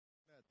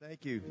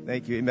Thank you.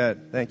 Thank you.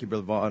 Amen. Thank you,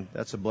 Brother Vaughn.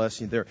 That's a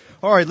blessing there.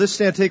 All right, let's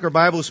stand and take our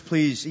Bibles,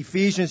 please.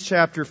 Ephesians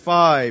chapter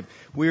 5.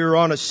 We're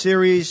on a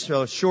series,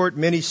 a short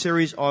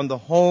mini-series on the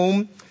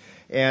home.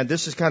 And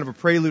this is kind of a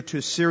prelude to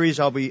a series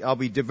I'll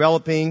be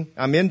developing.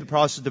 I'm in the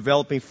process of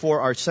developing for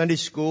our Sunday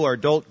school, our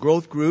adult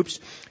growth groups.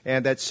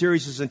 And that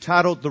series is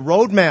entitled The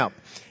Roadmap.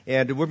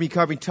 And we'll be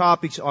covering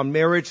topics on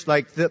marriage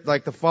like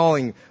the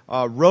following.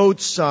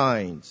 Road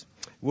signs.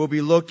 We'll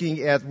be looking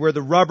at where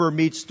the rubber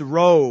meets the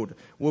road.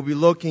 We'll be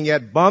looking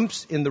at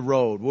bumps in the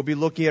road. We'll be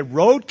looking at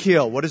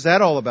roadkill. What is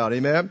that all about?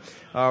 Amen.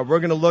 We're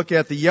going to look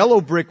at the yellow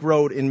brick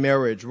road in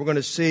marriage. We're going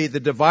to see the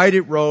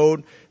divided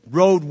road,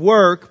 road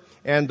work,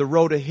 and the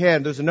road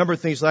ahead. There's a number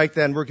of things like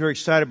that, and we're very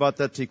excited about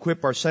that to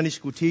equip our Sunday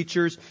school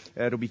teachers.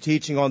 It'll be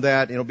teaching on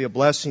that, and it'll be a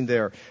blessing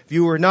there. If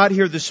you were not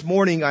here this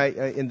morning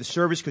in the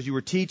service because you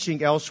were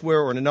teaching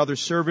elsewhere or in another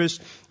service,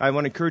 I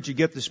want to encourage you to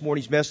get this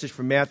morning's message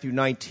from Matthew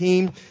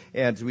 19,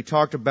 and we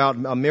talked about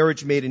a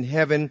marriage made in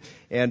heaven,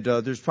 and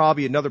there's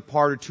probably another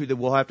part or two that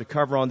we'll have to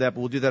cover on that, but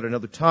we'll do that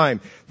another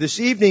time. This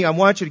evening, I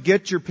want you to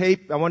get your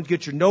paper, I want you to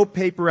get your note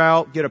paper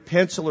out, get a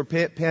pencil or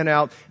pen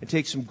out, and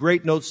take some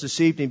great notes this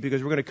evening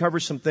because we're going to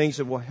cover some things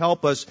that will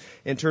help us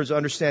in terms of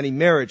understanding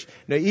marriage.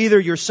 Now, either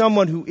you're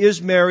someone who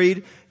is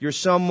married, you're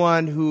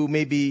someone who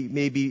may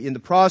be in the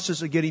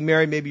process of getting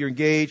married, maybe you're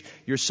engaged,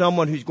 you're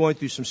someone who's going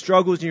through some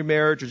struggles in your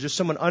marriage, or just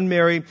someone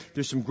unmarried.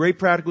 There's some great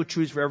practical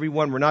truths for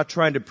everyone. We're not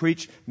trying to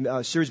preach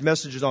serious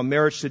messages on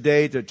marriage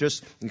today to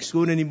just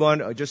exclude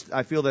anyone.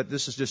 I feel that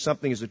this is just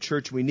something as a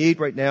church we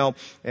need right now,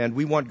 and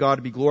we want God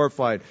to be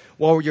glorified.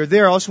 While you're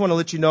there, I also want to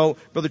let you know,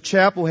 Brother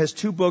Chappell has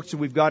 2 books that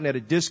we've gotten at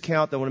a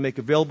discount that I want to make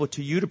available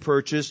to you to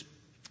purchase.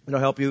 It'll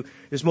help you.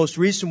 His most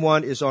recent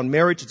one is on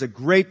marriage. It's a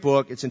great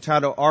book. It's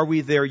entitled, Are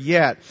We There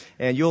Yet?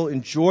 And you'll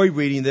enjoy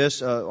reading this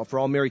for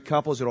all married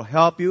couples. It'll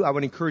help you. I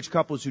would encourage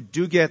couples who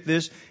do get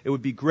this. It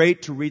would be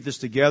great to read this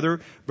together.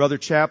 Brother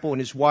Chappell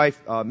and his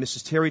wife,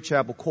 Mrs. Terry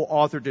Chappell,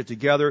 co-authored it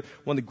together.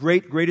 One of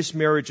the greatest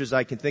marriages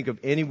I can think of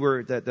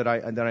anywhere that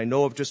I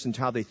know of, just in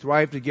how they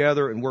thrive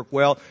together and work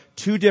well.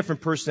 2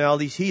 different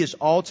personalities. He is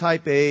all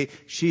type A.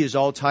 She is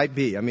all type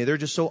B. I mean, they're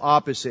just so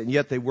opposite, and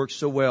yet they work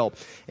so well.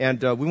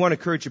 And we want to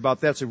encourage you about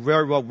that. It's a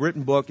very well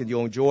written book, and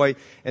you'll enjoy.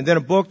 And then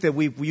a book that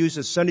we use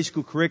as Sunday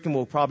school curriculum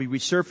will probably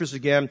resurface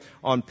again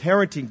on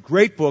parenting.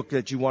 Great book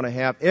that you want to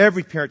have.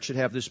 Every parent should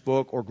have this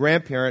book, or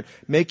grandparent,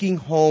 Making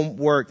Home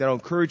Work. That'll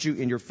encourage you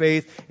in your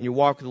faith and your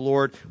walk with the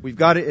Lord. We've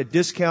got it at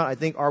discount. I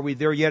think Are We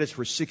There Yet? It's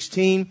for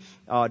 $16.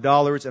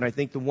 And I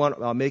think the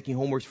one Making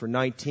Home Work's for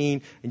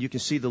 $19. And you can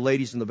see the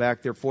ladies in the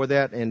back there for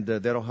that, and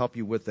that'll help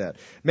you with that.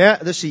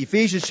 Let's see,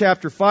 Ephesians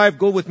chapter 5.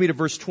 Go with me to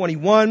verse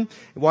 21. And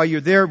while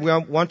you're there, we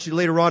want you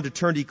later on to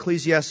turn to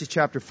Ecclesiastes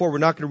chapter 4. We're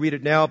not going to read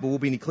it now, but we'll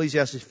be in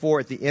Ecclesiastes 4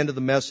 at the end of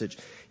the message.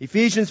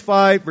 Ephesians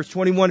 5, verse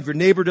 21. If your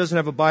neighbor doesn't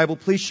have a Bible,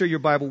 please share your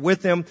Bible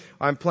with them.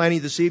 I'm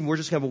planning this evening. We're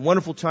just going to have a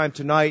wonderful time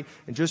tonight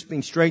and just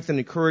being strengthened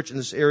and encouraged in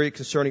this area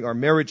concerning our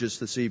marriages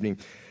this evening.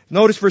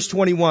 Notice verse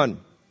 21.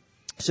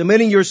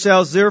 Submitting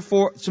yourselves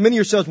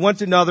one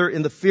to another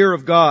in the fear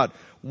of God.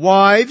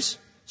 Wives,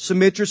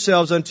 submit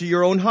yourselves unto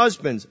your own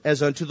husbands,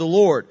 as unto the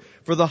Lord.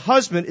 For the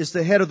husband is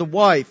the head of the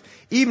wife,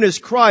 even as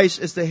Christ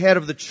is the head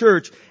of the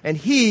church, and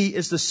he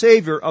is the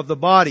Savior of the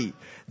body.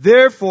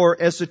 Therefore,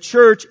 as the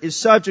church is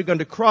subject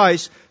unto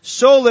Christ,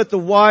 so let the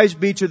wives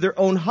be to their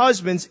own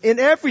husbands in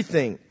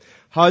everything.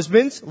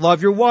 Husbands,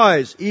 love your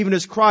wives, even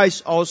as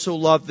Christ also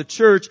loved the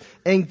church,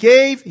 and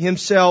gave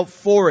himself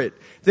for it,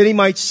 that he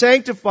might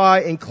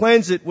sanctify and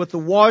cleanse it with the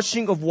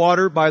washing of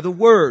water by the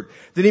word,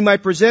 that he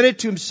might present it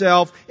to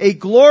himself a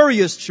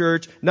glorious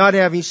church, not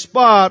having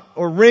spot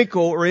or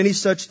wrinkle or any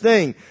such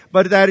thing,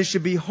 but that it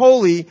should be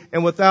holy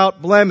and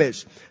without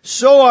blemish.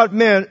 So ought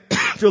men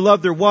to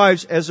love their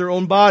wives as their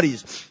own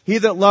bodies. He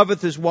that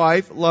loveth his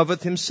wife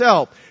loveth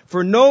himself.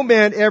 For no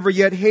man ever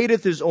yet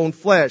hateth his own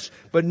flesh,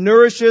 but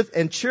nourisheth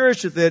and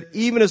cherisheth it,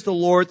 even as the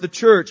Lord the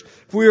church.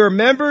 For we are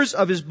members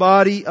of his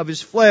body, of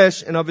his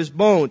flesh, and of his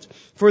bones.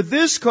 For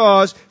this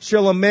cause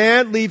shall a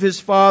man leave his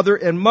father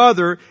and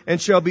mother,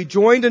 and shall be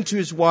joined unto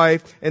his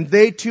wife, and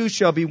they two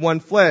shall be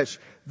one flesh.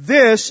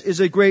 This is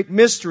a great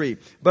mystery,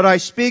 but I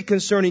speak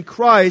concerning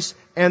Christ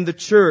and the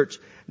church.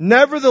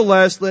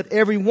 Nevertheless, let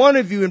every one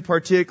of you in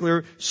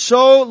particular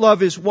so love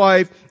his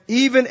wife,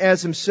 even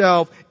as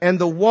himself, and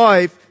the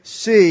wife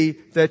see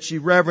that she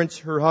reverence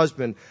her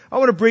husband. I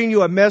want to bring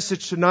you a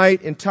message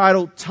tonight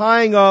entitled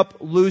Tying Up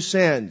Loose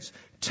Ends.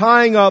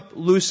 Tying up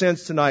loose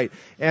ends tonight.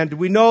 And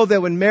we know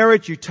that when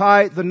marriage, you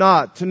tie the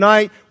knot.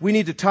 Tonight, we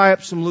need to tie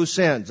up some loose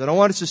ends. And I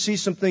want us to see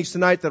some things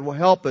tonight that will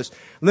help us.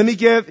 Let me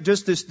give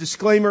just this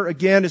disclaimer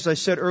again, as I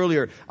said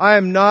earlier. I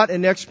am not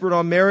an expert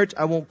on marriage.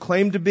 I won't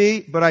claim to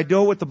be, but I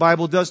know what the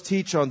Bible does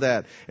teach on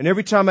that. And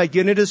every time I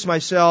get into this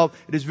myself,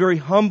 it is very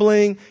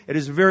humbling. It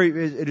is very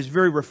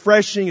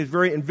refreshing. It's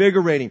very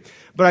invigorating.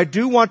 But I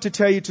do want to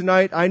tell you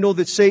tonight, I know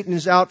that Satan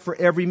is out for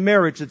every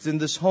marriage that's in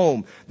this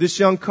home. This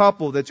young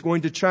couple that's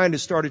going to China to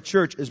start a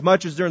church, as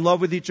much as they're in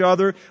love with each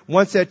other, father.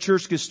 Once that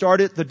church gets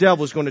started, the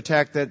devil is going to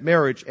attack that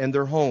marriage and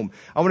their home.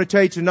 I want to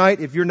tell you tonight,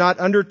 if you're not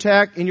under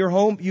attack in your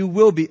home, you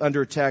will be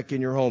under attack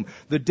in your home.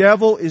 The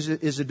devil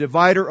is a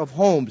divider of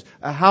homes.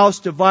 A house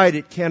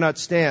divided cannot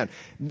stand.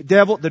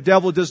 The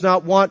devil does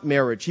not want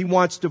marriage. He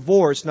wants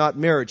divorce, not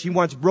marriage. He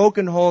wants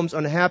broken homes,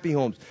 unhappy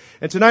homes.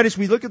 And tonight as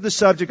we look at the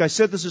subject, I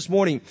said this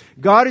morning,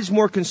 God is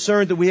more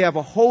concerned that we have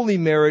a holy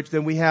marriage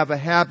than we have a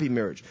happy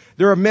marriage.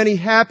 There are many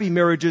happy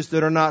marriages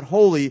that are not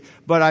holy,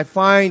 but I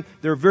find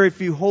there are very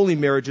few holy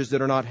marriages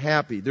that are not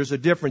happy. There's a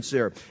difference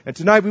there. And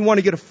tonight we want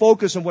to get a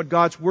focus on what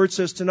God's Word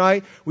says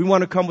tonight. We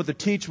want to come with a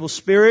teachable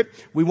spirit.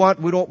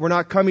 We're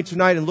not coming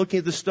tonight and looking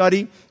at the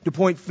study to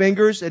point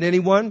fingers at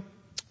anyone.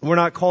 We're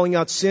not calling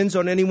out sins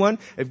on anyone.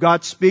 If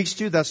God speaks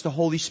to you, that's the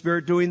Holy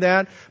Spirit doing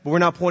that. But we're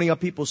not pointing out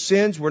people's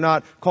sins. We're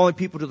not calling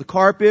people to the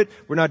carpet.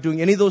 We're not doing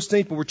any of those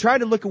things. But we're trying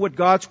to look at what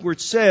God's Word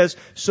says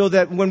so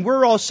that when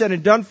we're all said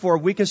and done for,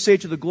 we can say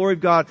to the glory of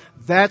God,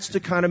 that's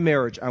the kind of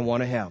marriage I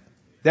want to have.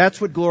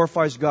 That's what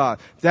glorifies God.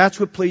 That's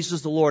what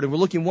pleases the Lord. And we're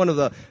looking at one of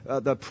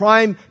the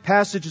prime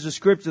passages of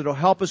Scripture that will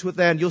help us with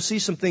that. And you'll see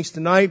some things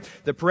tonight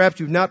that perhaps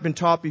you've not been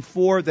taught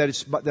before that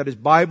is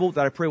Bible,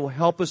 that I pray will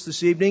help us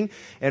this evening.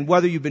 And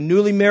whether you've been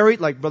newly married,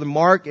 like Brother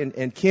Mark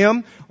and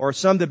Kim, or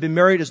some that have been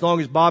married as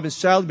long as Bob and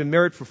Sally have been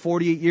married for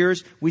 48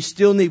 years, we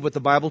still need what the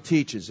Bible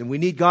teaches. And we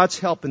need God's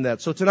help in that.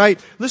 So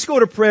tonight, let's go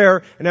to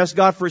prayer and ask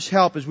God for His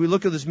help as we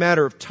look at this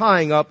matter of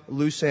tying up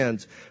loose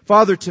ends.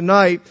 Father,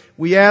 tonight,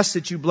 we ask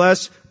that you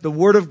bless the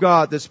Word of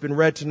God that's been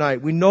read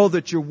tonight. We know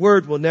that your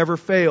Word will never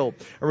fail.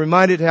 I'm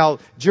reminded how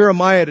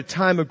Jeremiah had a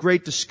time of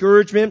great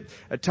discouragement,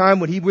 a time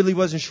when he really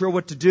wasn't sure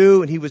what to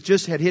do, and he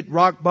had hit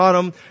rock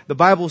bottom. The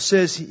Bible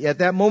says at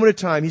that moment of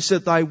time, he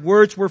said, thy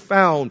words were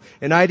found,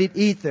 and I did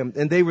eat them,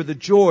 and they were the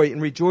joy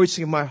and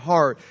rejoicing of my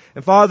heart.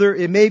 And Father,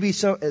 it may be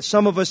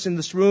some of us in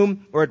this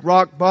room are at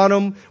rock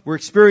bottom. We're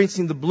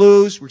experiencing the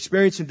blues. We're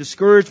experiencing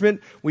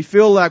discouragement. We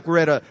feel like we're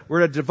at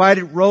a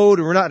divided road,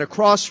 or we're not at a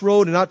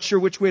crossroad and not sure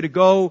which way to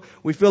go.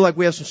 We feel like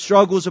we have some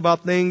struggles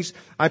about things.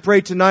 I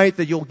pray tonight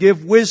that you'll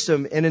give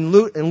wisdom and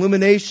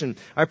illumination.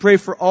 I pray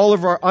for all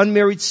of our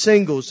unmarried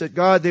singles that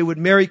God, they would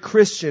marry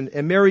Christian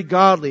and marry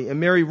godly and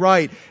marry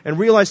right, and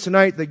realize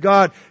tonight that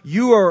God,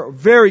 you are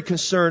very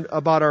concerned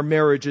about our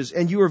marriages,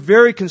 and you are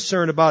very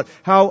concerned about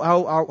how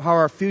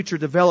our future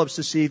develops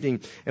this evening.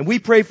 And we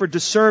pray for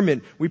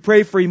discernment. We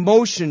pray for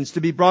emotions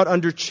to be brought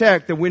under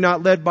check, that we're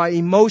not led by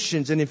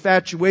emotions and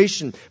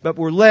infatuation, but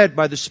we're led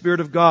by the Spirit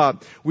of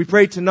God. We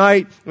pray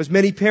tonight, as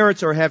many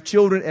parents have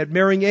children at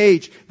marrying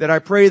age, that I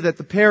pray that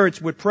the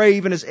parents would pray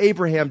even as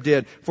Abraham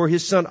did for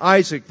his son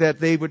Isaac,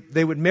 that they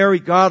would marry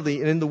godly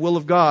and in the will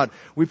of God.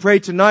 We pray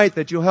tonight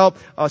that you'll help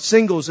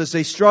singles as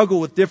they struggle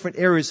with different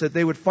areas, that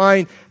they would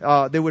find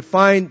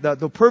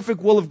the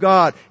perfect will of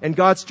God and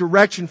God's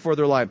direction for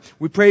their life.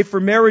 We pray for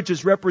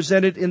marriages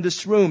represented in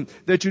this room,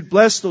 that you'd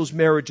bless those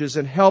marriages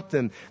and help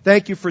them.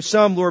 Thank you for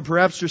some, Lord,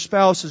 perhaps their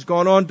spouse has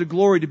gone on to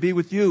glory to be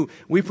with you.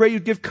 We pray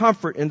you'd give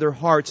comfort in their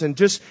hearts and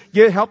just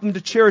help them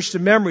to cherish the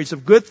memories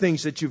of good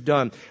things that you've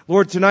done.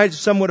 Lord, tonight is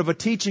somewhat of a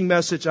teaching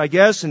message, I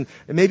guess, and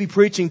maybe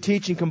preaching,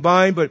 teaching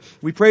combined, but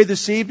we pray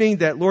this evening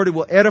that, Lord, it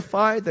will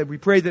edify, that we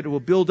pray that it will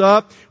build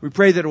up, we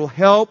pray that it will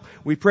help,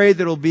 we pray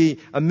that it will be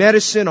a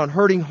medicine on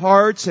hurting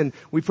hearts, and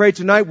we pray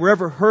tonight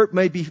wherever hurt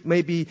may be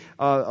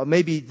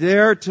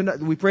there, tonight,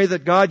 we pray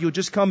that, God, you'll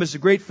just come as a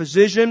great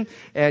physician,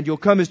 and you'll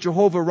come as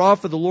Jehovah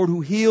Rapha, the Lord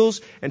who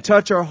heals, and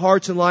touch our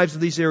hearts and lives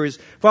in these areas.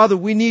 Father,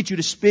 we need you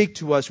to speak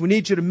to us. We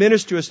need you to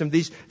minister to us in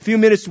these few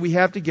minutes we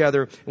have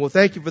together, and we'll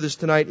thank you for this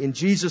tonight. In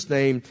Jesus'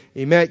 name,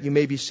 amen. You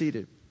may be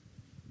seated.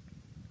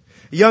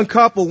 A young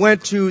couple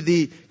went to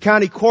the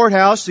county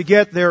courthouse to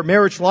get their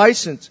marriage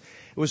license.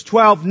 It was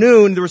 12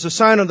 noon. There was a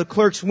sign on the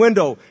clerk's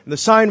window, and the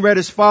sign read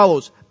as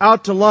follows: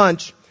 out to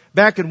lunch,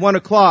 back at 1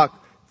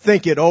 o'clock,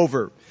 think it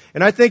over.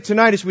 And I think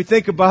tonight, as we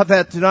think about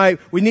that tonight,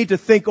 we need to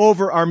think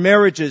over our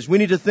marriages. We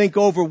need to think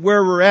over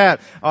where we're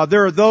at.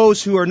 There are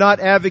those who are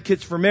not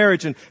advocates for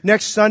marriage. And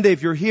next Sunday,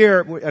 if you're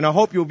here, and I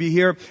hope you'll be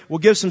here, we'll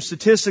give some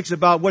statistics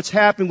about what's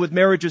happening with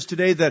marriages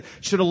today that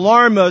should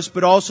alarm us,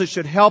 but also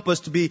should help us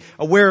to be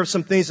aware of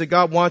some things that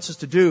God wants us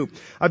to do.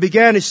 I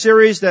began a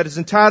series that is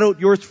entitled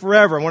Yours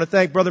Forever. I want to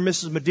thank Brother and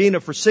Mrs. Medina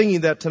for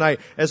singing that tonight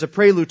as a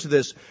prelude to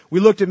this.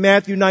 We looked at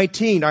Matthew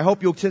 19. I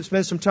hope you'll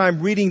spend some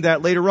time reading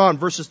that later on,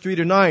 verses 3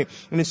 to 9.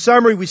 And in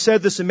summary, we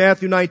said this in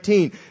Matthew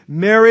 19.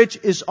 Marriage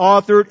is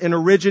authored and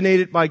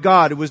originated by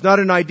God. It was not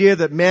an idea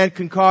that man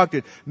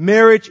concocted.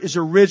 Marriage is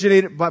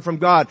originated from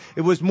God.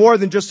 It was more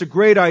than just a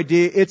great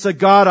idea. It's a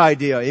God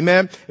idea.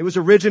 Amen? It was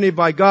originated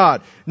by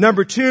God.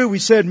 Number 2, we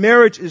said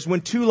marriage is when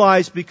two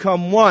lives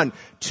become one.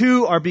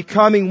 Two are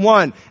becoming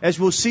one. As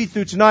we'll see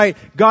through tonight,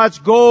 God's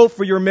goal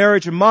for your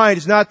marriage and mine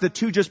is not that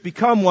two just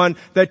become one,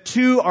 that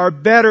two are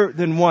better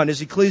than one,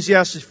 as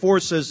Ecclesiastes 4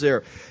 says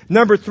there.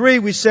 Number 3,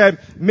 we said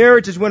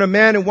marriage is when a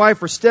man and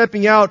wife are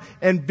stepping out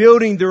and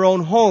building their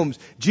own homes.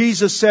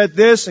 Jesus said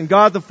this, and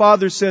God the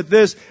Father said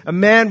this: a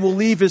man will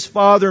leave his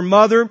father and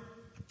mother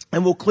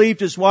and will cleave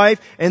to his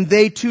wife, and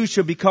they two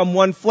shall become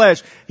one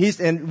flesh.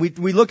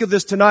 We look at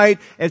this tonight,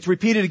 and it's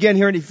repeated again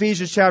here in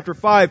Ephesians chapter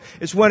 5.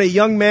 It's when a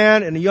young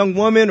man and a young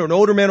woman, or an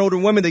older man, older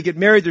woman, they get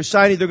married, they're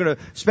signing, they're going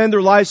to spend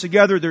their lives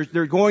together,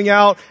 they're going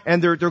out,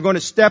 and they're going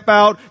to step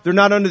out. They're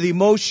not under the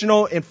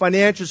emotional and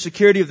financial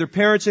security of their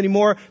parents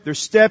anymore. They're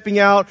stepping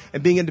out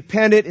and being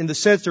independent in the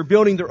sense they're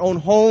building their own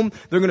home.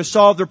 They're going to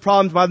solve their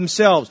problems by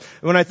themselves.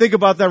 And when I think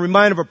about that, I'm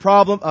reminded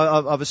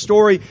of a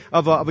story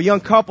of a young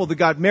couple that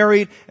got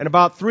married, and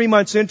about 3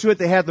 months into it,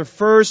 they had their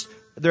first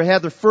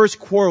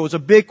quarrel. It was a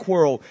big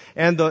quarrel.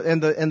 And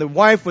the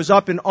wife was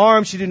up in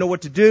arms. She didn't know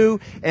what to do.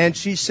 And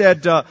she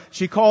said,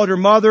 she called her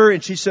mother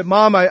and she said,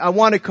 Mom, I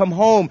want to come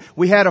home.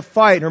 We had a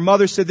fight. And her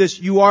mother said this,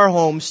 you are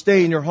home.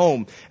 Stay in your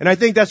home. And I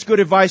think that's good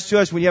advice to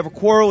us. When you have a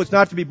quarrel, it's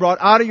not to be brought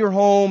out of your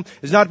home.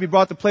 It's not to be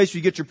brought to the place where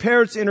you get your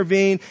parents to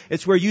intervene.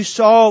 It's where you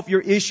solve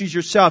your issues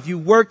yourself. You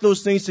work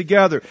those things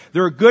together.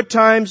 There are good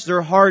times. There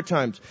are hard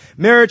times.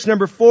 Marriage,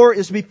 number 4,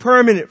 is to be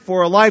permanent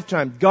for a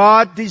lifetime.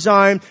 God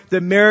designed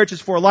that marriage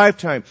is for a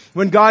lifetime.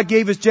 When God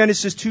gave us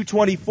Genesis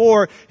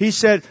 2:24, He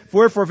said,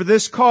 wherefore for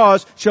this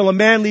cause shall a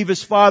man leave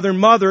his father and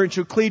mother and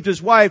shall cleave to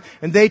his wife,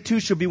 and they two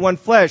shall be one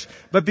flesh.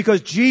 But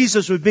because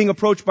Jesus was being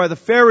approached by the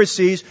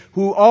Pharisees,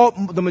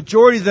 the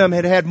majority of them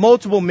had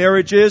multiple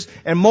marriages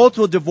and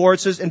multiple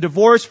divorces, and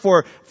divorce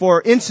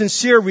for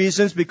insincere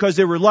reasons because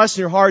they were lust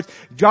in their hearts,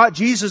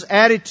 Jesus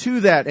added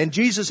to that, and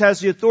Jesus has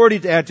the authority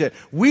to add to it.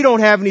 We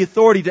don't have any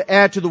authority to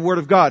add to the Word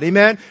of God.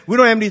 Amen? We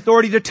don't have any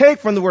authority to take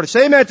from the Word.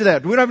 Say amen to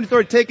that. We don't have any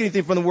authority to take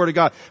anything from the Word of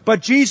God.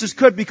 But Jesus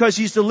could, because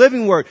He's the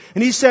living Word.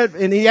 And He said,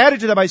 and He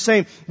added to that by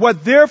saying,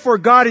 what therefore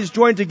God has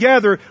joined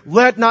together,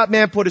 let not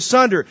man put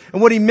asunder.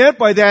 And what He meant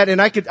by that,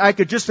 and I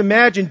could just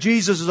imagine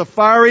Jesus as a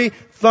fiery,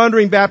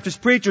 thundering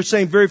Baptist preacher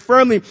saying very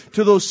firmly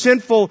to those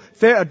sinful,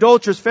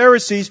 adulterous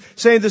Pharisees,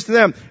 saying this to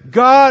them,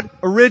 God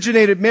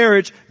originated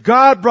marriage.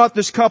 God brought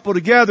this couple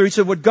together. He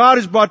said, what God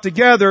has brought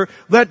together,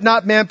 let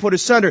not man put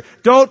asunder.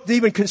 Don't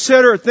even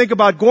consider or think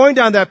about going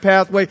down that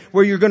pathway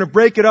where you're going to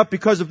break it up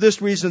because of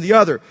this reason or the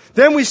other.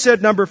 Then we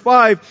said, number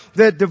 5,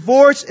 that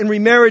divorce and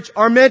remarriage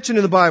are mentioned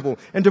in the Bible.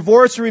 And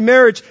divorce and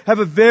remarriage have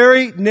a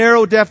very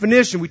narrow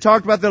definition. We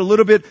talked about that a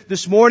little bit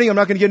this morning. I'm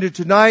not going to get into it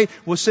tonight.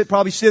 We'll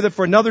probably say that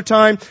for another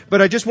time.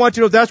 But I just want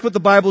you to know that's what the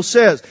Bible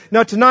says.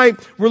 Now tonight,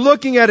 we're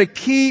looking at a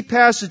key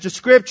passage of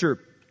Scripture.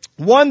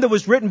 One that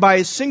was written by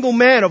a single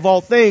man of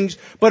all things,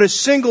 but a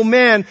single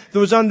man that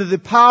was under the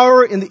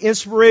power and the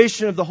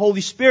inspiration of the Holy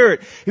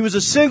Spirit. He was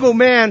a single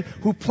man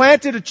who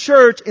planted a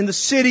church in the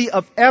city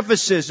of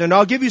Ephesus. And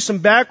I'll give you some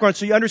background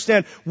so you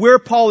understand where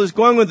Paul is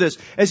going with this.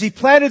 As he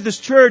planted this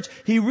church,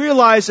 he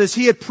realized as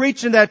he had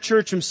preached in that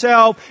church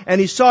himself, and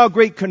he saw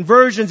great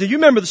conversions. And you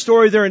remember the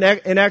story there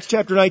in Acts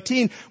chapter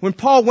 19. When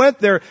Paul went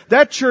there,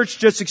 that church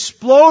just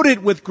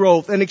exploded with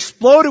growth and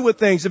exploded with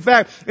things. In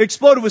fact, it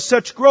exploded with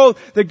such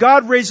growth that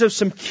God raised up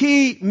some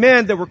key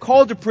men that were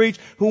called to preach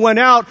who went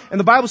out, and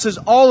the Bible says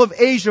all of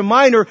Asia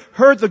Minor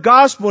heard the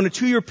gospel in a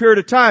 2-year period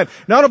of time.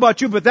 Now, I don't know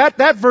about you, but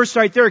that verse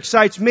right there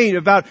excites me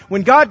about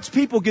when God's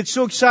people get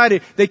so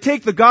excited, they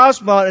take the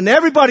gospel out, and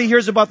everybody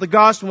hears about the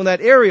gospel in that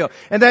area.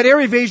 And that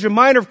area of Asia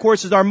Minor, of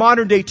course, is our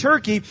modern day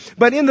Turkey.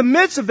 But in the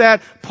midst of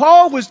that,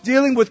 Paul was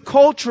dealing with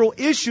cultural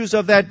issues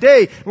of that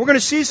day. We're going to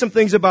see some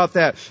things about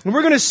that. And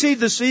we're going to see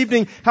this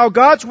evening how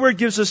God's Word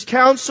gives us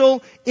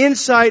counsel,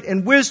 insight,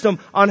 and wisdom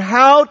on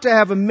how to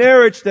have a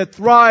marriage that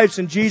thrives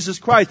in Jesus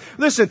Christ.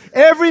 Listen,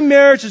 every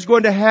marriage is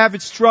going to have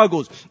its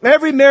struggles.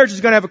 Every marriage is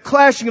going to have a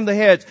clashing of the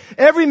heads.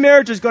 Every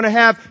marriage is going to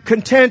have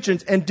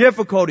contentions and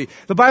difficulty.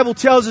 The Bible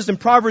tells us in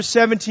Proverbs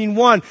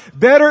 17:1,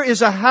 better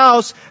is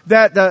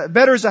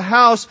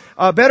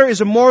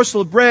a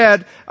morsel of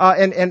bread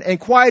and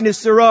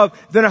quietness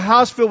thereof than a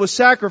house filled with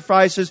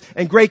sacrifices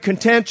and great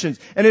contentions.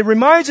 And it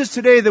reminds us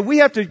today that we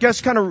have to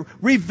just kind of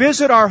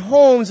revisit our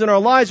homes and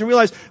our lives and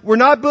realize we're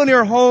not building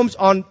our homes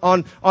on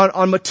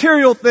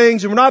material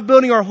things, and we're not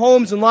building our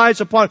homes and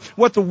lives upon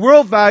what the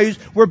world values.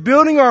 We're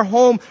building our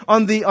home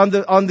on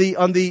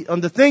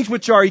the things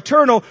which are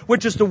eternal,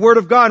 which is the Word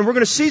of God. And we're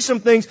going to see some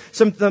things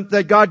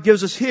that God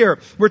gives us here.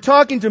 We're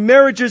talking to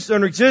marriages that are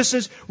in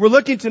existence. We're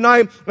looking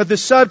tonight at the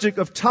subject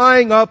of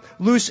tying up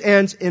loose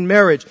ends in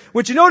marriage.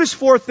 Would you notice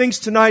 4 things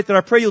tonight that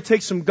I pray you'll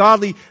take some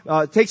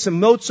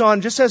notes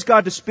on, just ask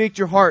God to speak to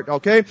your heart,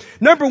 okay?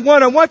 Number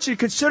 1, I want you to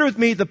consider with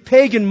me the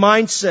pagan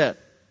mindset.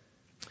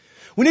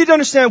 We need to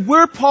understand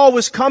where Paul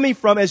was coming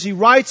from as he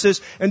writes this,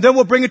 and then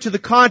we'll bring it to the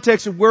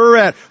context of where we're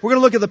at. We're going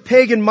to look at the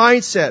pagan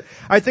mindset.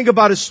 I think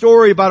about a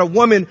story about a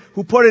woman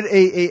who put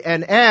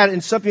an ad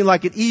in something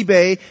like an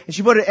eBay, and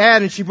she put an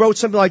ad and she wrote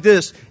something like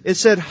this. It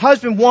said,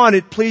 husband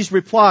wanted, please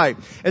reply.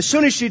 As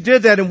soon as she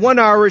did that, in 1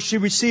 hour, she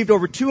received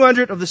over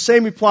 200 of the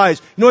same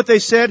replies. You know what they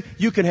said?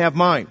 You can have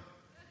mine.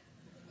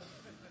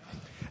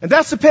 And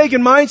that's the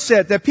pagan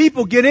mindset, that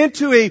people get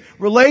into a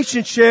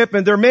relationship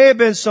and there may have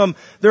been some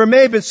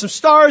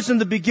stars in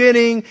the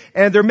beginning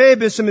and there may have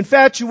been some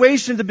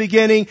infatuation in the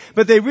beginning,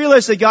 but they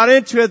realized they got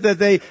into it, that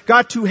they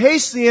got too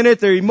hasty in it,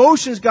 their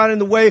emotions got in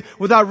the way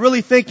without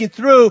really thinking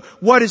through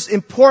what is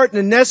important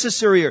and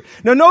necessary here.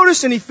 Now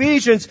notice in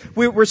Ephesians,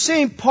 we're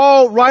seeing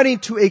Paul writing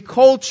to a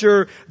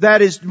culture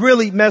that is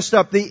really messed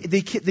up.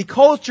 The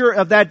culture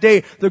of that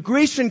day, the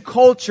Grecian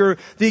culture,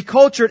 the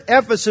culture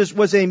at Ephesus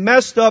was a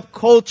messed up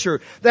culture.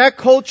 That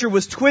culture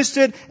was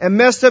twisted and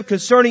messed up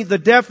concerning the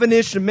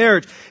definition of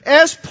marriage.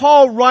 As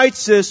Paul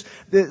writes this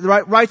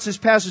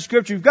passage of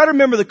scripture, you've got to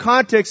remember the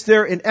context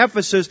there in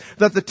Ephesus,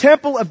 that the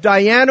temple of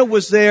Diana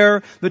was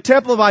there. The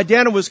temple of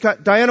Diana was kind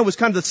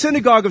of the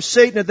synagogue of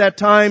Satan at that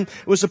time.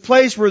 It was a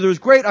place where there was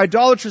great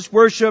idolatrous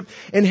worship.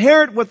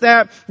 Inherent with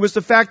that was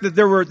the fact that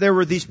there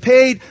were these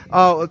paid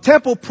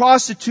temple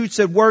prostitutes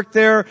that worked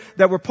there,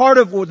 that were part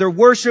of their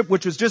worship,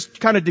 which was just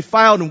kind of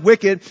defiled and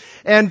wicked.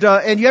 And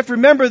you have to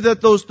remember that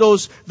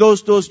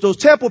those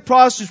temple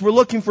prostitutes were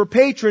looking for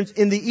patrons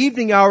in the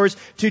evening hours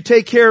to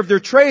take care of their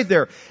trade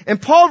there.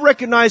 And Paul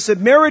recognized that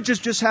marriages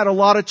just had a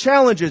lot of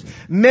challenges.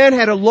 Men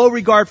had a low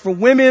regard for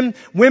women.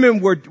 Women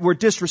were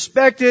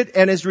disrespected.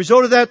 And as a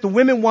result of that, the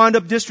women wound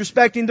up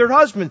disrespecting their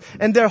husbands.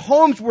 And their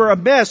homes were a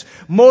mess.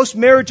 Most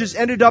marriages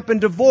ended up in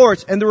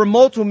divorce. And there were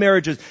multiple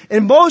marriages.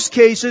 In most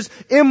cases,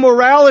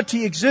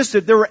 immorality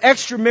existed. There were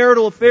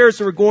extramarital affairs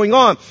that were going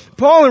on.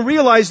 Paul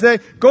realized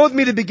that. Go with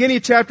me to the beginning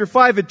of chapter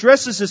 5.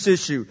 Addresses this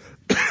issue.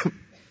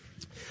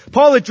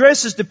 Paul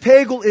addresses the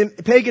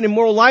pagan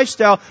immoral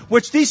lifestyle,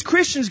 which these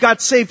Christians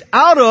got saved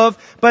out of,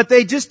 but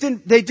they just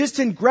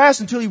didn't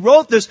grasp until he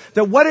wrote this,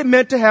 that what it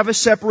meant to have a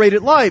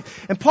separated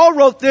life. And Paul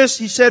wrote this,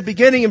 he said,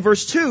 beginning in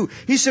verse 2,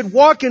 he said,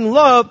 walk in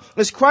love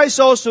as Christ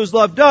also has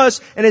loved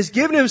us and has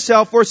given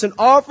himself for us an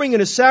offering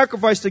and a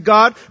sacrifice to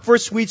God for a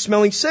sweet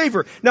smelling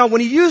savor. Now,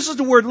 when he uses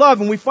the word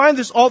love, and we find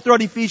this all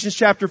throughout Ephesians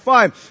chapter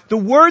 5, the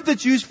word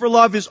that's used for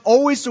love is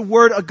always the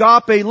word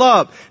agape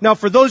love. Now,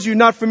 for those of you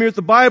not familiar with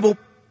the Bible,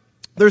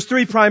 there's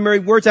 3 primary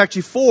words,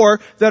 actually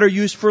 4, that are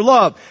used for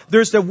love.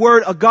 There's the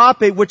word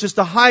agape, which is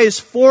the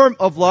highest form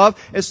of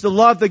love. It's the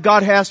love that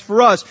God has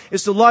for us.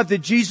 It's the love that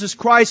Jesus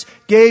Christ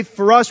gave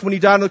for us when He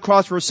died on the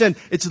cross for our sin.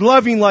 It's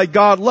loving like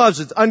God loves.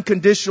 It's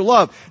unconditional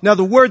love. Now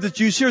the word that's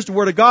used here is the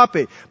word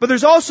agape. But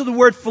there's also the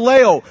word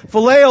phileo.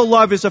 Phileo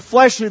love is a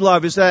fleshly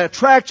love. It's that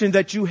attraction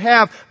that you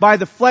have by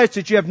the flesh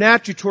that you have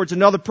naturally towards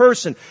another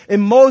person.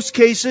 In most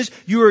cases,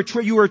 you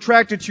are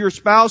attracted to your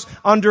spouse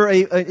under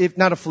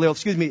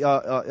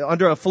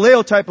under a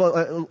phileo type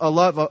of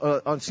love,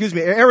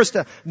 eros,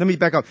 let me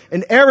back up.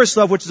 An eros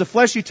love, which is a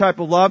fleshly type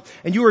of love,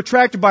 and you were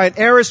attracted by an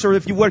eros, or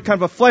if you would, kind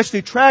of a fleshly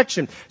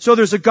attraction. So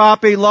there's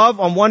agape love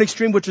on one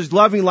extreme, which is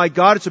loving like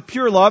God. It's a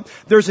pure love.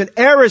 There's an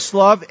eros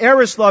love.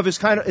 Eros love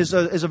is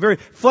a very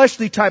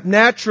fleshly type,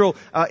 natural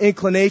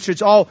inclination.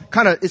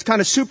 It's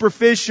kind of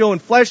superficial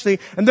and fleshly.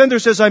 And then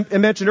there's, as I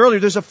mentioned earlier,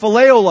 there's a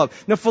phileo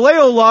love. Now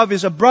phileo love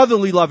is a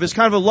brotherly love. It's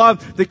kind of a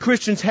love that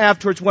Christians have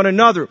towards one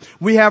another.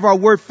 We have our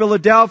word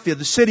Philadelphia,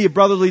 the city of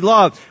brotherly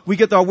love. We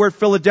get our word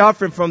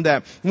Philadelphia from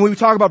that. When we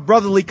talk about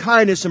brotherly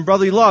kindness and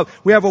brotherly love,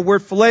 we have a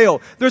word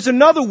phileo. There's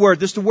another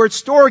word, that's the word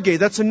storge.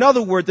 That's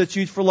another word that's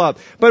used for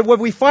love. But what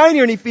we find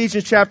here in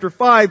Ephesians chapter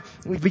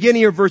 5,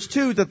 beginning here verse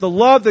 2, that the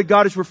love that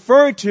God is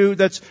referring to,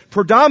 that's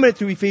predominant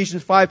through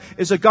Ephesians 5,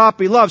 is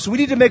agape love. So we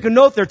need to make a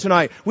note there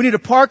tonight. We need to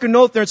park a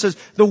note there and says,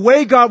 the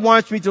way God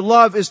wants me to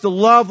love is to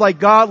love like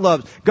God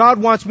loves.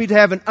 God wants me to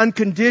have an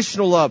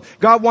unconditional love.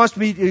 God wants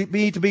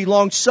me to be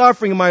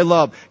long-suffering in my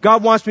love.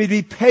 God wants me to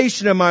be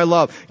patient in my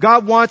love.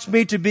 God wants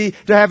me to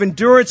have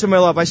endurance in my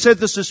love. I said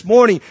this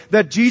morning,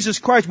 that Jesus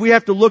Christ, we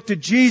have to look to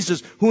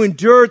Jesus, who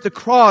endured the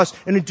cross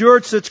and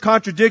endured such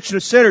contradiction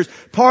of sinners.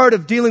 Part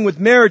of dealing with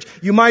marriage,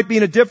 you might be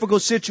in a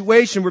difficult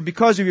situation where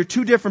because of your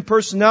 2 different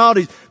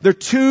personalities, they're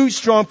 2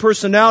 strong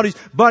personalities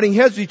butting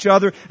heads with each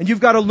other, and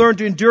you've got to learn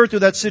to endure through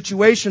that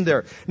situation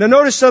there. Now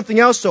notice something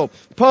else though.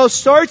 Paul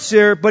starts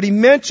there, but he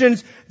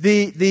mentions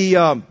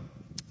the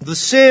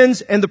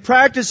sins and the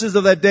practices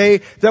of that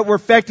day that were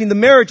affecting the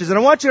marriages. And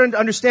I want you to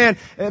understand,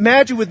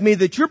 imagine with me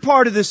that you're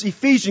part of this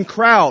Ephesian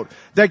crowd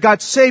that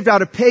got saved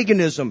out of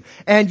paganism.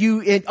 And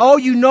all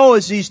you know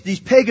is these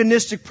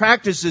paganistic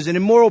practices and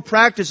immoral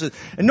practices.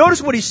 And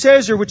notice what he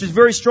says here, which is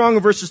very strong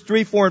in verses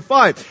 3, 4, and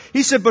 5.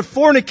 He said, but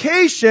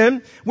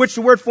fornication, which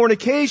the word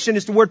fornication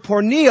is the word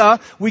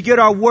porneia. We get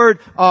our word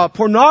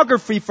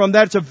pornography from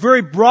that. It's a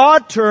very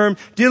broad term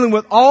dealing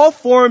with all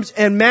forms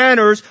and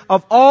manners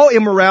of all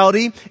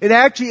immorality. It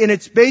actually, in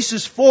its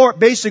basic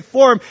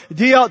form,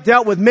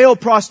 dealt with male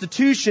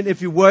prostitution,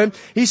 if you would.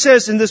 He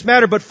says in this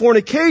matter, but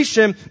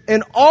fornication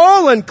and all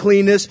all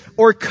uncleanness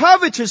or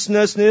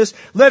covetousness,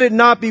 let it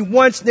not be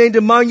once named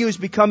among you as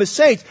become as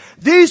saints.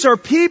 These are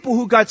people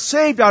who got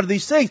saved out of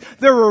these things.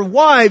 There were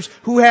wives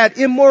who had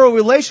immoral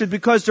relations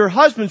because their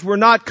husbands were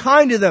not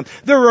kind to them.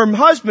 There were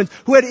husbands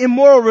who had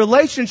immoral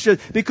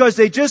relationships because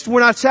they just were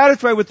not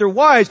satisfied with their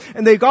wives,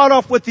 and they got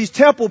off with these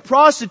temple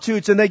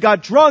prostitutes, and they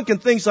got drunk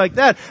and things like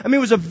that. I mean, it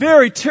was a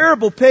very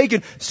terrible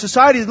pagan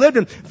society they lived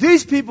in.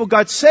 These people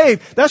got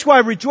saved. That's why I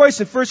rejoice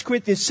in 1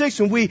 Corinthians 6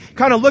 when we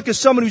kind of look at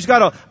someone who's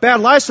got a bad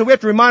lifestyle. We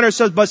have to remind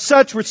ourselves, but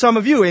such were some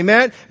of you,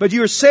 amen? But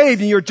you're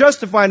saved and you're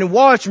justified and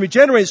washed and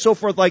regenerated and so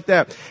forth like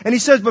that. And he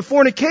says, but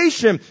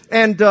fornication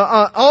and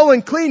all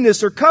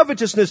uncleanness or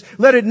covetousness,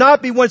 let it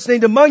not be once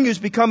named among you as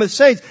become as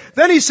saints.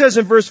 Then he says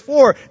in verse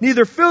 4,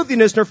 neither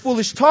filthiness nor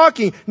foolish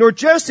talking nor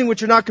jesting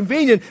which are not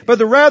convenient, but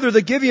rather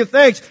the giving of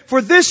thanks.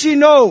 For this ye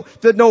know,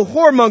 that no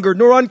whoremonger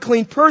nor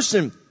unclean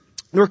person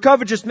nor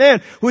covetous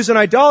man who is an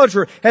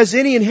idolater has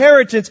any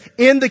inheritance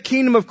in the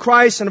kingdom of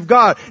Christ and of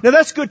God. Now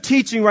that's good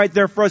teaching right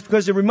there for us,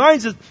 because it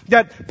reminds us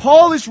that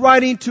Paul is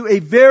writing to a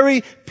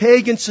very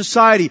pagan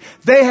society.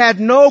 They had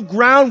no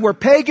groundwork.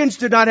 Pagans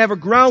did not have a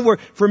groundwork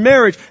for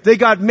marriage. They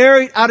got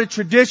married out of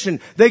tradition.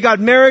 They got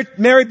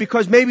married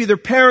because maybe their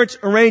parents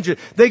arranged it.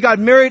 They got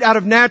married out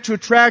of natural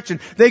attraction.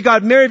 They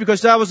got married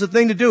because that was the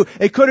thing to do.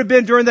 It could have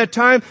been during that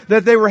time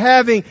that they were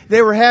having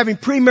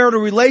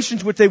premarital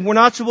relations, which they were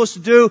not supposed to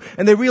do,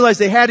 and they realized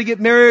they had to get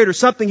married or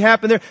something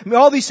happened there. I mean,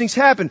 all these things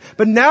happen.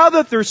 But now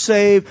that they're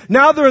saved,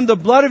 now they're in the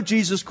blood of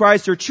Jesus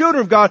Christ, they're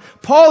children of God,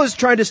 Paul is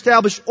trying to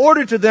establish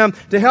order to them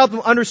to help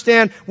them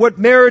understand what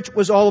marriage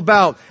was all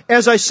about.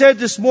 As I said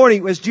this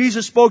morning, as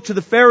Jesus spoke to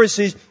the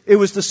Pharisees, it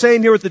was the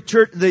same here with the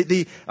church,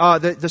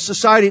 the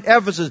society at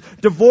Ephesus.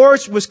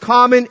 Divorce was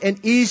common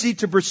and easy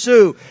to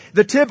pursue.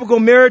 The typical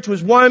marriage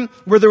was one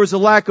where there was a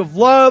lack of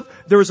love,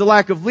 there was a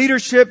lack of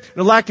leadership,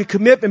 and a lack of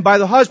commitment by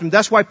the husband.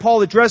 That's why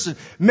Paul addresses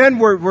men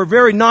were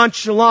very nonchalant.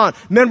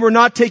 Men were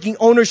not taking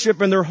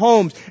ownership in their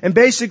homes. And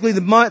basically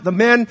the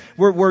men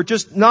were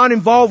just not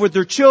involved with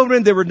their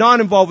children. They were not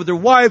involved with their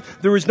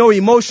wife. There was no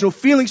emotional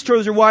feelings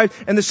towards their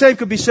wife. And the same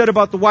could be said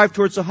about the wife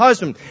towards the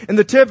husband. In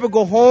the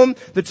typical home,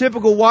 the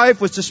typical wife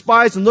was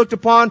despised and looked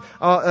upon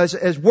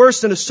as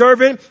worse than a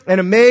servant and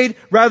a maid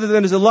rather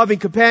than as a loving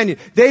companion.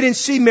 They didn't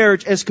see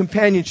marriage as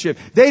companionship.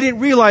 They didn't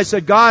realize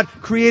that God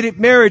created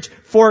marriage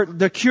for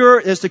the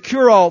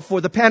cure-all,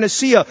 for the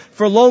panacea,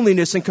 for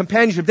loneliness and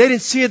companionship. They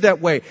didn't see it that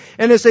way.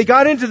 And as they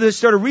got into this,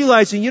 started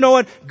realizing, you know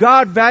what?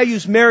 God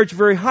values marriage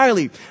very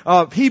highly.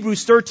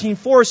 Hebrews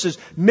 13:4 says,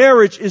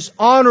 marriage is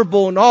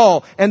honorable in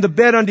all, and the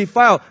bed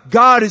undefiled.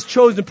 God has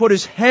chosen to put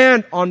His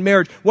hand on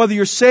marriage, whether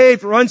you're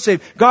saved or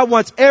unsaved. God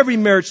wants every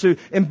marriage to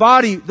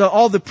embody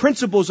all the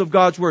principles of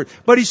God's Word.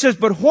 But He says,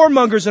 but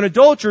whoremongers and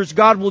adulterers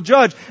God will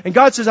judge. And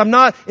God says, I'm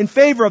not in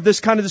favor of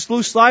this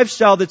loose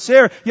lifestyle that's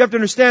there. You have to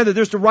understand that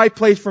there's the right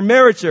place for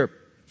marriage there.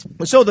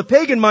 So the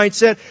pagan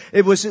mindset,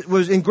 it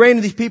was ingrained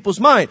in these people's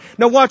mind.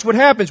 Now watch what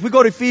happens. We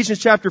go to Ephesians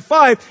chapter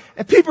 5,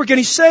 and people are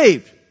getting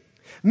saved.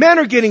 Men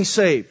are getting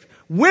saved.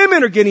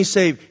 Women are getting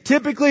saved.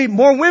 Typically,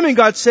 more women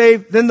got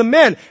saved than the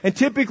men. And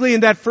typically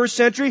in that first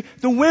century,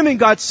 the women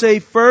got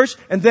saved first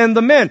and then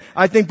the men.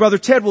 I think Brother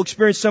Ted will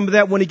experience some of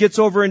that when he gets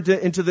over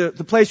into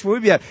the place where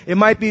we'll be at. It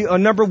might be a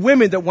number of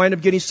women that wind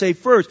up getting saved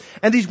first.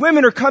 And these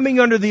women are coming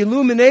under the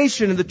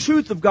illumination and the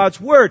truth of God's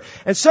Word.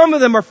 And some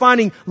of them are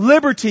finding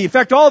liberty. In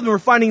fact, all of them are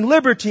finding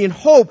liberty and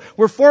hope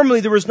where formerly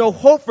there was no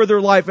hope for their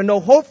life and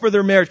no hope for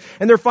their marriage.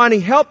 And they're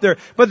finding help there.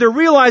 But they're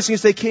realizing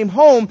as they came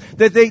home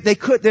that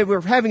they were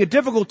having a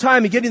difficult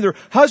time in getting their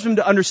husband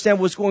to understand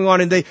what's going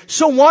on, and they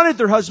so wanted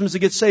their husbands to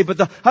get saved, but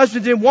the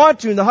husband didn't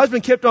want to, and the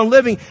husband kept on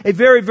living a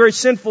very, very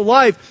sinful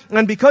life.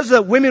 And because of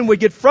that, women would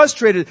get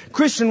frustrated.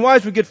 Christian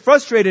wives would get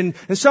frustrated,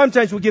 and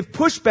sometimes would give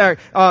pushback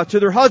to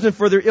their husband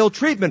for their ill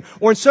treatment.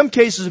 Or in some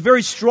cases,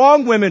 very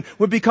strong women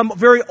would become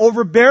very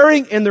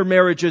overbearing in their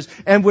marriages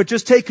and would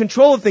just take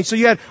control of things. So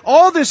you had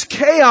all this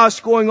chaos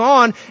going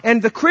on,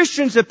 and the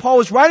Christians that Paul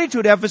was writing to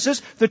at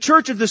Ephesus, the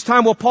church at this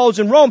time while Paul was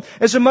in Rome,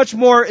 is a much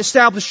more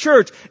established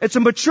church. It's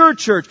a mature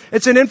church.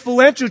 It's an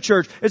influential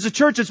church. It's a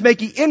church that's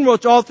making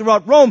inroads all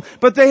throughout Rome.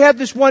 But they had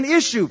this one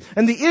issue.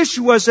 And the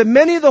issue was that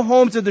many of the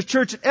homes of the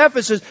church at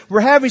Ephesus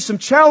were having some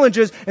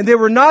challenges, and they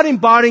were not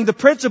embodying the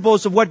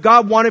principles of what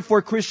God wanted for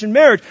a Christian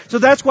marriage. So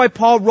that's why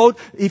Paul wrote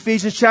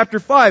Ephesians chapter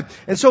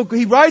 5. And so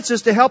he writes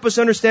this to help us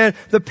understand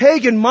the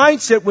pagan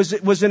mindset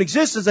was in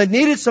existence. I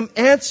needed some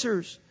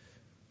answers.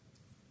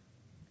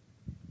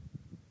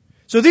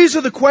 So these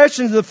are the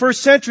questions of the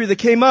first century that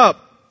came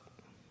up.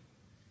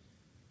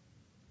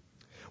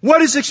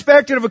 What is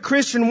expected of a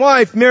Christian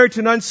wife married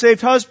to an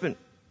unsaved husband?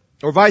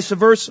 Or vice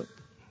versa?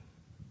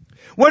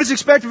 What is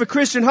expected of a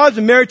Christian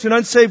husband married to an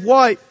unsaved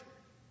wife?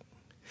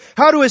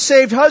 How do a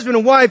saved husband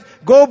and wife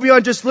go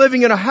beyond just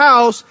living in a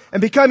house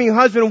and becoming a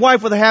husband and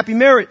wife with a happy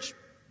marriage?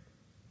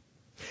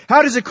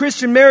 How does a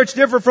Christian marriage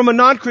differ from a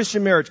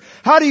non-Christian marriage?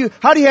 How do you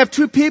have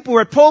two people who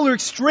are at polar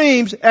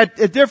extremes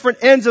at different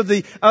ends of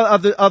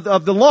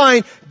the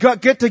line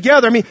get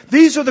together? I mean,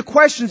 these are the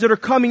questions that are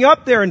coming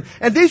up there. And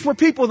these were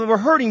people that were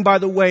hurting, by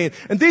the way.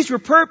 And these were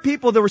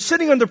people that were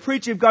sitting under the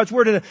preaching of God's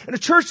Word in a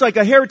church like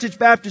a Heritage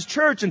Baptist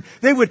church. And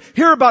they would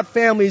hear about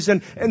families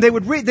and they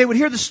would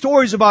hear the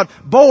stories about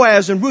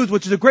Boaz and Ruth,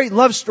 which is a great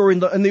love story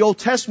in the Old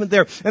Testament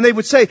there. And they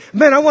would say,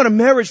 man, I want a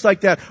marriage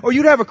like that. Or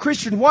you'd have a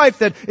Christian wife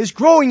that is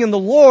growing in the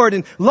Lord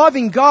and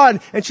loving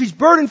God, and she's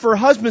burdened for her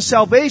husband's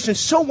salvation,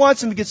 so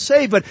wants him to get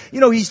saved, but,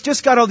 he's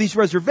just got all these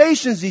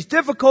reservations, these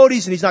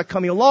difficulties, and he's not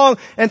coming along.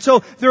 And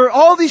so there are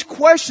all these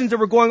questions that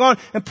were going on,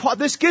 and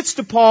this gets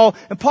to Paul,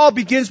 and Paul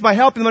begins by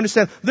helping them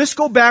understand, let's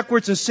go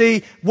backwards and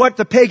see what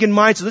the pagan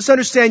mindset, let's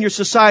understand your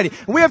society.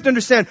 And we have to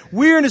understand,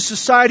 we're in a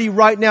society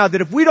right now that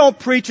if we don't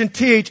preach and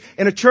teach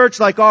in a church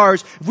like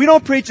ours, if we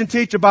don't preach and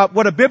teach about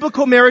what a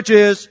biblical marriage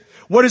is,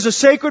 what is a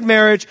sacred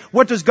marriage?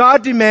 What does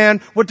God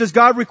demand? What does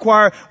God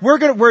require?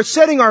 We're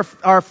setting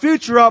our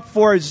future up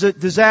for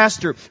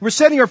disaster. We're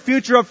setting our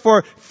future up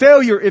for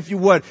failure, if you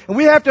would. And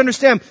we have to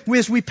understand,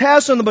 as we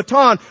pass on the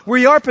baton,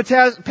 we are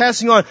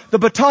passing on the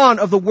baton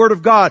of the Word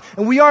of God.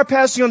 And we are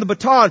passing on the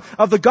baton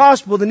of the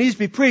gospel that needs to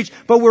be preached.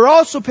 But we're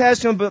also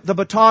passing on the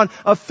baton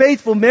of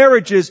faithful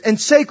marriages and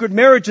sacred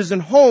marriages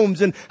and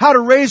homes and how to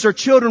raise our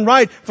children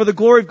right for the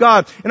glory of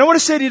God. And I want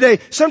to say today,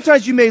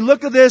 sometimes you may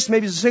look at this,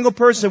 maybe as a single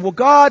person, and say, well,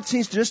 God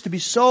seems just to be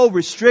so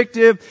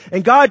restrictive,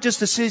 and God just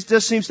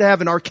seems to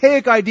have an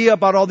archaic idea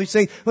about all these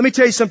things. Let me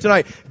tell you something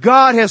tonight.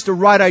 God has the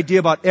right idea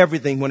about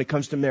everything when it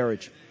comes to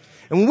marriage.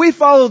 And when we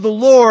follow the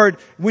Lord,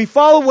 we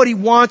follow what He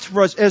wants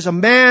for us as a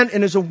man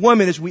and as a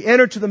woman, as we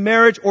enter to the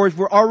marriage or as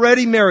we're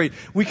already married.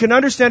 We can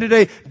understand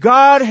today,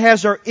 God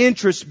has our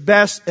interests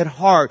best at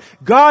heart.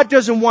 God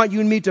doesn't want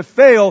you and me to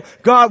fail.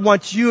 God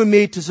wants you and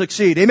me to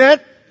succeed. Amen?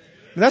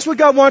 And that's what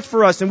God wants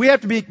for us, and we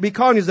have to be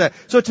cognizant of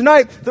that. So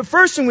tonight, the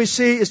first thing we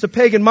see is the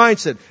pagan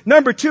mindset.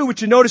 Number two,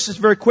 which you notice this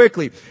very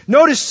quickly.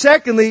 Notice,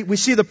 secondly, we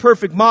see the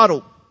perfect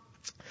model.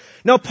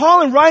 Now,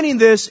 Paul, in writing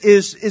this,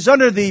 is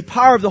under the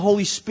power of the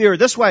Holy Spirit.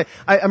 That's why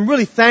I'm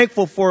really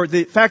thankful for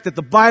the fact that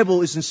the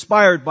Bible is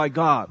inspired by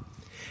God.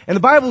 And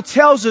the Bible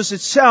tells us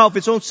itself,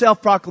 its own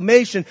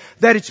self-proclamation,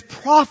 that it's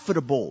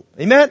profitable.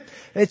 Amen?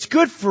 And it's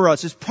good for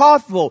us. It's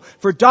profitable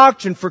for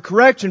doctrine, for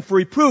correction, for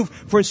reproof,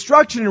 for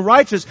instruction in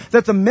righteousness,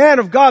 that the man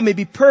of God may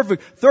be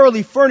perfect,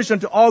 thoroughly furnished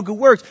unto all good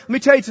works. Let me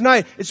tell you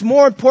tonight, it's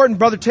more important,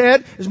 Brother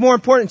Ted, it's more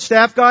important,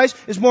 staff guys,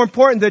 it's more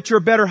important that you're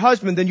a better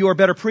husband than you are a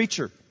better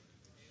preacher.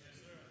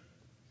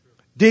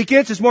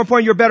 Deacons, it's more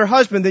important you're a better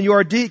husband than you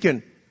are a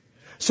deacon.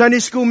 Sunday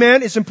school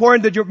men, it's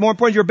important that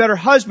you're a better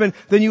husband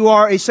than you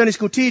are a Sunday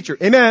school teacher.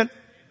 Amen.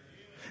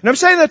 And I'm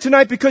saying that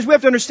tonight because we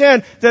have to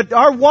understand that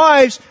our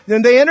wives,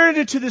 when they enter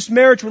into this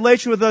marriage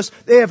relation with us,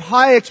 they have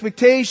high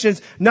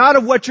expectations, not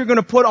of what you're going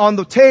to put on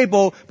the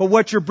table, but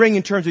what you're bringing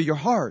in terms of your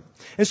heart.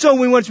 And so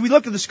once we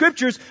look at the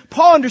scriptures,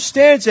 Paul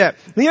understands that.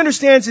 And he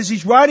understands as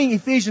he's writing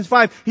Ephesians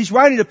 5, he's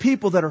writing to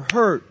people that are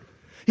hurt.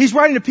 He's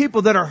writing to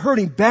people that are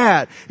hurting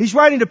bad. He's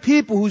writing to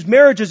people whose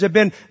marriages have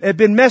been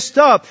messed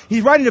up.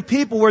 He's writing to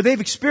people where they've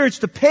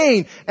experienced the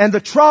pain and the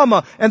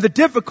trauma and the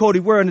difficulty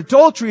where an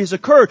adultery has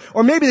occurred.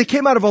 Or maybe they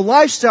came out of a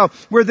lifestyle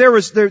where they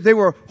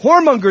were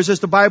whoremongers,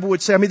 as the Bible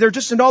would say. I mean, they're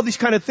just in all these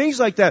kind of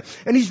things like that.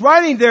 And he's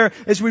writing there,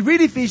 as we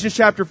read Ephesians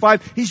chapter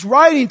 5, he's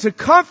writing to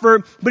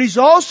comfort, but he's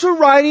also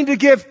writing to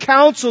give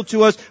counsel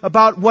to us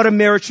about what a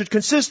marriage should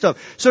consist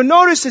of. So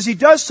notice as he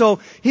does so,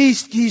 he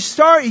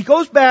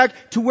goes back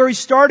to where he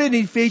started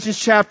in Ephesians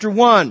chapter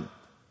 1.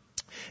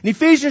 In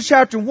Ephesians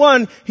chapter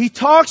 1, he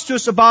talks to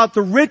us about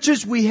the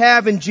riches we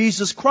have in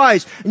Jesus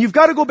Christ. And you've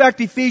got to go back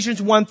to Ephesians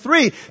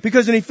 1:3,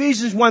 because in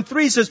Ephesians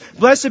 1:3 he says,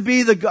 blessed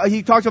be the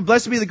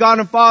God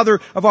and Father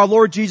of our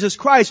Lord Jesus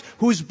Christ,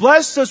 who's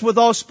blessed us with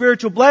all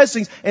spiritual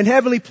blessings and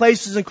heavenly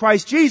places in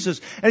Christ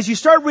Jesus. And as you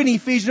start reading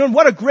Ephesians 1,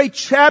 what a great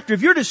chapter.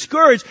 If you're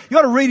discouraged, you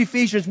ought to read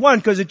Ephesians 1,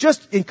 because it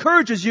just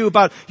encourages you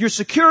about your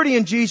security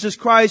in Jesus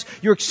Christ.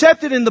 You're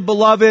accepted in the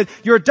beloved.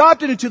 You're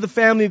adopted into the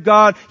family of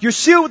God. You're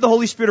sealed with the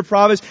Holy Spirit of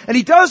promise. And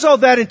he does all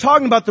that in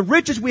talking about the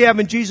riches we have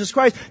in Jesus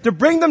Christ to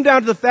bring them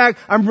down to the fact,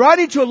 I'm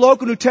writing to a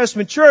local New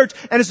Testament church,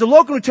 and as a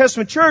local New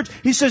Testament church,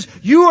 he says,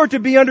 you are to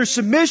be under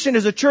submission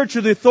as a church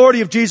to the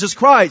authority of Jesus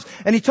Christ.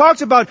 And he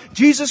talks about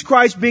Jesus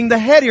Christ being the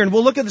head here, and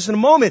we'll look at this in a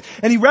moment.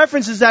 And he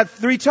references that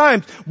 3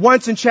 times.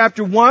 Once in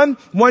chapter 1,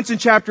 once in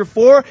chapter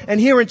 4, and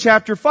here in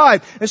chapter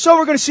 5. And so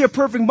we're going to see a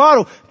perfect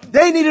model.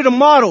 They needed a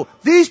model.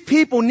 These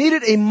people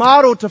needed a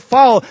model to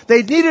follow.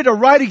 They needed a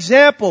right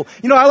example.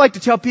 I like to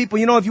tell people,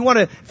 if you want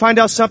to find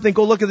out something,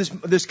 go look at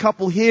this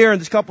couple here and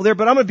this couple there,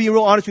 but I'm going to be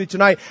real honest with you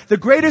tonight. The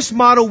greatest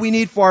model we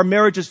need for our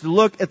marriage is to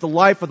look at the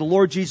life of the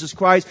Lord Jesus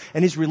Christ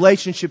and His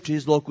relationship to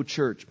His local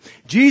church.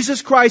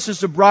 Jesus Christ is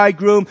the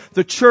bridegroom.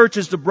 The church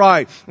is the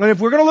bride. And if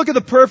we're going to look at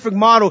the perfect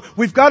model,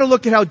 we've got to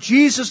look at how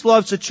Jesus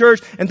loves the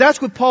church. And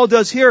that's what Paul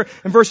does here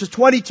in verses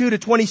 22 to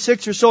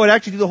 26 or so, and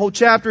actually the whole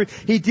chapter.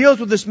 He deals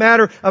with this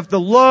matter of the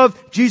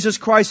love Jesus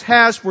Christ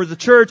has for the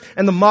church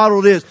and the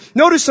model it is.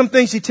 Notice some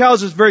things he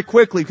tells us very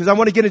quickly, because I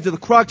want to get into the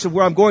crux of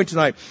where I'm going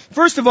tonight.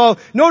 First of all,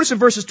 notice in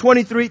verses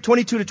 22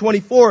 to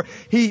 24,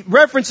 he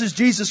references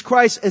Jesus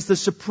Christ as the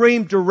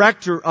supreme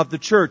director of the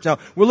church. Now,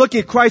 we're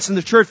looking at Christ in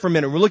the church for a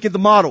minute. We're looking at the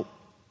model.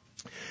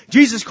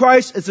 Jesus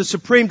Christ is the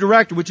supreme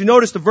director. Would you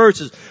notice the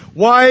verses?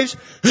 Wives,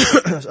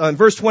 in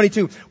verse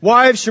 22,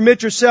 wives,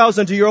 submit yourselves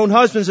unto your own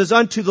husbands as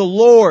unto the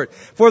Lord.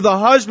 For the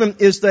husband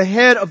is the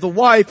head of the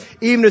wife,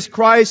 even as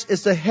Christ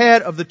is the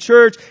head of the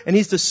church, and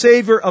He's the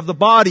Savior of the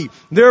body.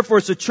 Therefore,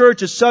 as the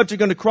church is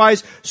subject unto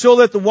Christ, so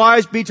let the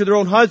wives be to their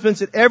own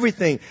husbands in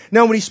everything.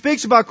 Now, when he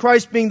speaks about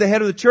Christ being the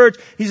head of the church,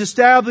 he's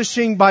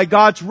establishing by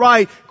God's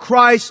right,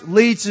 Christ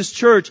leads His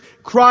church.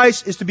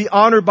 Christ is to be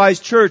honored by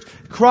His church.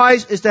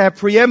 Christ is to have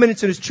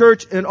preeminence in His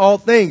church in all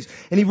things.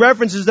 And he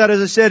references that,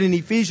 as I said, in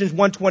Ephesians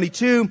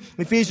 1:22,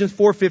 Ephesians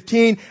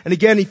 4:15, and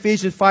again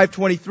Ephesians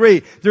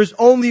 5:23. There's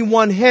only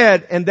one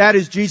head, and that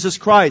is Jesus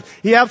Christ.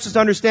 He helps us to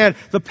understand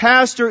the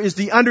pastor is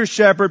the under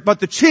shepherd, but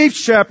the chief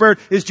shepherd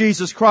is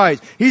Jesus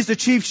Christ. He's the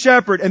chief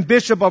shepherd and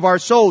bishop of our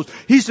souls.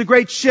 He's the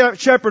great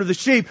shepherd of the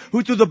sheep,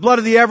 who through the blood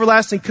of the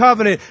everlasting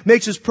covenant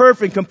makes us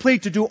perfect and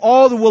complete to do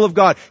all the will of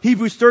God.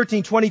 Hebrews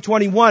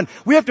 13:20-21.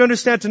 We have to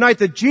understand tonight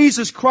that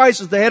Jesus Christ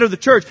is the head of the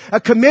church.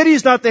 A committee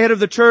is not the head of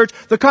the church.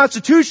 The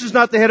Constitution is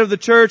not the head of the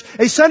church.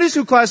 A Sunday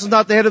school class is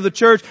not the head of the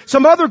church.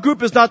 Some other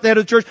group is not the head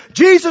of the church.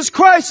 Jesus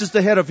Christ is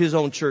the head of His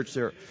own church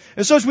there.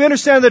 And so as we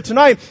understand that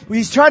tonight,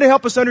 He's trying to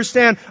help us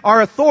understand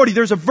our authority.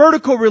 There's a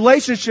vertical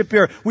relationship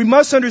here. We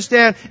must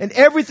understand in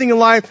everything in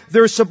life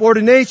there is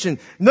subordination.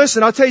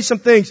 Listen, I'll tell you some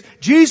things.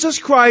 Jesus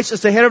Christ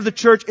as the head of the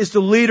church is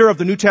the leader of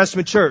the New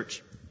Testament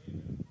church.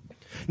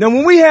 Now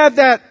when we have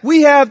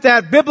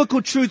that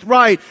biblical truth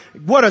right,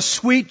 what a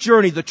sweet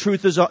journey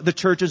the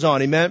church is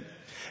on. Amen?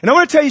 And I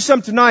want to tell you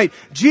something tonight.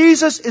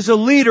 Jesus is a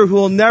leader who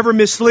will never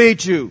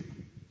mislead you.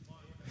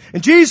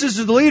 And Jesus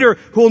is the leader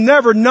who will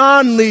never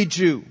non-lead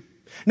you.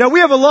 Now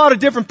we have a lot of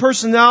different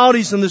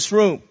personalities in this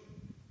room.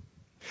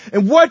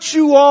 And what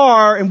you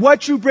are and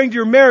what you bring to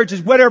your marriage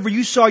is whatever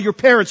you saw your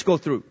parents go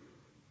through.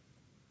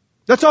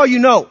 That's all you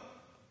know.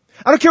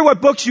 I don't care what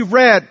books you've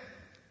read.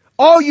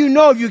 All you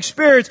know, if you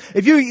experience,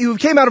 if you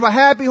came out of a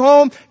happy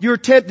home, the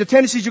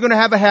tendencies you're going to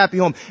have a happy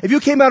home. If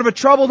you came out of a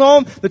troubled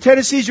home, the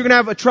tendencies you're going to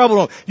have a troubled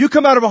home. You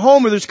come out of a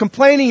home where there's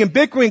complaining and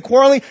bickering and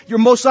quarreling, you're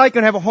most likely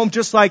going to have a home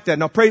just like that.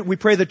 Now we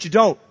pray that you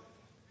don't.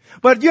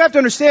 But you have to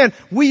understand,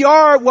 we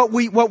are what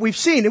we've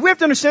seen. And we have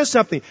to understand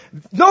something.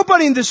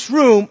 Nobody in this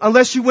room,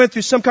 unless you went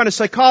through some kind of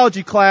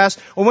psychology class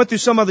or went through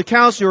some other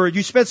counselor or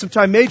you spent some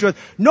time majoring,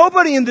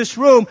 nobody in this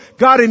room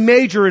got a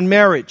major in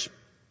marriage.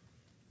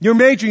 You're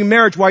majoring in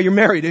marriage while you're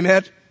married,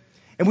 amen?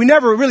 And we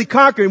never really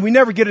conquer and we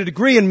never get a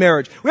degree in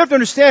marriage. We have to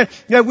understand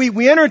that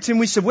we enter into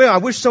and we said, well, I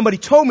wish somebody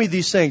told me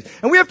these things.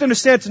 And we have to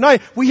understand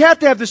tonight, we have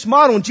to have this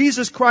model, and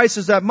Jesus Christ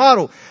is that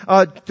model.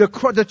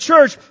 The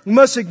church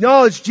must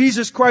acknowledge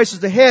Jesus Christ as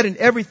the head in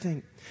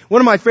everything.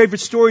 One of my favorite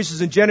stories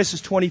is in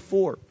Genesis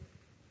 24.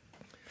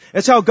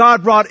 That's how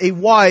God brought a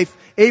wife.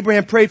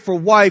 Abraham prayed for a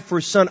wife for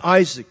his son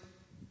Isaac.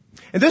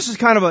 And this is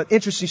kind of an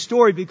interesting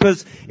story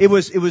because it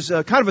was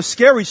kind of a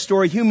scary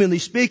story, humanly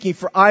speaking,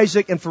 for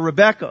Isaac and for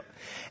Rebekah.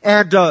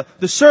 And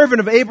the servant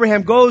of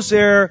Abraham goes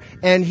there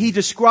and he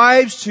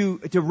describes to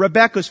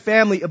Rebekah's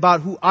family about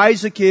who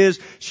Isaac is.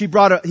 He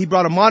brought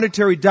a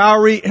monetary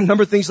dowry and a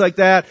number of things like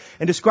that,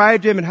 and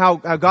described him and how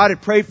God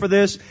had prayed for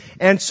this.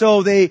 And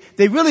so they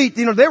really,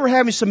 they were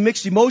having some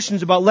mixed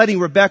emotions about letting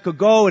Rebekah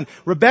go. And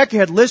Rebekah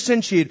had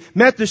listened. She had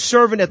met this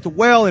servant at the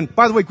well. And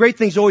by the way, great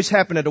things always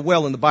happen at a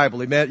well in the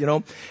Bible.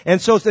 Amen.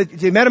 And so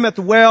they met him at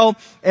the well,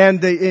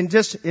 and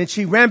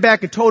she ran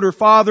back and told her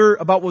father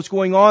about what's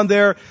going on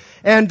there.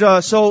 And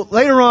so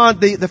later on,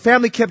 the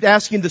family kept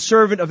asking the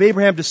servant of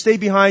Abraham to stay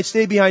behind.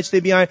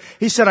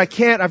 He said, I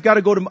can't. I've got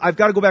to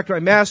go back to my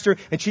master,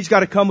 and she's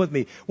got to come with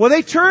me. Well,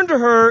 they turned to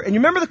her, and you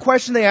remember the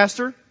question they asked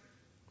her?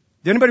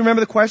 Did anybody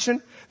remember the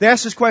question? They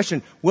asked this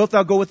question, wilt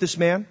thou go with this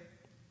man?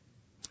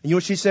 And you know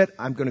what she said?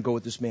 I'm going to go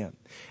with this man.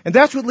 And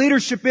that's what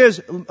leadership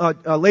is,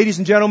 ladies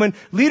and gentlemen.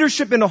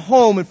 Leadership in a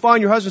home and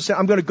following your husband saying,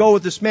 I'm going to go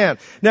with this man.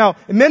 Now,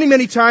 many,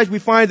 many times we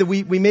find that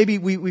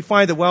we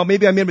find that, well,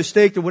 maybe I made a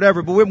mistake or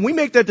whatever. But when we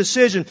make that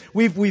decision,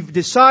 we've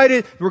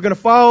decided we're going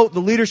to follow the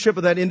leadership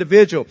of that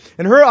individual.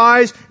 And her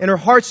eyes and her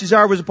heart's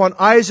desire was upon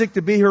Isaac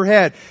to be her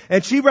head.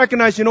 And she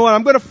recognized, you know what,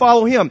 I'm going to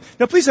follow him.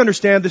 Now, please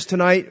understand this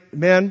tonight,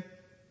 men.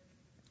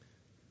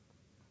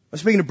 I'm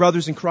speaking to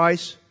brothers in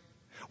Christ.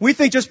 We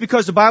think just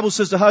because the Bible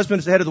says the husband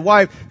is the head of the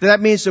wife,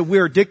 that means that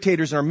we're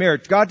dictators in our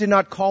marriage. God did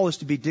not call us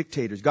to be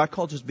dictators. God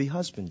called us to be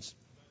husbands.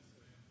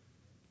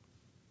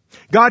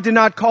 God did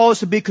not call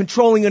us to be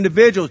controlling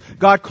individuals.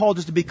 God called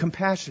us to be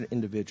compassionate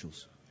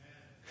individuals.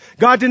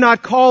 God did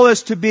not call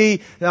us to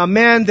be a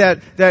man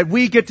that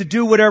we get to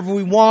do whatever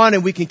we want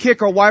and we can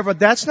kick our wife out.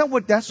 That's not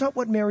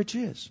what marriage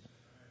is.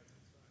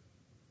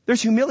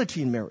 There's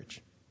humility in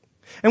marriage.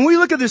 And when we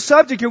look at this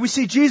subject here, we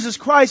see Jesus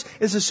Christ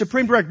as the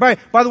supreme director.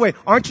 By the way,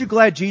 aren't you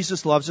glad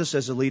Jesus loves us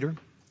as a leader?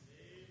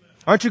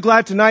 Aren't you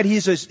glad tonight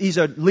he's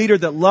a leader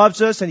that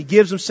loves us and he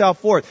gives himself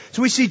for it?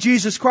 So we see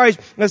Jesus Christ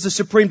as the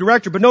supreme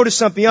director. But notice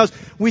something else.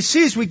 We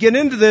see as we get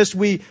into this,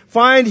 we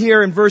find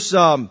here in verse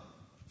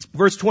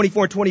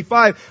 24 and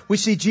 25, we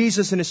see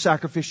Jesus in his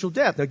sacrificial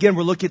death. Now again,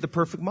 we're looking at the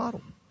perfect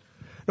model.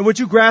 Now would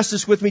you grasp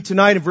this with me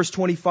tonight in verse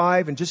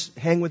 25 and just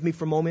hang with me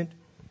for a moment?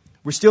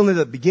 We're still in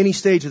the beginning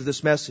stage of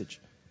this message.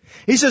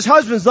 He says,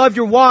 husbands, love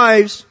your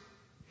wives,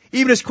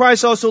 even as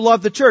Christ also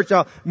loved the church.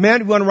 Now,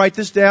 men, we want to write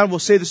this down. We'll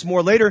say this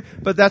more later,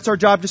 but that's our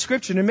job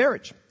description in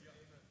marriage.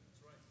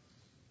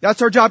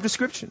 That's our job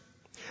description.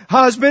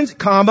 Husbands,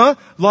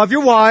 love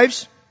your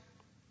wives.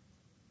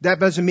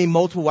 That doesn't mean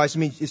multiple wives. It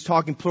means it's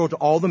talking plural to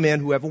all the men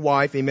who have a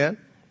wife. Amen?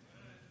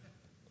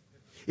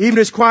 Even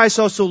as Christ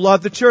also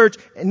loved the church.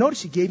 And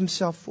notice he gave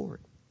himself for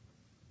it.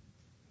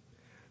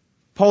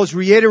 Paul is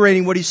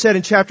reiterating what he said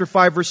in chapter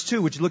 5, verse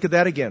 2. Would you look at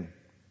that again?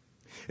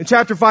 In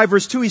chapter 5,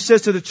 verse 2, he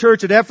says to the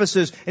church at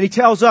Ephesus, and he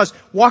tells us,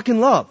 walk in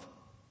love,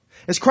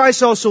 as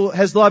Christ also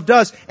has loved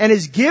us and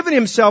has given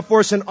himself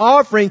for us an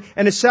offering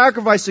and a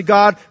sacrifice to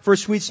God for a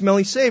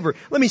sweet-smelling savor.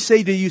 Let me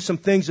say to you some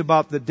things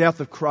about the death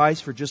of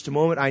Christ for just a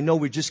moment. I know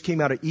we just came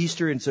out of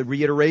Easter, and it's a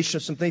reiteration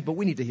of some things, but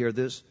we need to hear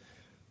this.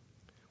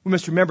 We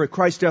must remember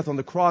Christ's death on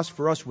the cross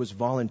for us was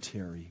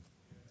voluntary.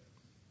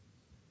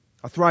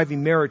 A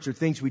thriving marriage are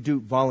things we do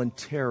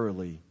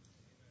voluntarily.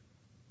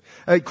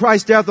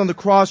 Christ's death on the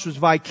cross was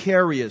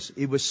vicarious.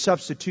 It was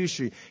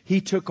substitutionary.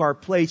 He took our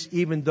place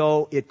even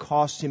though it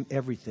cost him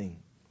everything.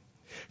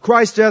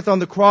 Christ's death on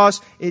the cross,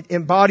 it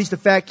embodies the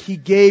fact he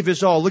gave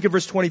his all. Look at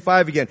verse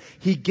 25 again.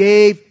 He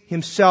gave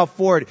himself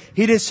for it.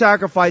 He didn't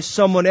sacrifice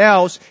someone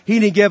else. He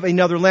didn't give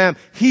another lamb.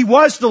 He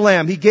was the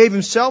lamb. He gave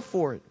himself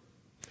for it.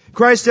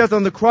 Christ's death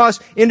on the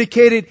cross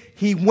indicated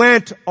he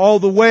went all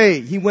the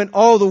way. He went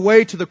all the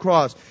way to the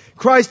cross.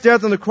 Christ's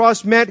death on the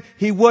cross meant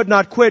he would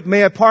not quit.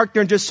 May I park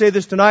there and just say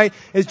this tonight?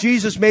 As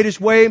Jesus made his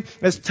way,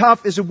 as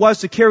tough as it was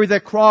to carry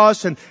that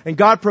cross, and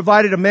God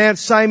provided a man,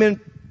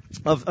 Simon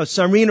of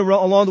Cyrene,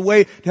 along the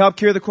way to help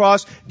carry the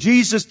cross,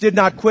 Jesus did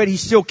not quit. He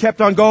still kept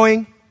on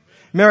going.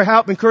 May I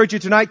help encourage you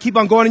tonight? Keep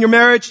on going in your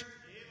marriage.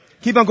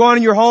 Keep on going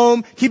in your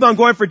home. Keep on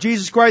going for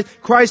Jesus Christ.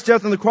 Christ's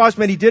death on the cross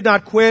meant he did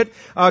not quit.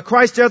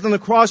 Christ's death on the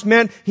cross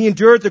meant he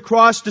endured the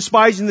cross,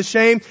 despising the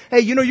shame. Hey,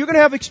 you're going to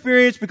have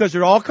experience because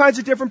there are all kinds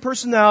of different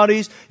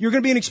personalities. You're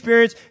going to be in an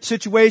experience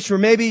situation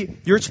where maybe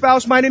your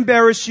spouse might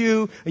embarrass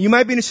you, and you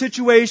might be in a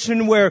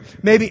situation where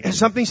maybe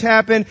something's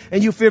happened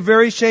and you feel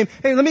very ashamed.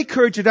 Hey, let me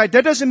encourage you. That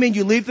doesn't mean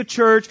you leave the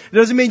church. It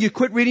doesn't mean you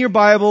quit reading your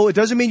Bible. It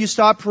doesn't mean you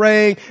stop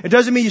praying. It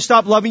doesn't mean you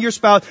stop loving your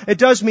spouse. It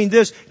does mean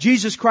this.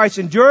 Jesus Christ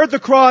endured the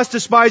cross,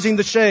 despising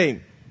the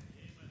shame.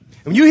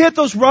 When you hit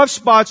those rough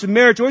spots in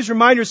marriage, always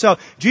remind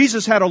yourself,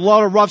 Jesus had a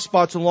lot of rough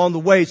spots along the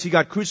way as he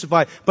got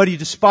crucified, but he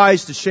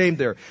despised the shame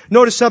there.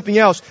 Notice something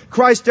else.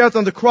 Christ's death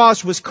on the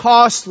cross was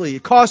costly.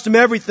 It cost him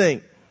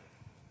everything.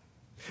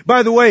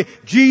 By the way,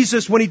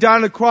 Jesus, when he died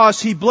on the cross,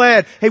 he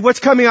bled. Hey, what's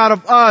coming out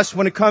of us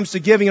when it comes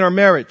to giving in our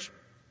marriage?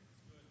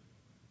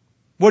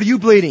 What are you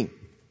bleeding?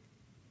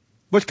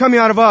 What's coming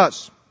out of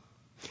us?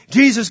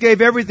 Jesus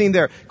gave everything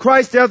there.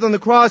 Christ's death on the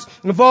cross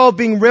involved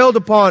being railed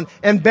upon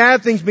and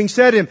bad things being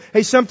said to him.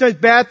 Hey, sometimes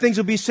bad things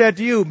will be said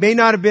to you. It may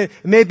have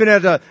been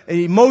at an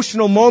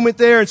emotional moment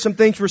there and some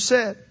things were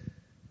said.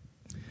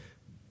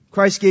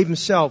 Christ gave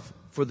himself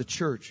for the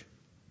church.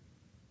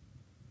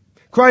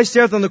 Christ's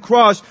death on the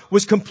cross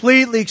was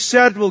completely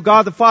acceptable to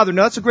God the Father.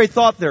 Now that's a great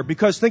thought there,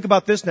 because think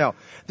about this now.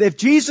 If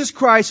Jesus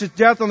Christ's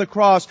death on the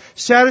cross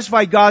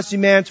satisfied God's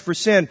demands for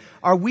sin,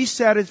 are we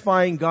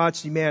satisfying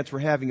God's demands for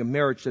having a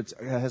marriage that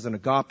has an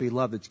agape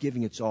love that's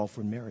giving its all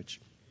for marriage?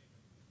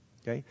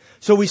 Okay?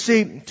 So we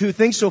see two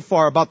things so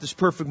far about this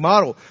perfect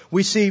model.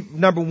 We see,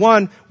 number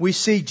one, we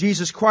see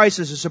Jesus Christ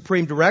as a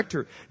supreme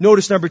director.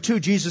 Notice number two,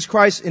 Jesus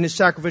Christ in his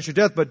sacrificial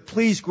death. But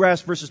please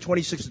grasp verses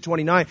 26 to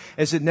 29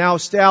 as it now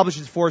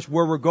establishes for us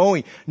where we're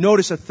going.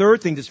 Notice a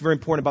third thing that's very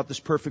important about this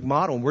perfect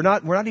model. And we're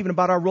not even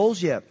about our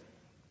roles yet.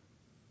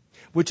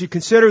 Would you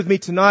consider with me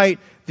tonight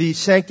the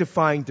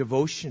sanctifying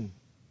devotion?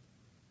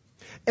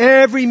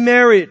 Every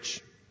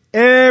marriage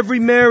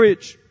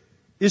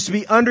is to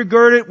be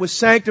undergirded with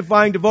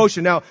sanctifying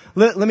devotion. Now,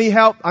 let me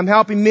help. I'm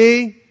helping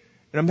me,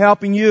 and I'm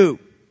helping you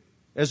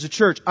as a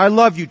church. I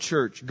love you,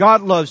 church.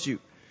 God loves you.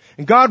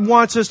 And God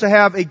wants us to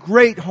have a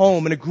great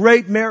home and a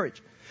great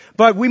marriage.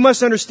 But we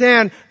must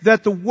understand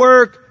that the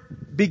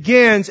work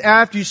begins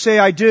after you say,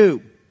 I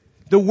do.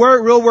 The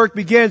real work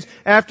begins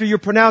after you're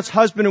pronounced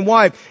husband and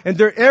wife. And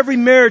every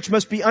marriage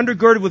must be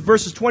undergirded with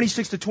verses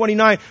 26 to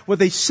 29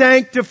 with a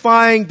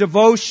sanctifying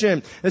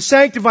devotion. A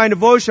sanctifying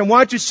devotion. I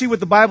want you to see what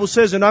the Bible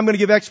says, and I'm going to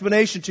give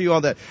explanation to you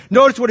on that.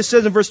 Notice what it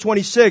says in verse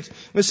 26.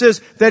 It says,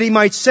 that he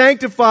might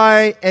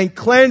sanctify and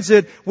cleanse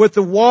it with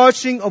the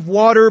washing of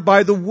water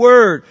by the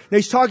word. Now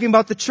he's talking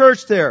about the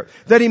church there.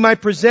 That he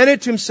might present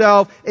it to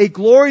himself a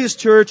glorious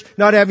church,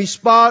 not having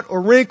spot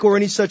or wrinkle or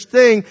any such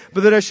thing,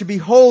 but that it should be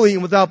holy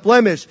and without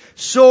blemish.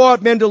 So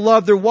ought men to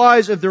love their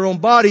wives of their own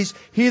bodies.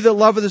 He that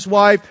loveth his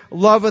wife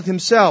loveth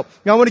himself.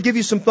 Now I want to give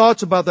you some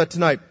thoughts about that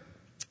tonight.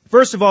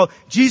 First of all,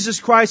 Jesus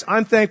Christ,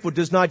 I'm thankful,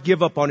 does not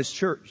give up on his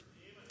church.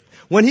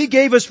 When he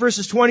gave us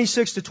verses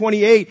 26 to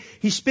 28,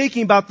 he's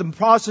speaking about the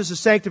process of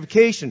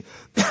sanctification.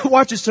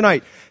 Watch this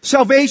tonight.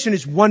 Salvation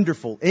is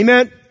wonderful.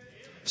 Amen?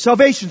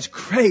 Salvation's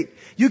great.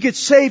 You get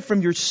saved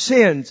from your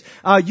sins.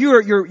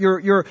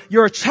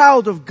 You're a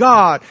child of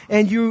God,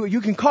 and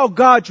you can call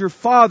God your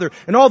Father,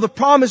 and all the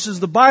promises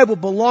of the Bible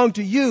belong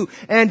to you,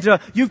 and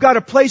you've got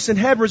a place in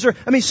heaven reserved.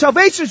 I mean,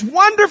 salvation is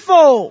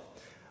wonderful.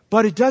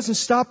 But it doesn't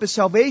stop at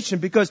salvation,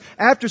 because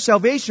after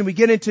salvation we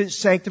get into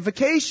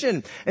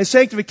sanctification. And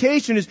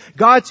sanctification is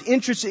God's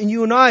interest in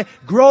you and I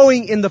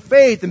growing in the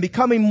faith and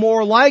becoming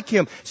more like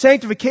Him.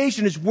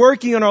 Sanctification is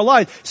working in our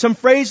life. Some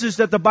phrases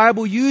that the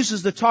Bible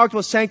uses that talk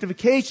about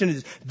sanctification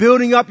is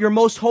building up your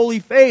most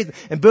holy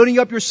faith and building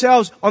up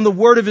yourselves on the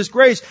word of His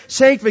grace.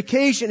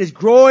 Sanctification is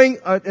growing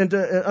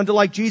unto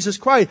like Jesus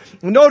Christ.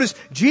 And notice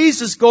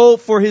Jesus' goal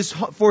for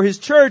His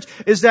church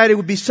is that it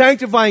would be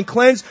sanctified and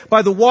cleansed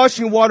by the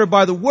washing of water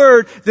by the word,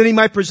 that He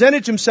might present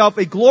it to Himself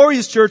a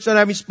glorious church, not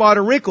having spot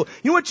or wrinkle.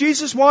 You know what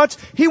Jesus wants?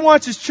 He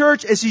wants His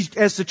church,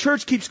 as the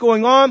church keeps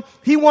going on,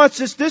 He wants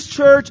this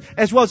church,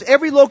 as well as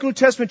every local New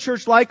Testament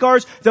church like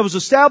ours that was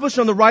established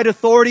on the right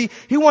authority,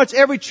 He wants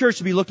every church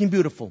to be looking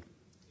beautiful.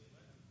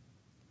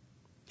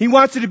 He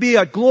wants it to be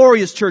a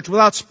glorious church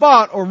without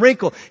spot or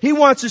wrinkle. He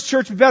wants His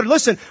church to be better.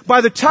 Listen, by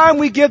the time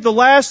we give the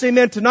last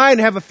amen tonight and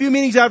have a few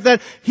meetings after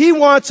that, He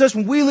wants us,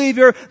 when we leave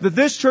here, that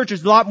this church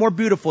is a lot more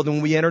beautiful than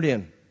when we entered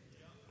in.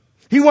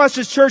 He wants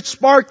His church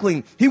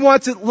sparkling. He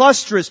wants it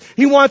lustrous.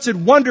 He wants it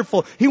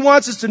wonderful. He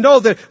wants us to know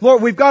that,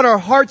 Lord, we've got our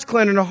hearts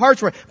cleansed and our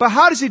hearts right. But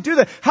how does He do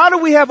that? How do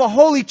we have a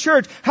holy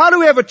church? How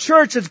do we have a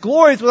church that's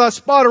glorious without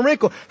spot or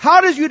wrinkle?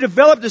 How does you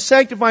develop the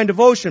sanctifying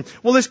devotion?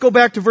 Well, let's go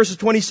back to verses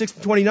 26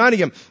 and 29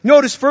 again.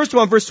 Notice, first of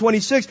all, in verse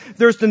 26,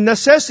 there's the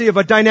necessity of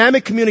a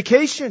dynamic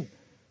communication.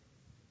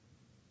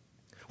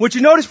 Would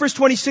you notice verse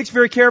 26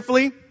 very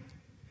carefully?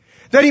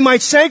 That He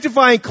might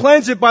sanctify and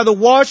cleanse it by the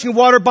washing of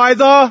water by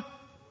the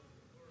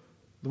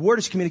word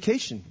is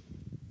communication.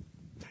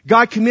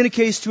 God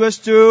communicates to us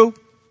through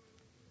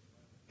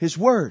His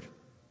word.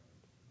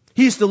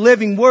 He's the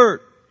living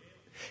word.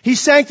 He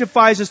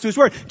sanctifies us through His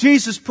word.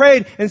 Jesus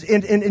prayed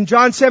in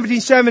John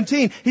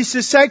 17:17. He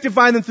says,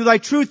 sanctify them through Thy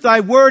truth. Thy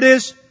word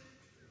is...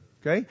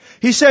 Okay?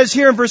 He says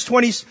here in verse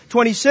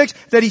 26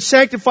 that He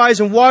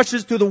sanctifies and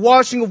washes through the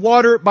washing of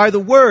water by the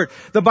word.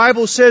 The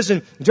Bible says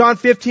in John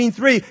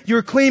 15:3,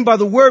 you're clean by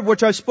the word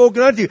which I've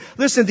spoken unto you.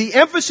 Listen, the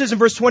emphasis in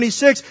verse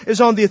 26 is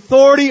on the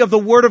authority of the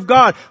word of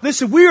God.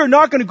 Listen, we are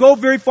not going to go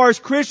very far as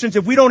Christians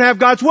if we don't have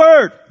God's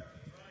word.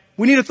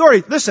 We need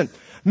authority. Listen,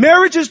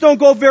 marriages don't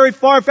go very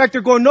far. In fact,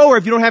 they're going nowhere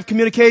if you don't have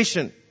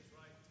communication.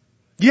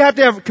 You have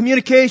to have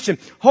communication,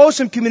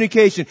 wholesome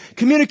communication,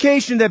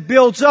 communication that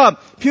builds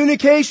up,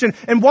 communication.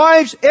 And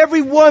wives,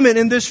 every woman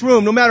in this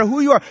room, no matter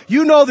who you are,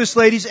 you know this,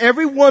 ladies,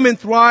 every woman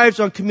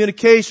thrives on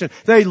communication.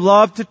 They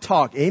love to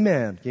talk.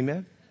 Amen.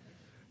 Amen.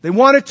 They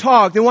want to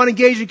talk. They want to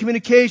engage in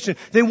communication.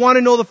 They want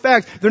to know the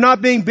facts. They're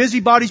not being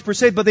busybodies per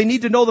se, but they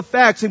need to know the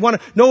facts. They want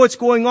to know what's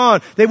going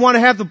on. They want to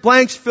have the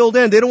blanks filled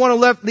in. They don't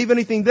want to leave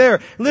anything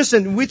there.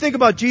 Listen, when we think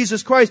about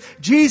Jesus Christ,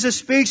 Jesus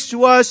speaks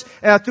to us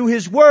through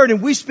His Word,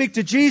 and we speak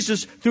to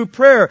Jesus through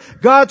prayer.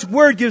 God's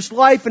Word gives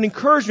life and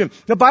encouragement.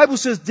 The Bible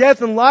says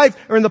death and life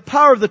are in the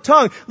power of the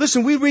tongue.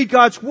 Listen, we read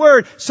God's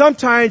Word.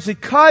 Sometimes it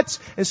cuts,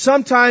 and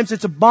sometimes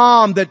it's a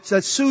balm that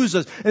soothes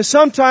us. And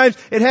sometimes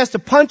it has to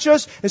punch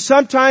us, and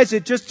sometimes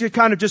it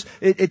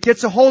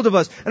gets a hold of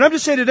us. And I'm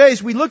just saying today,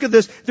 as we look at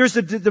this, there's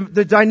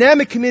the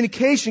dynamic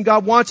communication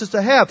God wants us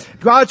to have.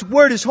 God's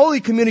Word is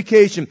holy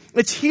communication.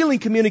 It's healing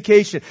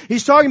communication.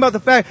 He's talking about the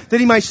fact that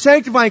He might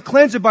sanctify and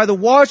cleanse it by the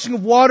washing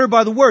of water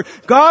by the Word.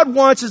 God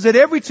wants us that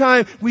every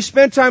time we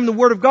spend time in the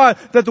Word of God,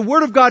 that the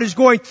Word of God is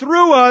going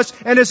through us,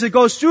 and as it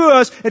goes through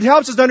us, it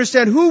helps us to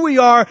understand who we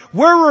are,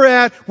 where we're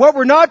at, what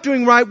we're not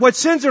doing right, what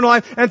sins are in our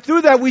life, and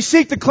through that we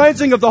seek the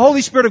cleansing of the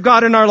Holy Spirit of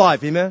God in our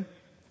life. Amen?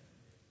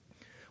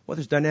 Well,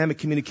 there's dynamic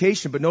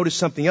communication, but notice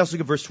something else. Look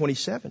at verse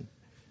 27.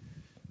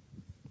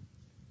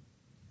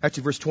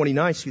 Actually, verse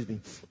 29, excuse me.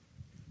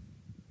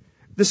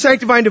 The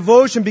sanctifying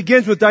devotion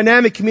begins with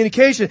dynamic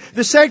communication.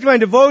 The sanctifying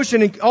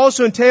devotion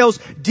also entails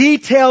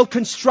detailed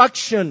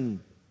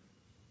construction.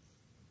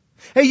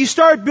 Hey, you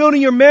start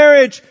building your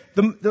marriage,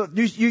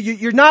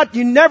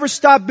 you never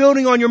stop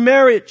building on your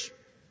marriage.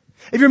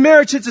 If your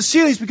marriage hits the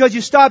ceiling, it's because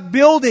you stop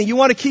building. You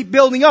want to keep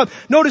building up.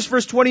 Notice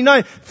verse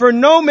 29. For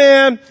no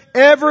man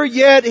ever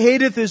yet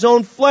hateth his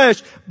own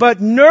flesh,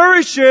 but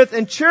nourisheth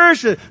and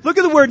cherisheth. Look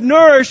at the word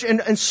nourish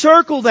and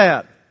circle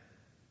that.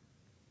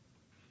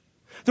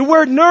 The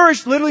word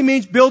nourish literally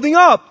means building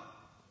up.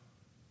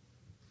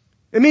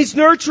 It means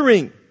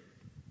nurturing.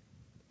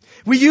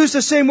 We use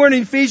the same word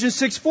in Ephesians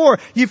 6:4.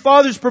 Ye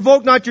fathers,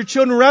 provoke not your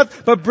children to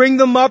wrath, but bring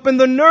them up in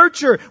the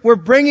nurture. We're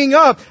bringing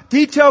up.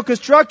 Detailed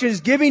construction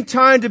is giving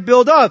time to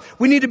build up.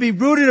 We need to be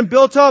rooted and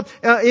built up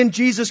in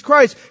Jesus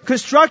Christ.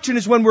 Construction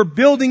is when we're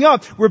building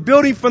up. We're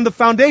building from the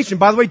foundation.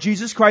 By the way,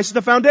 Jesus Christ is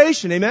the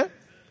foundation. Amen?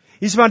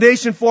 He's the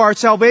foundation for our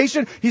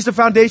salvation. He's the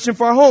foundation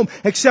for our home.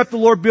 Except the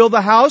Lord build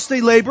the house, they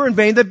labor in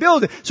vain that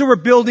build it. So we're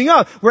building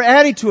up. We're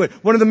adding to it.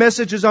 One of the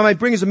messages I might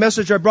bring is a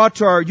message I brought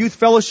to our youth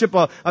fellowship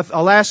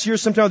last year,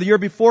 sometime the year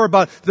before,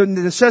 about the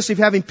necessity of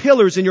having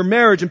pillars in your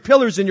marriage and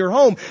pillars in your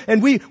home.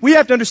 And we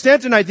have to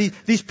understand tonight,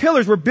 these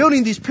pillars, we're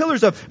building these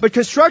pillars up. But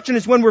construction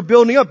is when we're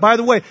building up. By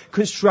the way,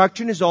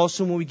 construction is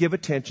also when we give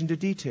attention to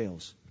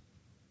details.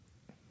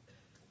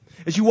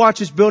 As you watch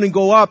this building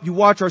go up, you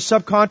watch our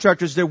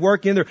subcontractors, they're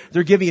working,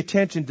 they're giving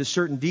attention to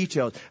certain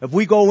details. If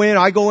we go in,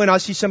 I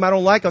see something I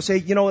don't like, I'll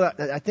say,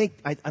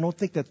 I don't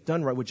think that's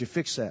done right. Would you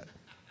fix that?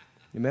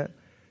 Amen?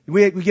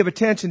 We give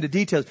attention to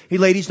details. Hey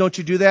ladies, don't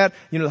you do that?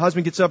 The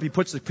husband gets up, he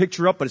puts the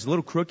picture up, but it's a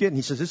little crooked, and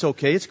he says, it's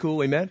okay, it's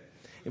cool, amen?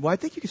 Well, I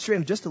think you can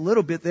straighten just a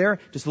little bit there,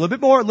 just a little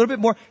bit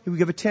more. We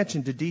give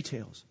attention to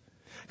details.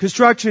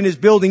 Construction is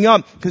building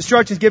up.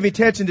 Construction is giving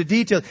attention to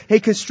details. Hey,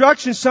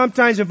 construction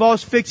sometimes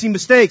involves fixing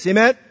mistakes,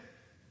 amen?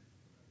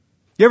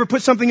 You ever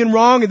put something in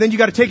wrong and then you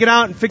got to take it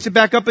out and fix it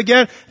back up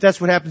again? That's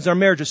what happens in our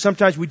marriages.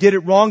 Sometimes we did it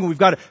wrong and we've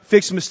got to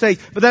fix the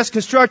mistake. But that's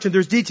construction.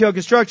 There's detailed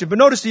construction. But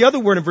notice the other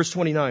word in verse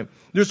 29.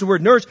 There's the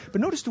word nourish,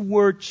 but notice the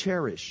word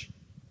cherish.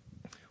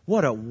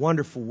 What a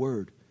wonderful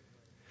word.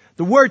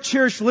 The word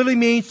cherish literally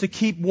means to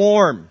keep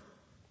warm.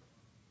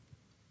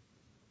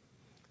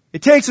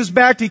 It takes us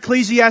back to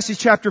Ecclesiastes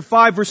chapter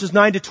 5 verses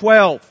 9 to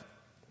 12.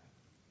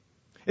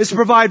 It's to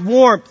provide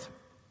warmth.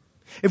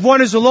 If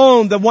one is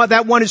alone, then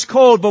that one is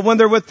cold, but when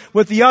they're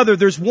with the other,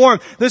 there's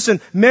warmth.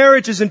 Listen,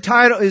 marriage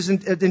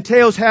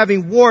entails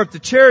having warmth. To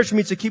cherish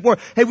means to keep warm.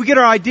 Hey, we get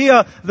our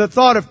idea, the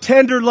thought of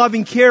tender,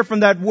 loving care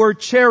from that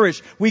word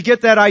cherish. We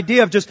get that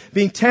idea of just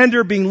being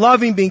tender, being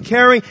loving, being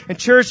caring, and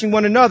cherishing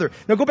one another.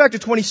 Now go back to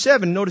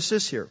 27. Notice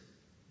this here.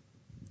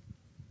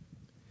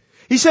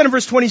 He said in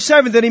verse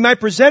 27 that he might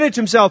present it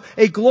to himself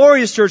a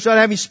glorious church, not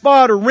having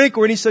spot or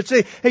wrinkle or any such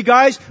thing. Hey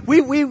guys,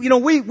 we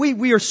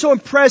are so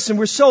impressed and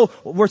we're so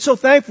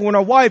thankful when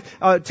our wife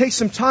takes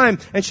some time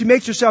and she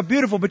makes herself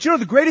beautiful. But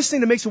the greatest thing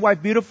that makes a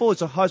wife beautiful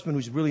is a husband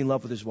who's really in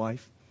love with his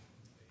wife.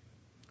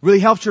 Really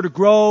helps her to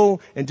grow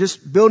and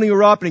just building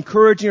her up and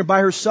encouraging her by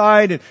her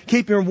side and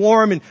keeping her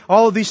warm and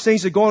all of these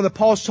things that go on that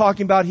Paul's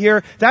talking about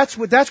here. That's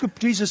what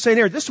Jesus is saying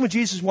here. This is what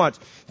Jesus wants.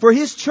 For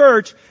His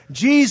church,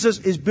 Jesus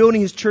is building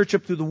His church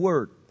up through the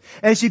Word.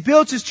 As He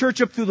builds His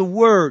church up through the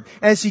Word,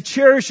 as He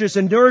cherishes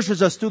and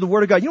nourishes us through the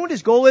Word of God, you know what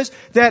His goal is?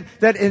 That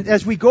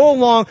as we go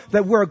along,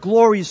 that we're a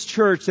glorious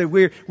church, that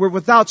we're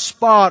without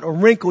spot or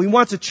wrinkle. He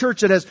wants a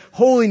church that has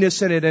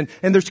holiness in it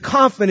and there's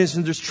confidence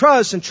and there's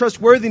trust and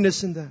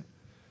trustworthiness in that.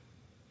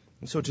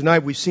 And so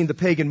tonight we've seen the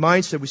pagan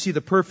mindset. We see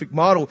the perfect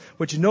model.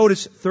 Would you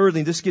notice, thirdly,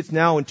 and this gets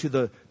now into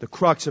the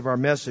crux of our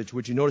message.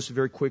 Would you notice it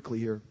very quickly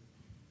here?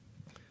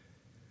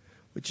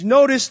 Would you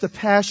notice the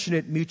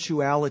passionate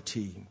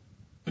mutuality?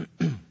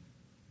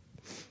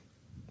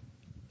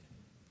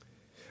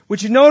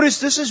 Would you notice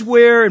this is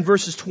where in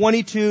verses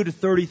 22 to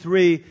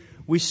 33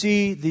 we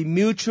see the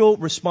mutual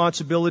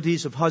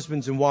responsibilities of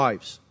husbands and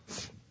wives.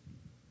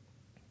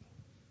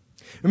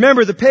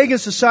 Remember, the pagan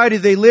society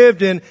they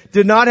lived in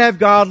did not have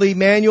godly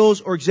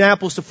manuals or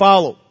examples to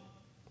follow.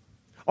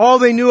 All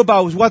they knew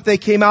about was what they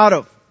came out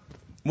of,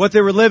 what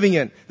they were living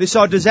in. They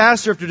saw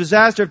disaster after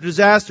disaster after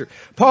disaster.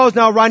 Paul is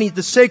now writing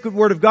the sacred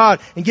Word of God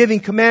and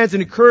giving commands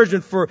and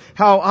encouragement for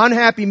how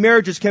unhappy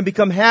marriages can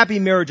become happy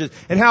marriages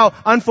and how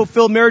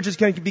unfulfilled marriages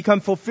can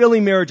become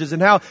fulfilling marriages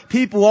and how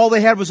people, all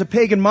they had was a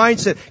pagan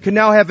mindset, can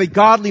now have a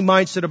godly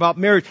mindset about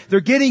marriage. They're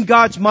getting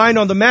God's mind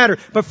on the matter.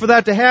 But for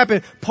that to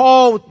happen,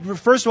 Paul,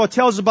 first of all,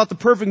 tells us about the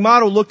perfect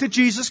model. Look to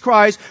Jesus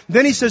Christ.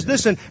 Then he says,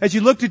 listen, as you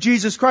look to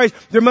Jesus Christ,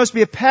 there must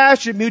be a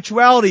passionate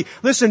mutuality.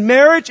 Listen,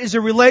 marriage is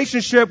a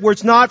relationship where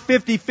it's not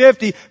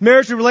 50-50.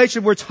 Marriage is a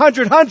relationship where it's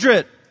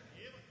 100-100.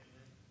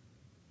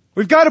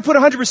 We've got to put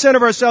 100%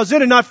 of ourselves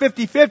in and not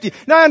 50-50.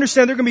 Now I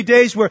understand there are going to be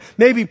days where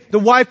maybe the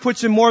wife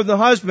puts in more than the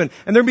husband.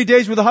 And there will be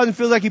days where the husband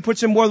feels like he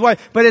puts in more than the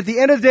wife. But at the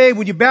end of the day,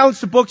 when you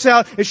balance the books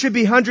out, it should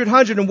be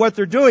 100-100 in what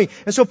they're doing.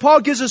 And so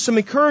Paul gives us some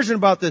encouragement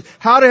about this.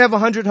 How to have a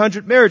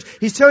 100-100 marriage.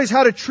 He's telling us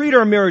how to treat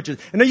our marriages.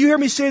 And now you hear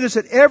me say this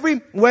at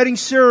every wedding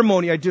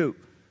ceremony I do.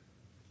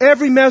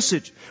 Every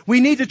message. We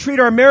need to treat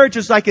our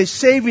marriages like a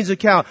savings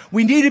account.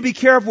 We need to be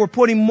careful we're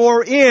putting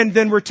more in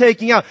than we're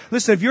taking out.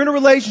 Listen, if you're in a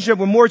relationship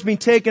where more is being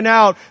taken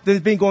out than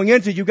is being going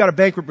into, you've got a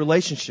bankrupt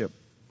relationship.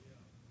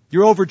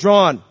 You're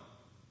overdrawn.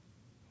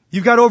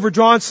 You've got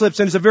overdrawn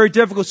slips and it's a very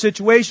difficult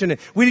situation.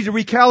 We need to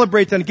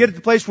recalibrate that and get to the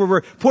place where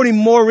we're putting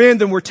more in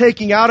than we're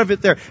taking out of it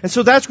there. And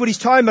so that's what he's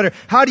talking about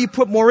here. How do you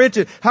put more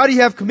into it? How do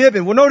you have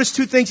commitment? Well, notice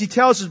two things he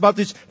tells us about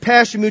this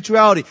passion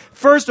mutuality.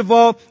 First of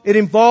all, it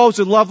involves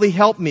a lovely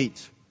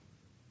helpmeet.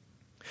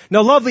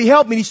 Now, lovely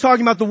helpmeet, he's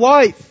talking about the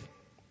wife.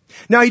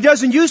 Now, he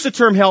doesn't use the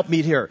term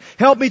helpmeet here.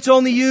 Helpmeet's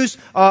only used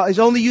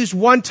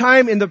one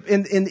time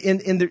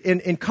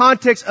in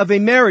context of a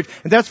marriage,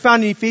 and that's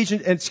found in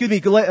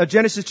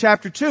Genesis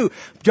chapter 2.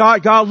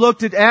 God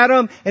looked at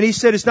Adam and he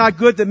said, "It's not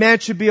good that man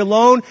should be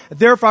alone.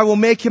 Therefore, I will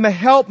make him a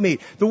helpmeet."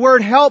 The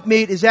word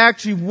helpmeet is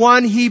actually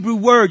one Hebrew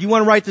word. You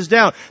want to write this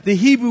down. The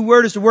Hebrew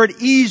word is the word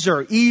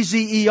ezer,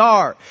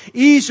 E-Z-E-R.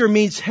 Ezer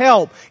means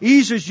help.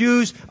 Ezer is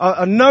used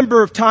a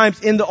number of times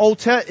in the Old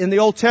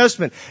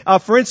Testament.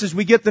 For instance,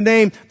 we get the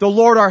name the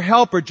Lord our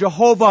helper,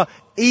 Jehovah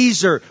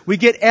Ezer. We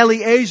get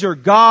Eliezer,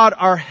 God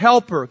our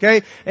helper,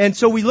 okay? And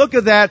so we look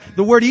at that.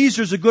 The word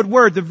Ezer is a good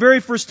word. The very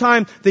first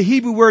time the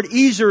Hebrew word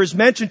Ezer is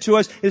mentioned to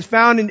us is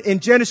found in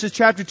Genesis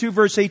chapter 2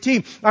 verse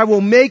 18. I will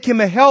make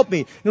him a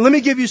helpmeet. Now let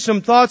me give you some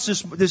thoughts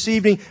this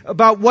evening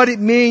about what it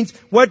means,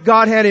 what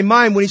God had in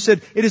mind when he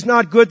said, "It is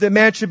not good that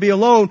man should be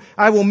alone.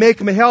 I will make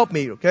him a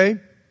helpmeet," okay?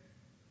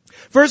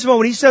 First of all,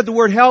 when he said the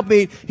word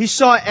helpmeet, he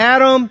saw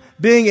Adam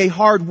being a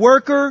hard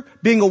worker,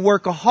 being a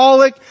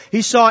workaholic.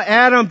 He saw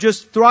Adam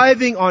just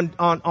thriving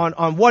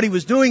on what he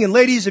was doing. And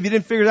ladies, if you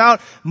didn't figure it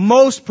out,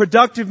 most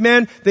productive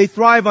men, they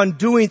thrive on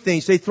doing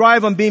things. They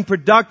thrive on being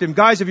productive.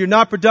 Guys, if you're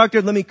not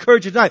productive, let me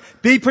encourage you tonight.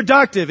 Be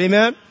productive,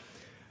 amen?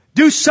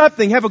 Do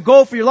something. Have a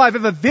goal for your life.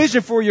 Have a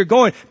vision for where you're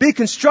going. Be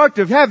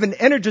constructive. Have an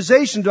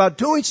energization about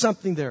doing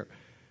something there.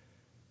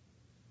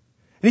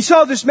 And he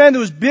saw this man that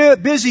was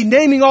busy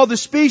naming all the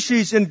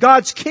species in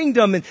God's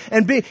kingdom,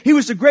 he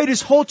was the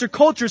greatest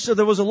horticulturist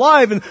that was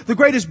alive, and the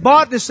greatest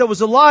botanist that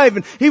was alive,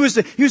 and he was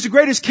the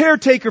greatest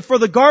caretaker for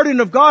the garden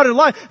of God and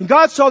life. And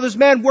God saw this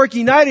man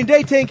working night and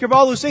day, taking care of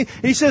all those things.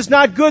 And he says,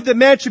 "Not good that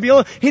man should be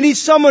alone." He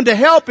needs someone to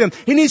help him.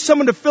 He needs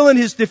someone to fill in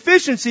his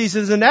deficiencies,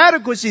 his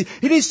inadequacies.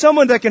 He needs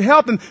someone that can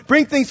help him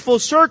bring things full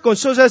circle. And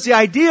so that's the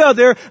idea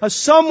there of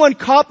someone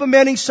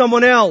complementing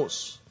someone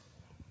else.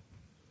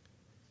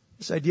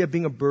 This idea of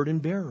being a burden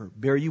bearer.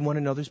 Bear you one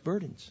another's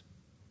burdens.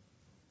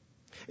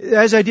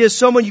 This idea of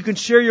someone you can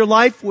share your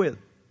life with.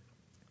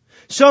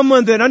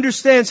 Someone that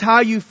understands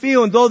how you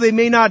feel, and though they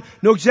may not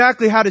know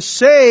exactly how to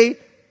say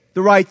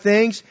the right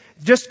things,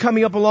 just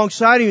coming up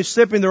alongside you and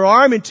slipping their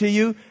arm into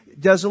you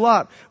does a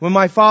lot. When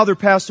my father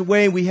passed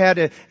away, and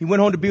he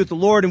went home to be with the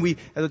Lord, and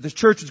the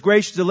church was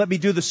gracious to let me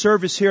do the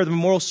service here, the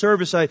memorial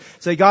service. I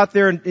got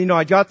there, and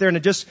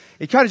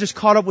it kind of just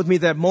caught up with me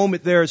that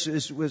moment there as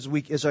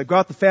I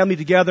got the family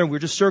together, and we were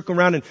just circling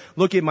around and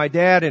looking at my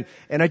dad,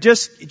 and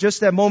just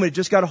that moment, it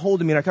just got a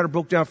hold of me, and I kind of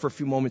broke down for a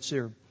few moments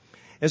here.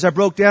 As I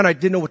broke down, I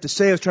didn't know what to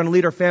say. I was trying to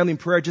lead our family in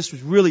prayer. I just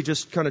was really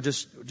just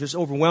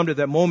overwhelmed at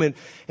that moment.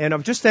 And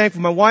I'm just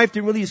thankful. My wife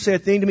didn't really say a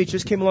thing to me. She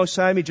just came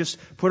alongside me, just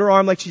put her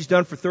arm like she's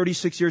done for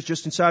 36 years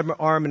just inside my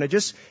arm. And it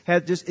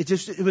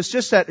was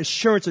just that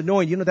assurance of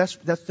knowing, that's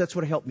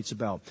what a helpmeet's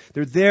about.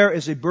 They're there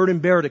as a burden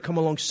bearer to come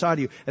alongside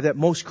you at that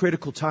most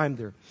critical time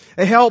there.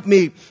 A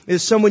helpmeet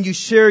is someone you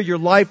share your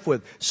life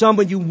with,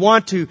 someone you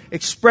want to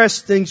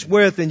express things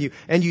with, and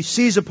you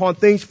seize upon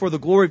things for the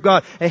glory of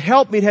God. A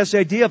helpmeet has the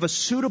idea of a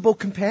suitable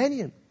companion.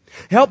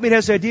 Helpmeet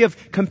has the idea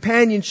of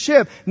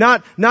companionship.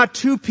 Not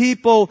two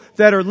people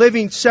that are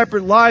living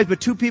separate lives,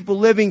 but two people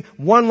living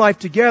one life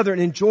together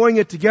and enjoying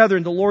it together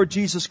in the Lord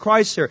Jesus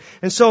Christ here.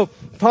 And so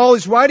Paul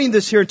is writing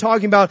this here and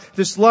talking about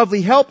this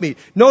lovely helpmeet.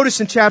 Notice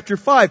in chapter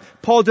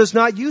 5, Paul does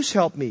not use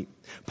helpmeet.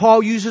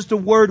 Paul uses the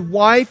word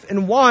wife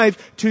and wives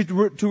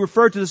to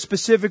refer to the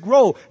specific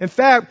role. In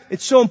fact,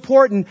 it's so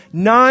important,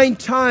 9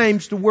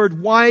 times the word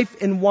wife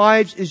and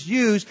wives is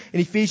used in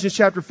Ephesians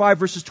chapter 5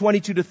 verses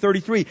 22 to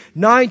 33.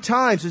 9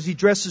 times as he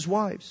addresses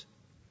wives.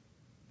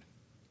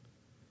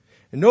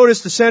 And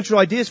notice the central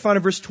idea is found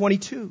in verse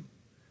 22.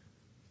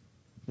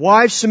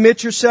 Wives,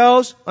 submit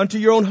yourselves unto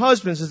your own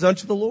husbands as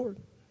unto the Lord.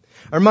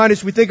 I remind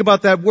us, we think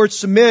about that word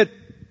submit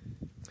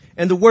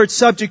and the word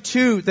subject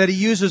to that he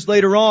uses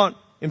later on.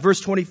 In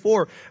verse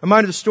 24, I'm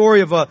reminded of the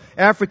story of an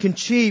African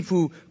chief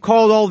who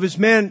called all of his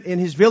men in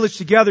his village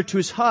together to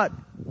his hut.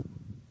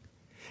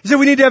 He said,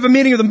 "We need to have a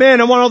meeting of the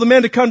men. I want all the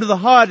men to come to the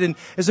hut." And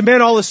as the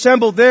men all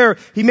assembled there,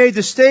 he made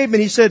this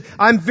statement. He said,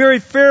 "I'm very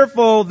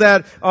fearful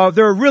that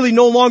there are really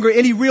no longer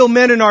any real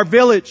men in our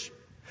village.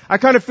 I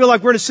kind of feel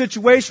like we're in a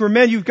situation where,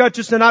 men, you've got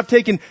just not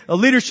taken a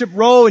leadership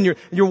role, and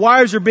your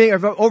wives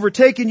have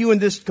overtaken you in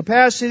this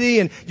capacity,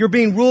 and you're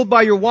being ruled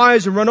by your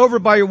wives and run over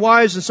by your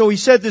wives." And so he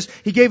said this,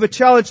 he gave a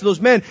challenge to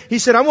those men. He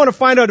said, "I want to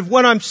find out if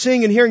what I'm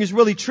seeing and hearing is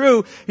really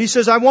true." He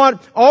says, "I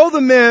want all the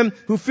men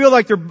who feel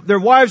like their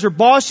wives are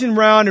bossing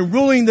around and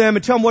ruling them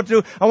and telling them what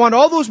to do. I want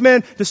all those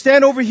men to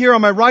stand over here on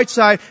my right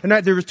side, and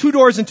there were 2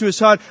 doors into his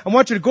hut. I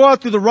want you to go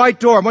out through the right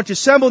door. I want you to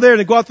assemble there and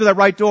then go out through that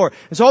right door."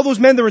 And so all those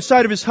men that were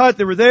inside of his hut,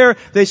 they were there,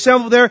 they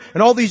assembled there,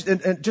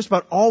 and just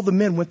about all the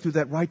men went through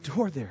that right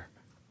door there.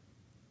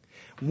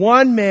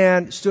 one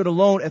man stood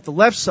alone at the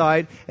left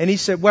side, and he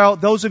said, well,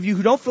 those of you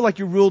who don't feel like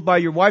you're ruled by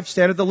your wife,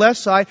 stand at the left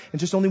side, and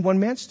just only one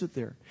man stood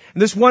there.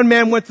 And this one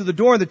man went to the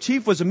door, and the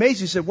chief was amazed.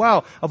 He said,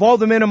 wow, of all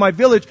the men in my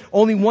village,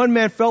 only one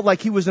man felt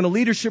like he was in a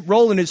leadership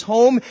role in his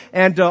home,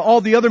 and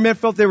all the other men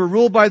felt they were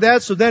ruled by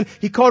that. So then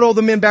he called all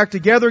the men back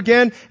together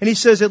again, and he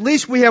says, at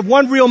least we have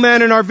one real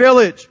man in our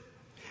village.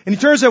 And he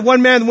turns to that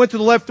one man and went to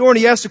the left door, and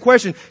he asked the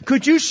question,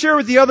 could you share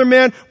with the other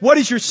man, what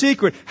is your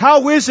secret?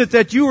 How is it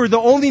that you are the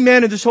only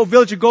man in this whole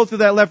village to go through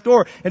that left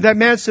door? And that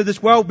man said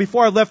this, well,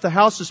 before I left the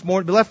house this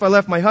morning, before I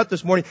left my hut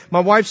this morning,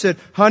 my wife said,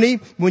 honey,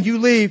 when you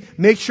leave,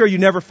 make sure you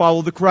never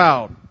follow the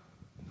crowd.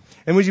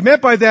 And what he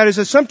meant by that is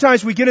that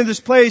sometimes we get in this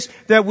place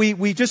that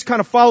we just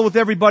kind of follow with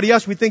everybody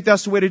else. We think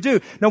that's the way to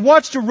do. Now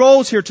watch the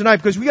roles here tonight,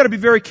 because we got to be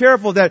very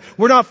careful that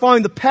we're not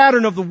following the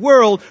pattern of the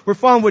world. We're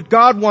following what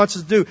God wants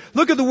us to do.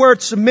 Look at the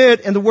word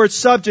submit and the word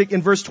subject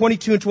in verse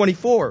 22 and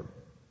 24.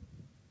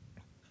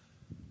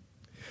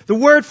 The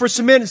word for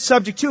submit is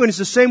subject to, and it's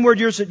the same word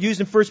used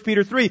in 1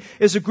 Peter 3,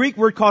 is a Greek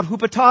word called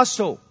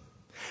hupotasso.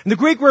 And the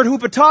Greek word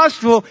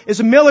hupotasso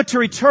is a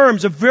military term.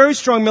 It's a very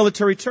strong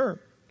military term.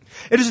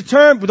 It is a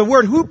term, the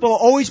word hupo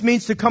always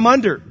means to come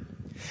under.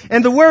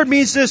 And the word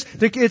means this,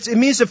 it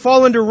means to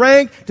fall under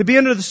rank, to be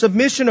under the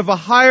submission of a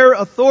higher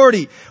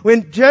authority.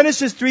 When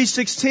Genesis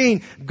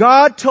 3:16,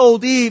 God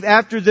told Eve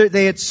after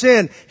they had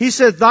sinned, He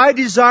said, thy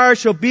desire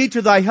shall be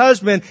to thy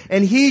husband,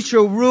 and he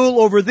shall rule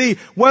over thee.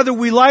 Whether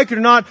we like it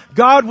or not,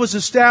 God was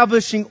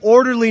establishing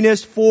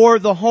orderliness for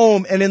the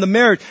home and in the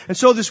marriage. And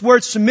so this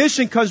word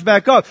submission comes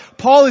back up.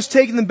 Paul is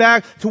taking them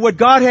back to what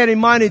God had in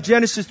mind in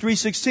Genesis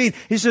 3:16.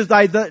 He says,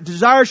 thy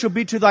desire shall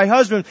be to thy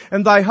husband,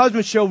 and thy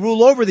husband shall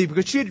rule over thee,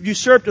 because she had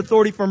usurped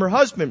authority from her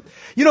husband.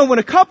 You know, when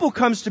a couple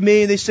comes to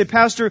me and they say,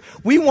 Pastor,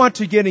 we want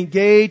to get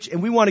engaged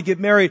and we want to get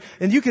married,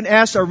 and you can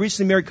ask our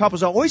recently married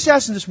couples, I always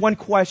ask them this one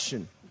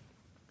question.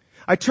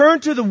 I turn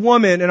to the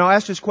woman and I'll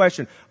ask this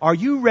question, are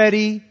you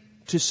ready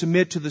to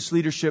submit to this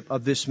leadership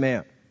of this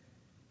man?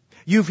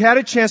 You've had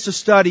a chance to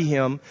study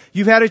him.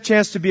 You've had a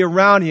chance to be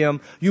around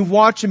him. You've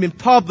watched him in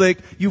public.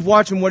 You've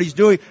watched him what he's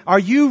doing. Are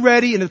you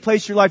ready in the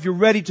place of your life? You're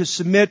ready to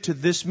submit to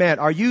this man.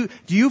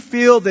 Do you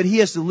feel that he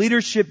has the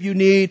leadership you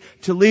need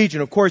to lead you?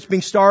 And of course,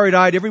 being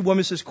starry-eyed, every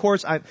woman says, of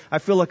course, I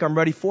feel like I'm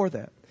ready for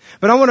that.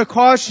 But I want to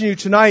caution you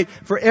tonight,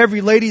 for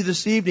every lady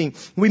this evening,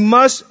 we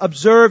must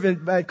observe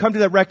and come to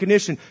that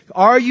recognition.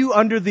 Are you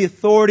under the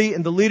authority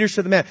and the leadership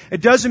of the man?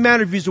 It doesn't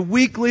matter if he's a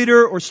weak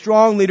leader or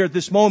strong leader at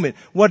this moment.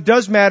 What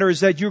does matter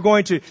is that you're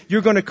going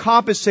to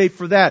compensate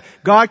for that.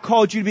 God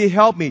called you to be a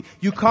helpmeet.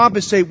 You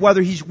compensate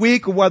whether he's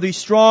weak or whether he's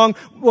strong,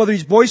 whether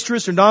he's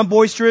boisterous or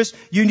non-boisterous.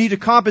 You need to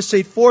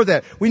compensate for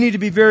that. We need to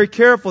be very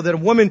careful that a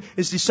woman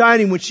is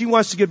deciding when she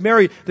wants to get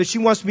married that she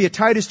wants to be a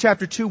Titus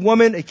chapter 2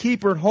 woman, a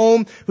keeper at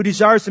home who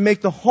desires to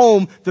make the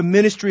home the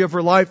ministry of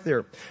her life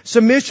there.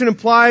 Submission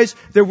implies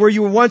that where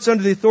you were once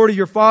under the authority of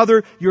your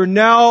father, you're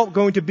now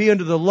going to be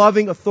under the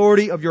loving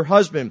authority of your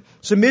husband.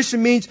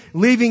 Submission means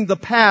leaving the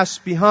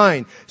past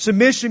behind.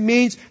 Submission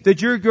means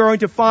that you're going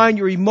to find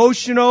your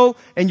emotional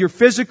and your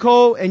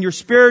physical and your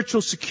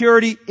spiritual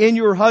security in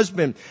your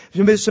husband.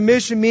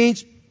 Submission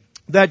means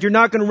that you're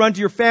not going to run to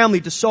your family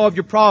to solve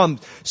your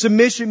problems.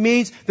 Submission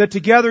means that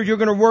together you're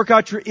going to work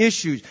out your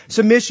issues.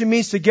 Submission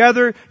means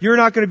together you're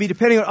not going to be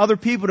depending on other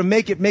people to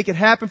make it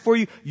happen for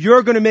you.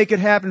 You're going to make it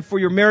happen for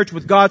your marriage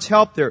with God's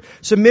help there.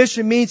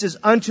 Submission means is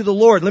unto the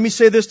Lord. Let me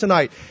say this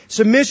tonight.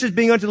 Submission is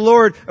being unto the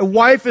Lord. A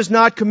wife is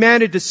not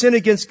commanded to sin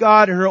against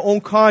God in her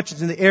own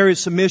conscience in the area of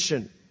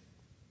submission.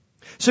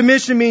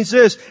 Submission means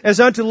this,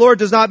 as unto the Lord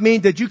does not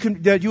mean that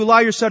you allow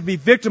yourself to be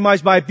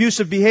victimized by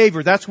abusive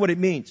behavior. That's what it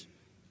means.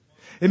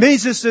 It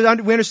means this, we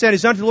understand,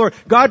 is unto the Lord.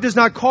 God does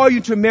not call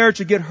you to a marriage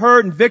to get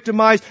hurt and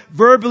victimized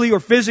verbally or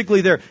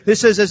physically there.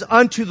 This says as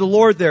unto the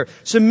Lord there.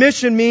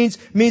 Submission means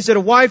that a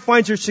wife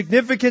finds her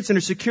significance and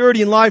her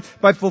security in life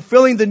by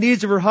fulfilling the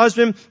needs of her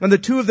husband and the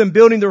two of them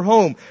building their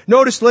home.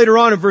 Notice later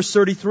on in verse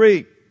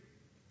 33.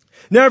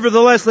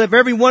 Nevertheless, let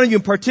every one of you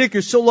in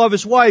particular so love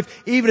his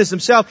wife, even as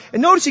himself.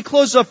 And notice he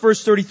closes up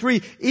verse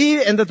 33,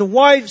 and that the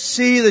wife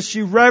see that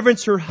she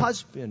reverence her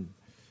husband.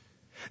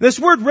 This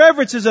word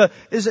reverence has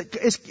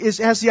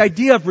the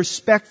idea of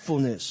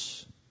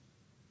respectfulness.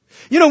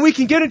 You know, we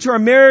can get into our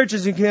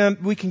marriages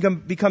and we can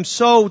become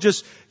so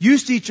just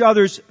used to each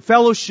other's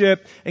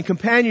fellowship and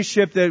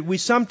companionship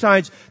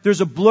that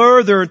there's a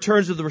blur there in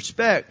terms of the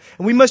respect.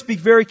 And we must be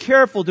very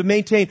careful to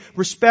maintain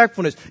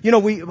respectfulness. You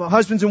know,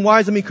 husbands and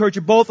wives, let me encourage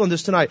you both on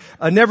this tonight.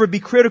 Never be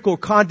critical,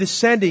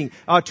 condescending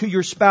to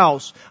your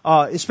spouse,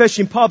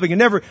 especially in public. And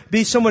never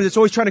be someone that's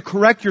always trying to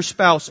correct your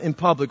spouse in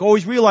public.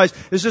 Always realize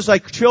it's just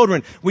like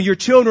children. When your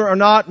children are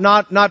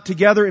not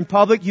together in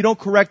public, you don't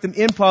correct them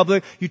in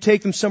public. You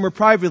take them somewhere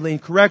privately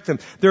and correct them.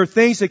 There are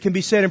things that can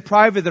be said in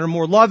private that are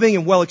more loving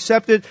and well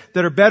accepted private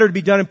that are better to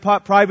be done in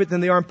private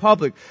than they are in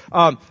public.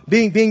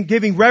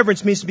 Giving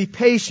reverence means to be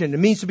patient. It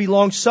means to be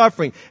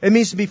long-suffering. It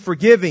means to be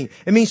forgiving.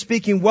 It means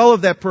speaking well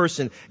of that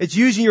person. It's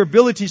using your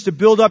abilities to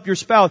build up your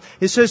spouse.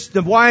 It says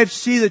the wives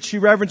see that she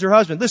reverence her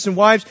husband. Listen,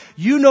 wives,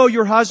 you know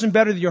your husband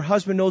better than your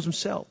husband knows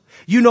himself.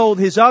 You know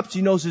his ups,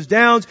 you know his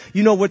downs,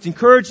 you know what's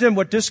encouraged him,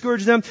 what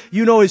discouraged him,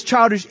 you know his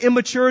childish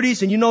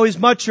immaturities, and you know his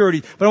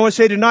maturities. But I want to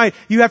say tonight,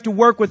 you have to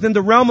work within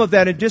the realm of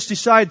that and just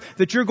decide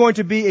that you're going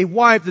to be a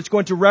wife that's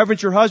going to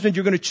reverence your husband.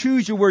 You're going to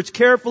choose your words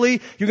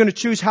carefully. You're going to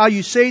choose how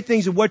you say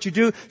things and what you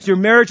do so your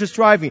marriage is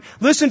thriving.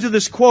 Listen to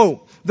this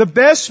quote. The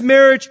best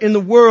marriage in the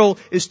world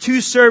is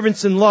two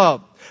servants in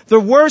love. The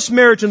worst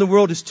marriage in the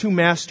world is two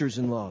masters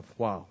in love.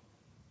 Wow.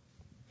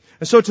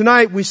 And so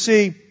tonight we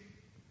see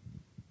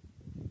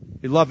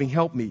a loving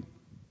helpmeet.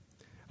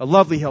 A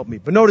lovely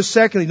helpmeet. But notice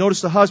secondly,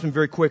 notice the husband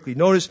very quickly.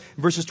 Notice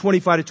in verses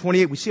 25 to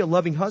 28, we see a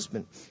loving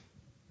husband.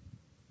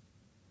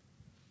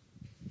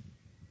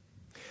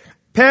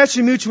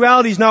 Passion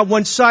mutuality is not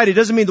one-sided. It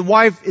doesn't mean the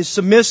wife is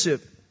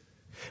submissive.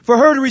 For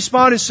her to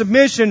respond in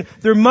submission,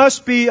 there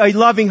must be a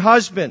loving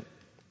husband.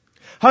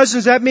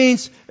 Husbands, that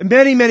means in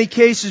many, many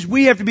cases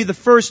we have to be the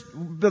first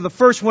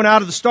one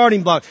out of the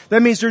starting block.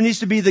 That means there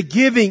needs to be the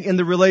giving in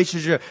the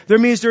relationship. That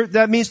means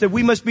that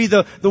we must be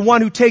the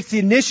one who takes the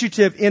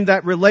initiative in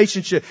that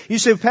relationship. You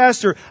say,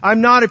 Pastor, I'm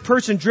not a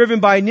person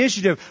driven by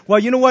initiative. Well,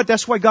 you know what?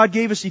 That's why God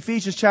gave us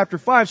Ephesians chapter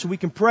 5 so we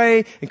can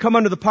pray and come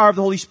under the power of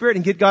the Holy Spirit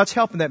and get God's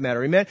help in that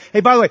matter. Amen? Hey,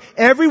 by the way,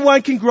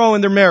 everyone can grow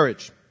in their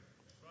marriage.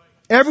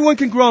 Everyone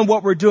can grow in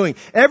what we're doing.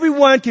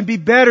 Everyone can be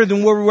better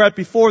than where we were at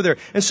before there.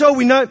 And so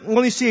we not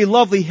only see a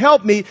lovely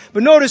helpmeet,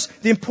 but notice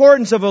the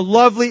importance of a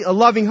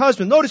loving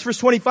husband. Notice verse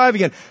 25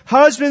 again.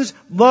 Husbands,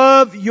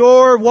 love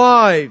your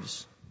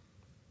wives,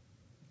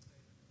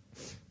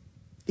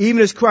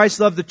 even as Christ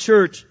loved the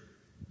church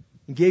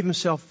and gave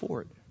himself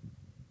for it.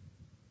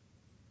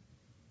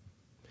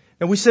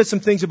 Now we said some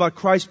things about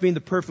Christ being the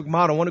perfect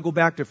model. I want to go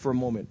back there for a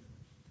moment.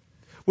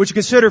 Would you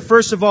consider,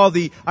 first of all,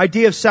 the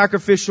idea of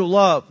sacrificial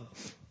love?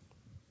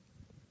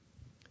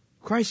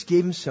 Christ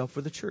gave himself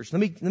for the church.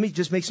 Let me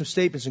just make some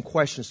statements and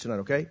questions tonight,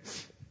 okay?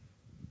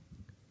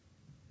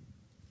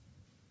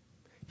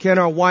 Can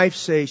our wife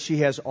say she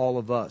has all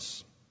of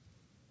us?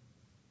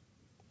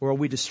 Or are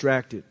we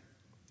distracted?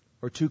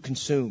 Or too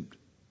consumed?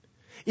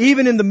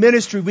 Even in the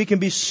ministry, we can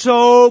be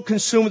so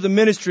consumed with the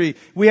ministry,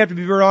 we have to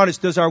be very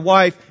honest. Does our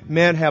wife,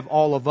 man, have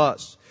all of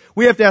us?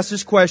 We have to ask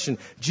this question.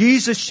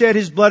 Jesus shed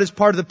his blood as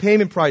part of the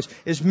payment price.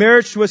 Is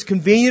marriage to us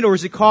convenient or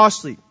is it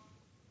costly?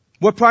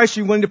 What price are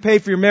you willing to pay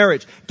for your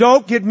marriage?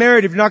 Don't get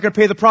married if you're not going to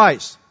pay the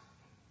price.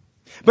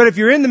 But if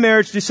you're in the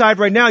marriage, decide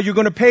right now you're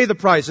going to pay the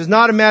price. It's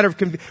not a matter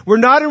of we're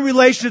not in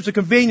relationships of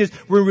convenience.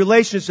 We're in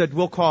relationships that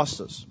will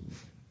cost us.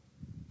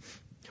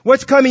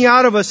 What's coming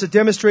out of us that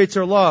demonstrates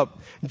our love?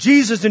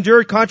 Jesus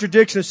endured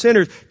contradiction of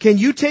sinners. Can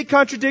you take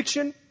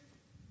contradiction?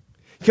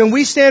 Can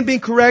we stand being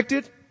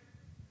corrected?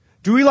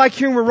 Do we like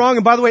hearing we're wrong?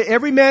 And by the way,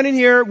 every man in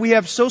here, we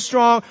have so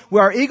strong,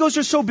 where our egos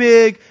are so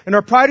big and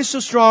our pride is so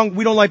strong,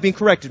 we don't like being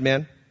corrected,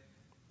 man.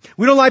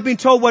 We don't like being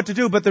told what to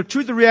do, but the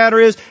truth of the matter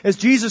is, as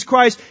Jesus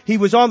Christ, He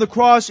was on the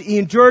cross, He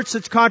endured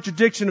such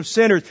contradiction of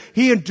sinners.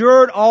 He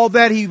endured all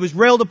that. He was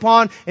railed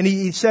upon, and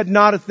He said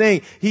not a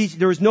thing.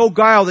 There was no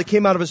guile that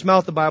came out of His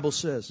mouth, the Bible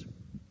says.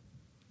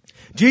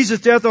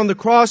 Jesus' death on the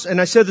cross, and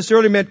I said this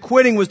earlier, meant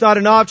quitting was not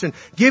an option.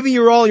 Giving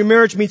your all in your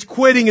marriage means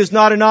quitting is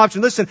not an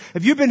option. Listen,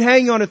 if you've been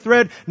hanging on a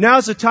thread,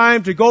 now's the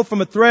time to go from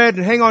a thread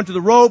and hang on to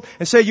the rope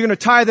and say you're going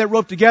to tie that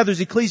rope together.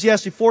 As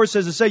Ecclesiastes 4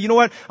 says, to say, you know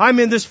what?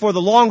 I'm in this for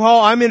the long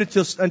haul. I'm in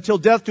it until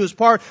death do us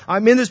part.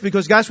 I'm in this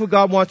because that's what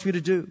God wants me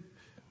to do.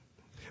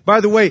 By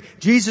the way,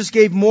 Jesus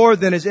gave more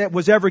than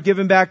was ever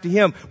given back to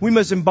Him. We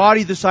must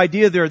embody this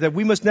idea there that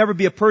we must never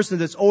be a person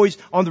that's always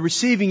on the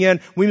receiving end.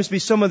 We must be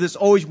someone that's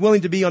always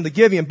willing to be on the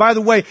giving end. By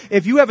the way,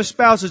 if you have a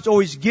spouse that's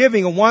always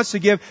giving and wants to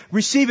give,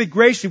 receive it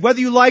graciously.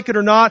 Whether you like it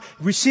or not,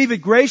 receive it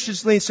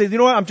graciously and say, you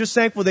know what, I'm just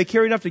thankful they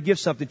care enough to give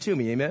something to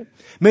me. Amen?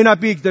 May not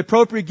be the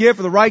appropriate gift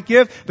or the right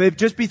gift, but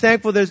just be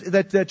thankful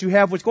that you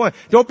have what's going on.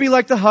 Don't be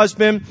like the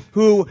husband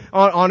who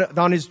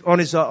on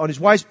his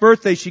wife's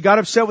birthday, she got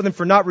upset with him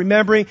for not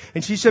remembering,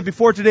 and she said,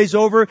 before today's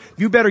over,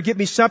 you better get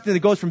me something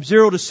that goes from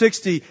 0 to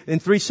 60 in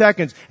 3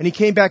 seconds. And he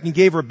came back and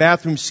gave her a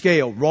bathroom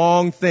scale.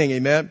 Wrong thing,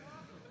 amen?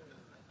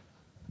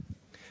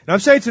 And I'm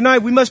saying tonight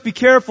we must be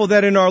careful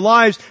that in our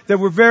lives that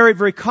we're very,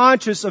 very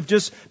conscious of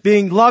just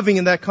being loving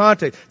in that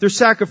context. There's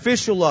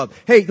sacrificial love.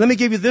 Hey, let me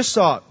give you this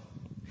thought.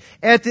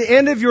 At the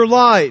end of your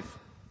life,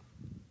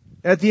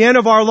 at the end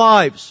of our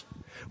lives,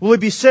 will it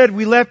be said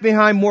we left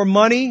behind more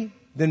money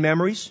than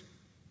memories?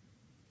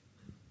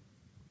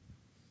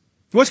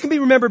 What's going to be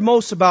remembered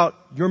most about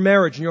your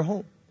marriage and your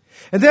home?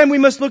 And then we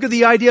must look at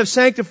the idea of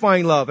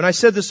sanctifying love. And I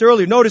said this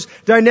earlier. Notice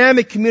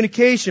dynamic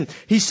communication.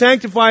 He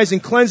sanctifies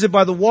and cleanses it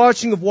by the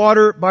washing of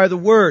water by the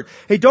word.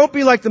 Hey, don't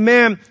be like the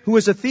man who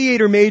was a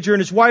theater major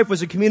and his wife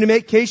was a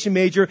communication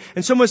major.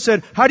 And someone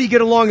said, how do you get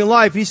along in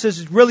life? He says,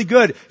 it's really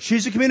good.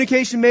 She's a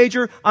communication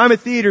major. I'm a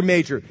theater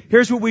major.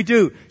 Here's what we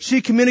do.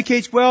 She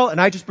communicates well and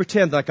I just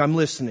pretend like I'm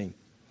listening.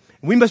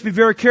 We must be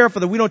very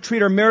careful that we don't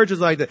treat our marriages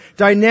like that.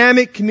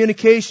 Dynamic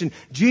communication.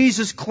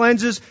 Jesus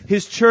cleanses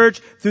His church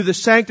through the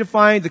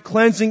sanctifying, the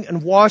cleansing,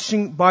 and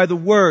washing by the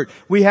Word.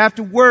 We have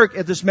to work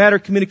at this matter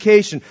of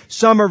communication.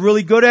 Some are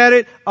really good at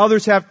it.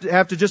 Others have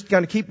to just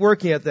kind of keep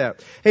working at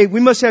that. Hey, we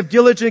must have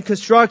diligent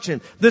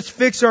construction. Let's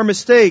fix our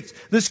mistakes.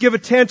 Let's give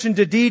attention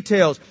to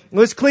details.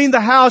 Let's clean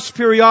the house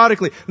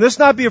periodically. Let's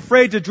not be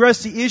afraid to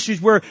address the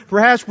issues where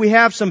perhaps we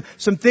have some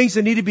things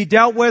that need to be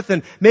dealt with,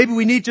 and maybe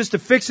we need just to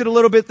fix it a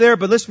little bit there,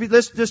 but let's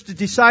just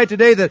decide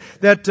today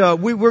that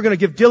we're going to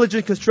give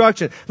diligent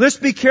construction. Let's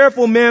be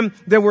careful, men,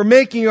 that we're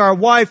making our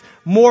wife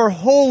more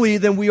holy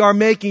than we are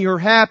making her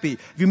happy.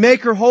 If you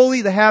make her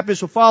holy, the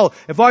happiness will follow.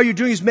 If all you're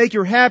doing is make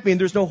her happy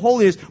and there's no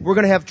holiness, we're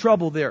going to have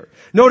trouble there.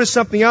 Notice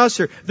something else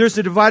here. There's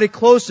the divided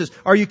closeness.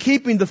 Are you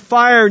keeping the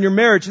fire in your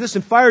marriage?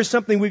 Listen, fire is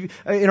something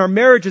in our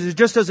marriages, it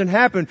just doesn't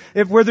happen.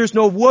 Where there's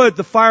no wood,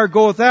 the fire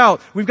goeth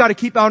out. We've got to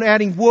keep on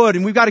adding wood,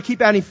 and we've got to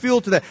keep adding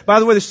fuel to that. By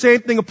the way, the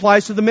same thing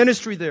applies to the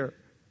ministry there.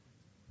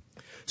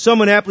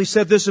 Someone aptly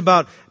said this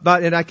about,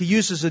 and I could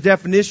use this as a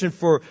definition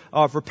for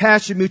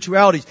passionate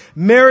mutualities.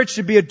 Marriage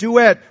should be a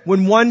duet.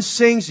 When one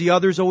sings, the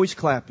other is always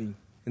clapping.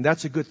 And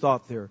that's a good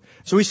thought there.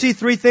 So we see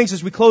three things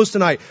as we close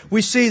tonight.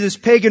 We see this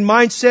pagan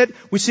mindset.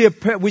 We see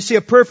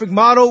a perfect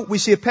motto. We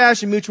see a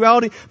passion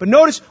mutuality. But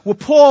notice, we'll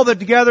pull all that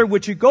together.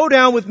 Would you go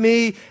down with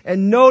me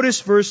and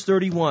notice verse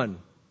 31.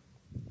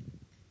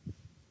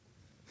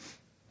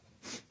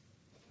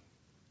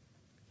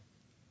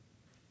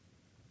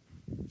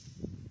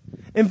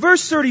 In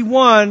verse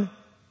 31,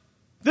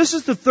 this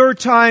is the third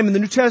time in the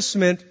New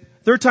Testament,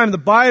 third time in the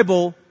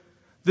Bible,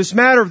 this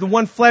matter of the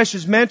one flesh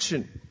is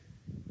mentioned.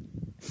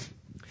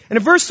 And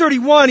in verse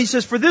 31, he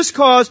says, "For this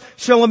cause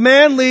shall a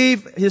man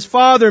leave his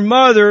father and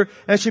mother,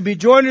 and shall be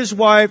joined to his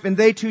wife, and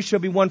they two shall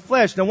be one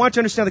flesh." Now I want you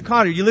to understand the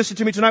context. You listen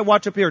to me tonight,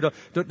 watch up here.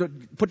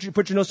 Put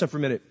your notes on for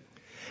a minute.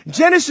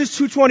 Genesis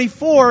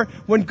 2:24,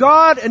 when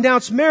God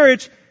announced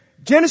marriage,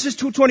 Genesis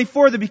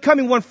 2:24, the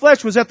becoming one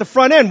flesh was at the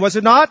front end, was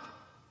it not?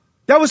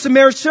 That was the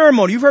marriage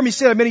ceremony. You've heard me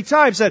say that many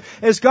times, that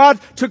as God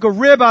took a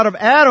rib out of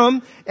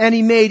Adam and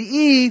He made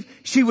Eve,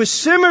 she was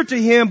similar to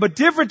him but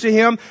different to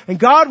him, and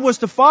God was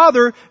the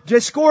father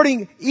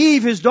escorting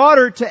Eve, his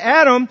daughter, to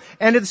Adam,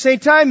 and at the same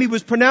time He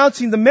was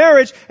pronouncing the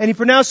marriage, and He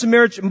pronounced the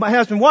marriage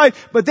husband and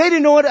wife, but they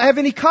didn't know how to have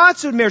any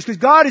concept of marriage because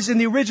God is in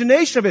the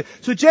origination of it.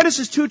 So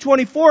Genesis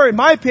 2:24, in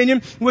my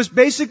opinion, was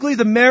basically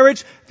the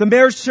marriage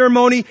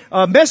ceremony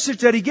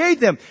message that He gave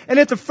them. And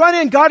at the front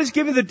end, God is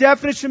giving the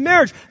definition of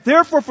marriage.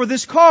 "Therefore, for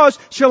this cause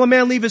shall a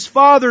man leave his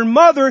father and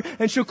mother,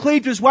 and shall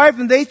cleave to his wife,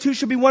 and they two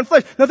shall be one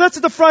flesh." Now that's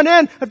at the front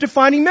end of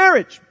defining marriage.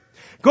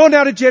 Go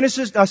down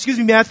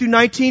to Matthew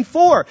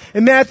 19:4.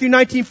 In Matthew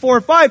 19:4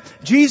 and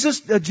 5, Jesus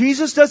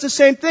does the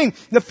same thing.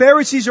 The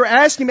Pharisees are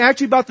asking Him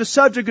actually about the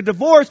subject of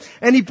divorce,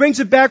 and He brings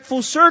it back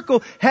full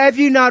circle. "Have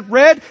you not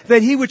read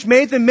that He which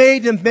made them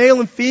male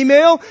and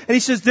female?" And He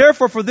says,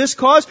 "Therefore, for this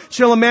cause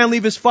shall a man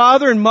leave his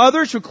father and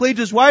mother, shall cleave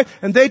to his wife,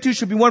 and they two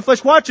shall be one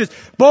flesh." Watch this.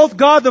 Both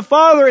God the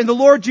Father and the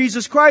Lord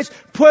Jesus Christ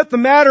put the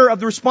matter of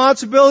the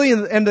responsibility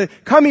and the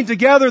coming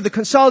together, the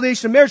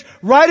consolidation of marriage,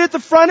 right at the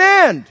front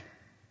end.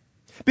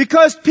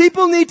 Because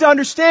people need to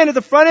understand at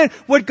the front end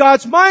what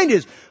God's mind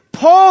is.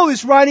 Paul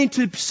is writing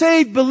to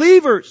saved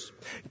believers.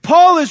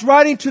 Paul is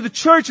writing to the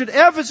church at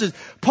Ephesus.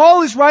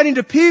 Paul is writing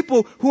to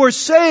people who are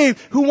saved,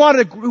 who want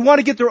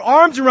to get their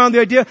arms around the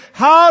idea,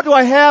 how do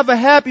I have a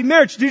happy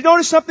marriage? Do you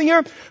notice something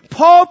here?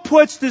 Paul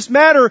puts this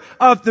matter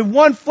of the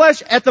one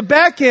flesh at the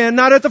back end,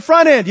 not at the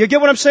front end. You get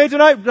what I'm saying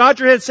tonight? Nod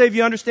your head, say if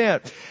you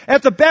understand.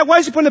 At the back, why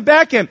is he putting the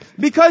back end?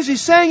 Because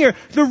he's saying here,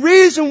 the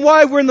reason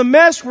why we're in the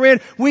mess we're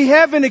in, we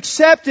haven't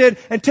accepted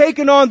and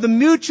taken on the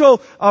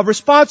mutual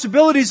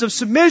responsibilities of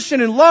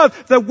submission and love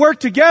that work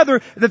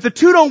together, that the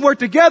two don't work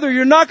together,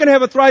 you're not going to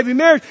have a thriving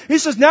marriage. He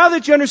says, now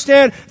that you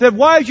understand that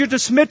wives, you're to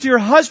submit to your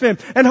husband,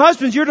 and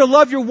husbands, you're to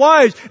love your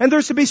wives, and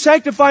there's to be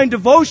sanctifying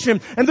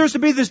devotion, and there's to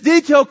be this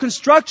detailed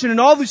construction and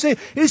all these things.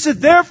 He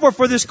said, therefore,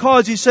 for this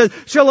cause, he said,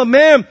 shall a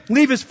man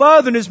leave his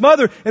father and his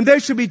mother, and they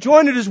shall be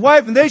joined to his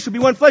wife, and they shall be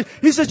one flesh.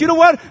 He says, you know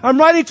what? I'm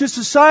writing to a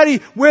society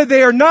where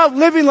they are not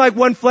living like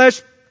one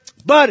flesh,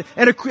 but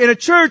in a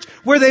church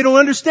where they don't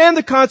understand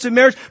the concept of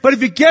marriage. But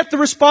if you get the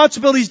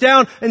responsibilities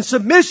down in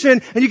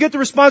submission and you get the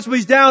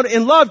responsibilities down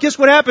in love, guess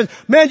what happens?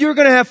 Man, you're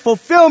going to have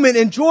fulfillment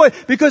and joy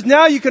because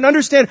now you can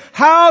understand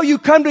how you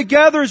come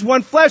together as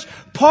one flesh.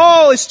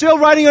 Paul is still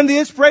writing under the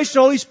inspiration of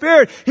the Holy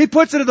Spirit. He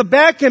puts it at the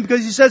back end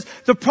because he says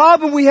the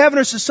problem we have in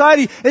our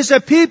society is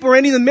that people are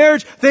ending the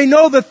marriage. They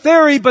know the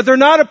theory, but they're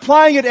not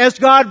applying it as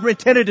God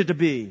intended it to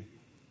be.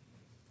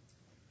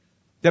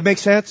 That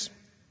makes sense?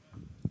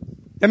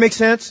 That makes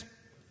sense?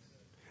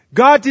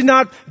 God did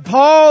not,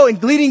 Paul, in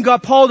leading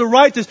Paul to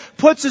write this,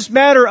 puts this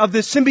matter of the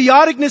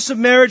symbioticness of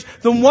marriage,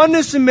 the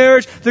oneness of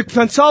marriage, the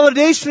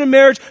consolidation of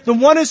marriage, the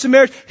oneness of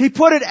marriage. He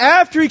put it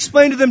after he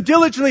explained to them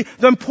diligently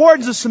the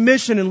importance of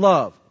submission and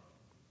love.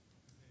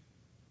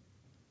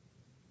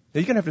 Now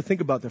you're going to have to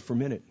think about that for a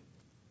minute.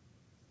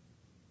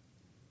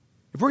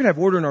 If we're going to have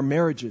order in our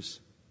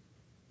marriages,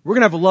 we're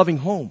going to have a loving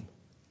home.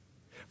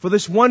 For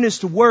this oneness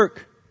to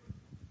work,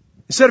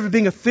 Instead of it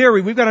being a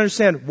theory, we've got to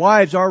understand,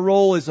 wives, our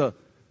role is a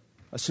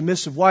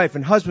submissive wife,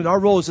 and husband, our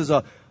role is as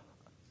a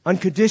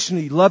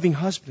unconditionally loving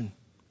husband.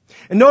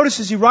 And notice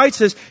as he writes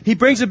this, he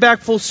brings it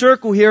back full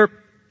circle here.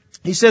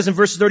 He says in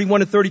verses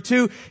 31 and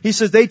 32, he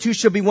says, they two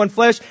shall be one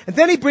flesh. And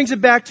then he brings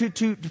it back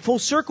to full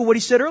circle what he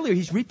said earlier.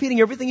 He's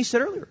repeating everything he said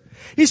earlier.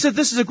 He said,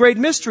 this is a great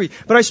mystery,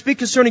 but I speak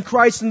concerning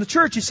Christ and the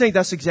church. He's saying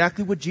that's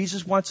exactly what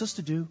Jesus wants us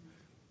to do.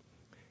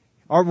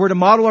 We're to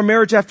model our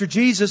marriage after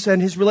Jesus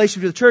and his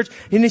relationship to the church.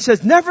 And he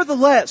says,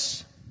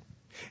 nevertheless,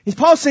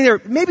 Paul's saying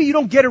there, maybe you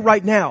don't get it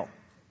right now.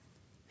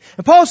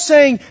 And Paul's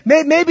saying,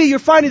 maybe you're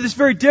finding this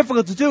very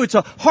difficult to do. It's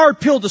a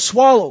hard pill to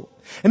swallow.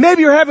 And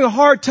maybe you're having a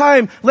hard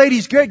time,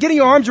 ladies, getting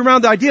your arms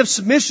around the idea of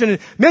submission. And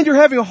men, you're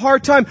having a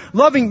hard time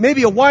loving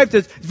maybe a wife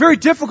that's very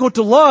difficult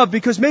to love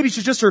because maybe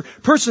she's just her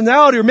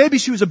personality, or maybe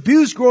she was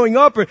abused growing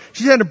up, or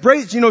she had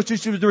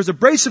there was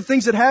abrasive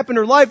things that happened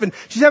in her life, and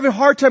she's having a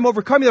hard time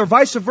overcoming that, or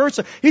vice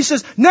versa. He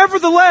says,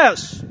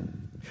 nevertheless,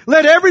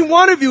 let every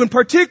one of you in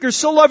particular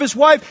so love his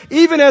wife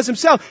even as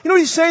himself. You know what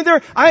he's saying there?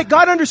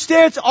 God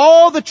understands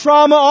all the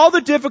trauma, all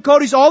the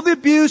difficulties, all the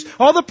abuse,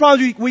 all the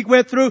problems we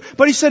went through.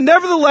 But he said,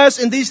 nevertheless,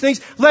 in these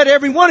things, let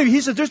every one of you.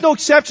 He said, there's no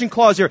exception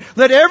clause here.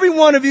 Let every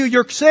one of you,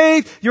 you're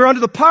saved, you're under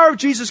the power of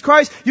Jesus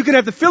Christ. You can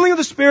have the filling of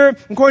the Spirit,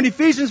 according to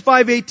Ephesians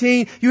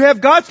 5:18. You have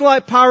God's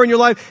power in your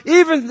life.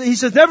 Even, he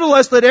says,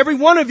 nevertheless, let every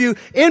one of you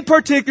in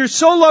particular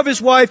so love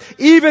his wife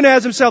even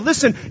as himself.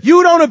 Listen,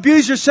 you don't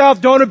abuse yourself,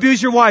 don't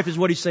abuse your wife, is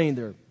what he's saying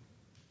there.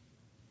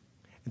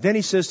 Then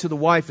he says to the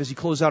wife as he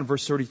closes out in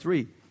verse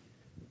 33,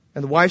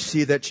 and the wife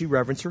see that she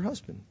reverence her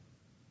husband.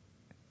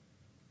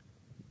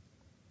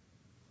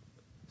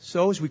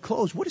 So as we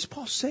close, what is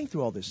Paul saying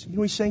through all this? You know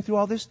what he's saying through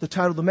all this? The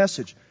title of the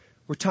message.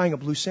 We're tying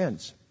up loose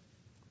ends.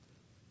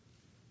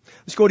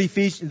 Let's go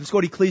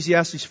to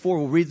Ecclesiastes 4.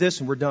 We'll read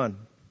this and we're done. Do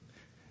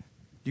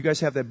you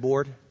guys have that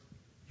board?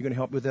 You're going to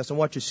help me with this? I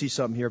want you to see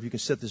something here. If you can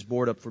set this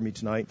board up for me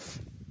tonight.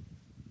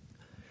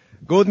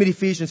 Go with me to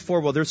Ephesians 4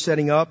 while they're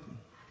setting up.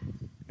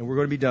 And we're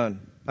going to be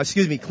done.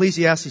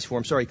 Ecclesiastes 4.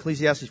 I'm sorry,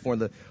 Ecclesiastes 4 in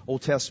the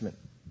Old Testament.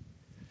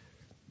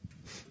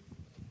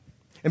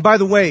 And by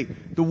the way,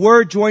 the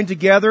word joined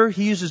together,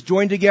 he uses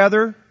joined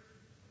together.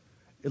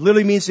 It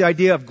literally means the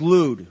idea of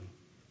glued.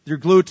 You're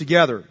glued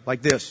together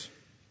like this.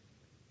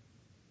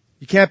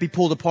 You can't be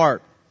pulled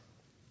apart.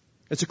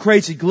 It's a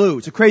crazy glue.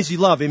 It's a crazy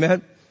love,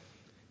 amen?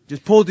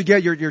 Just pulled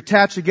together, you're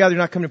attached together,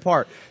 you're not coming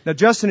apart. Now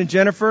Justin and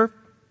Jennifer,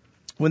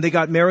 when they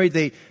got married,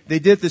 they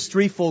did this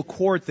threefold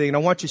cord thing. And I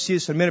want you to see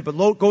this in a minute, but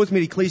go with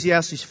me to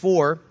Ecclesiastes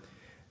 4.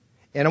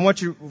 And I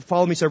want you to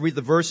follow me as I read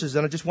the verses.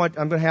 And I'm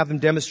going to have them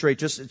demonstrate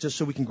just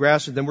so we can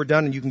grasp it. Then we're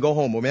done and you can go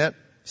home, amen?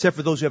 Except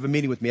for those who have a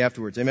meeting with me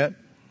afterwards, amen?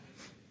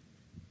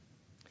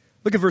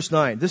 Look at verse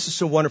 9. This is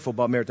so wonderful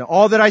about marriage. Now,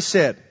 all that I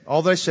said,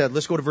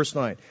 let's go to verse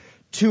 9.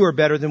 Two are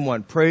better than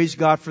one. Praise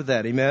God for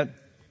that, amen?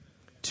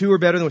 Two are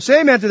better than one.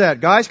 Say amen to that,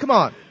 guys. Come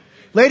on.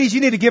 Ladies,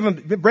 you need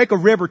to break a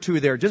rib or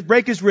two there. Just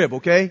break his rib,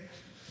 okay?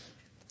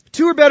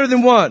 Two are better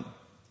than one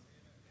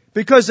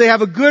because they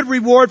have a good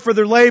reward for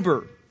their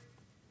labor.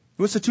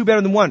 What's the two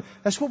better than one?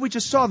 That's what we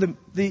just saw,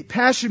 the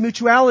passion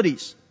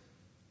mutualities.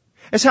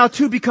 That's how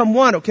two become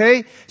one,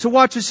 okay? So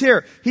watch this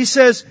here. He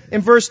says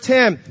in verse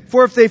 10,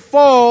 for if they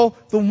fall,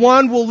 the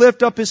one will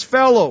lift up his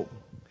fellow.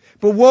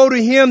 But woe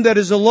to him that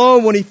is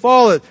alone when he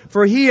falleth,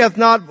 for he hath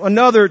not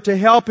another to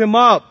help him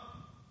up.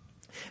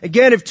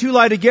 Again, if two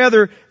lie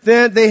together,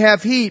 then they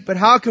have heat. But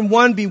how can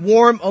one be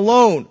warm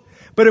alone?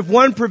 But if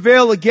one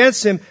prevail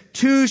against him,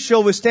 two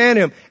shall withstand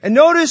him. And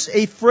notice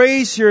a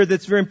phrase here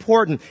that's very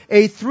important.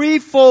 A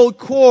threefold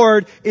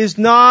cord is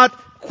not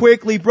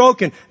quickly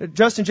broken.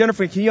 Justin,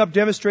 Jennifer, can you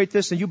demonstrate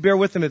this? And you bear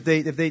with them if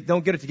they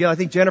don't get it together. I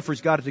think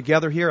Jennifer's got it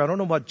together here. I don't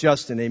know about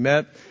Justin,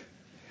 amen?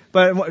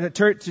 But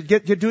to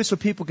do it so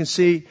people can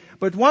see.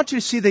 But I want you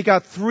to see they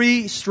got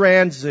three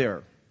strands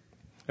there.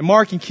 And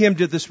Mark and Kim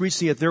did this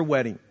recently at their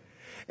wedding.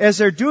 As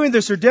they're doing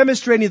this, they're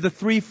demonstrating the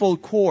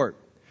threefold cord.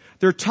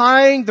 They're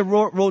tying the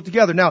rope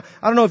together. Now,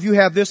 I don't know if you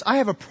have this. I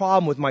have a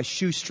problem with my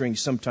shoestrings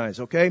sometimes,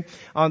 okay?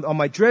 On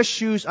my dress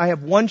shoes, I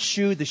have one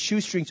shoe. The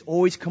shoestrings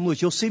always come loose.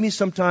 You'll see me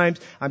sometimes.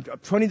 I'm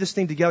putting this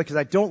thing together because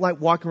I don't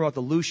like walking around with a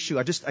loose shoe.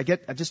 I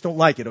just don't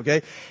like it,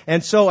 okay?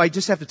 And so I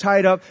just have to tie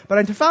it up. But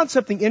I found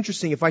something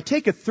interesting. If I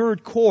take a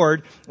third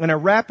cord and I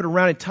wrap it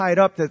around and tie it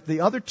up, that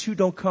the other two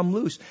don't come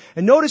loose.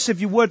 And notice,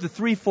 if you would, the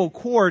threefold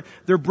cord,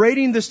 they're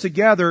braiding this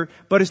together,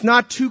 but it's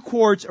not two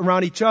cords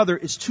around each other.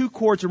 It's two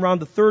cords around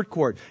the third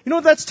cord. You know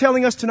what that's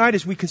telling us tonight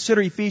as we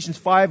consider Ephesians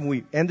 5 and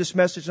we end this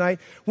message tonight?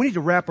 We need to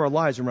wrap our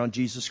lives around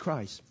Jesus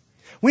Christ.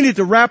 We need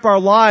to wrap our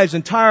lives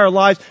and tie our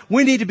lives.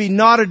 We need to be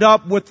knotted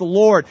up with the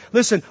Lord.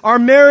 Listen, our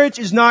marriage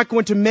is not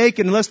going to make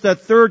it unless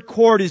that third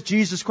cord is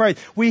Jesus Christ.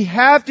 We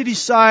have to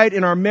decide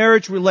in our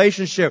marriage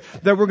relationship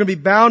that we're going to be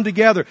bound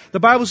together.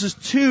 The Bible says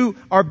two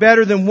are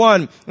better than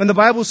one. And the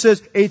Bible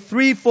says a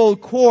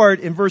threefold cord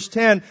in verse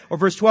 10 or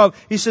verse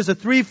 12. He says a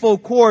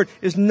threefold cord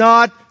is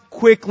not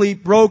quickly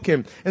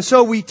broken. And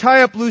so we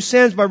tie up loose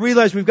ends by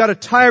realizing we've got to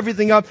tie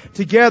everything up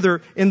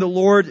together in the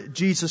Lord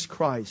Jesus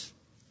Christ.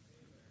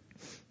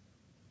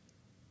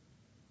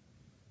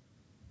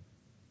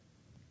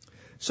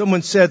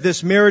 Someone said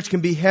this: marriage can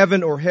be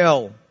heaven or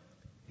hell.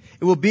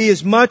 It will be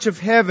as much of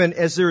heaven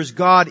as there is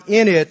God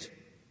in it,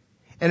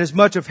 and as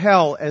much of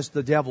hell as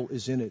the devil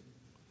is in it.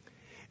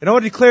 And I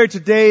want to declare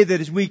today that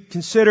as we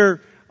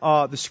consider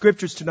the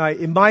Scriptures tonight,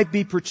 it might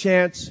be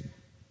perchance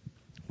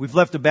we've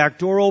left the back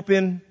door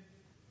open,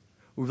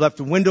 we've left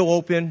the window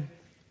open.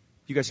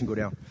 You guys can go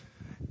down.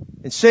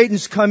 And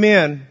Satan's come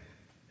in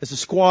as a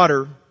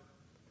squatter.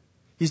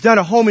 He's done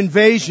a home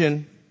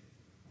invasion,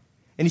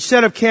 and he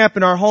set up camp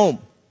in our home.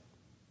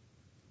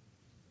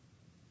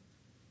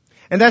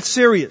 And that's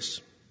serious.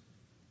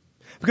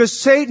 Because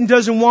Satan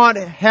doesn't want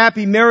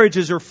happy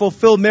marriages or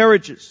fulfilled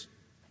marriages.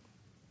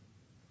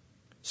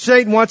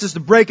 Satan wants us to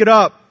break it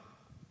up.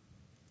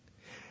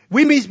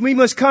 We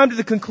must come to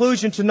the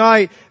conclusion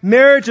tonight,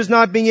 marriage is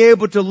not being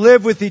able to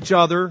live with each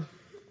other.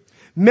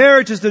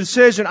 Marriage is the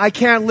decision, I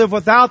can't live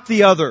without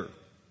the other.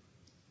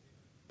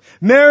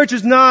 Marriage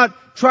is not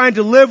trying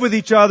to live with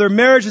each other.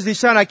 Marriage is the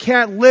decision, I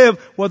can't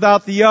live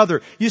without the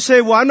other. You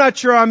say, well, I'm not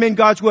sure I'm in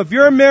God's will. If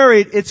you're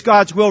married, it's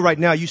God's will right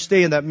now. You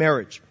stay in that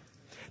marriage.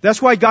 That's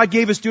why God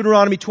gave us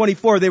Deuteronomy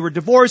 24. They were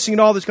divorcing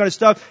and all this kind of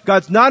stuff.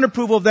 God's not in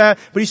approval of that,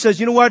 but He says,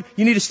 you know what?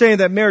 You need to stay in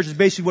that marriage is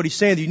basically what He's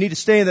saying. You need to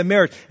stay in that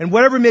marriage. And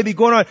whatever may be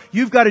going on,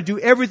 you've got to do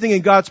everything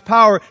in God's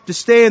power to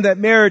stay in that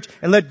marriage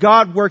and let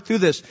God work through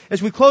this.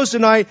 As we close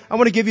tonight, I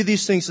want to give you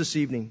these things this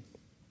evening.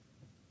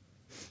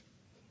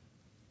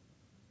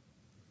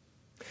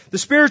 The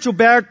spiritual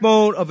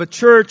backbone of a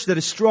church that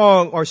is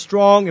strong are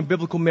strong in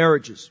biblical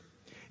marriages.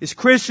 It's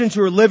Christians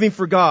who are living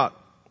for God.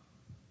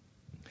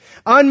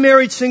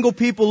 Unmarried single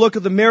people look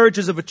at the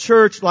marriages of a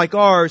church like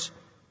ours,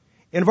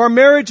 and if our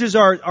marriages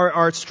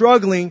are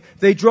struggling,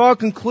 they draw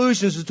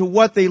conclusions as to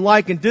what they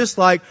like and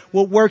dislike,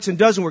 what works and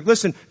doesn't work.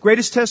 Listen,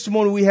 greatest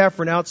testimony we have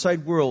for an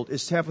outside world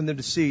is having them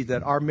to see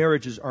that our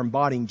marriages are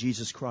embodying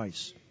Jesus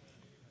Christ.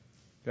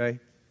 Okay?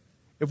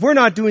 If we're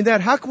not doing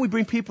that, how can we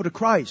bring people to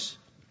Christ?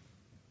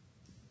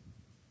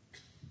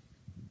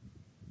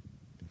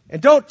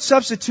 And don't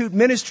substitute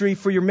ministry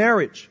for your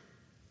marriage.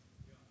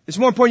 It's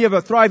more important you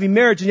have a thriving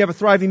marriage than you have a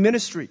thriving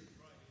ministry.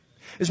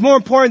 It's more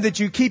important that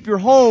you keep your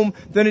home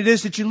than it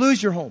is that you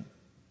lose your home.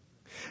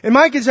 And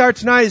my desire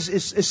tonight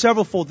is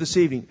severalfold this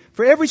evening.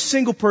 For every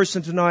single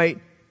person tonight,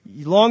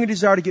 you long and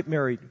desire to get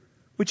married,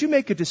 would you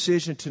make a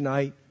decision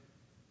tonight?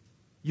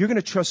 You're going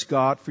to trust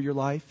God for your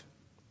life.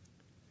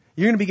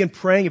 You're going to begin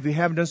praying, if you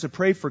haven't done so,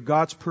 pray for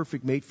God's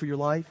perfect mate for your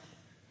life.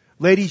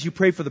 Ladies, you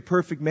pray for the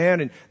perfect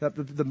man and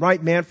the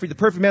right man for you. The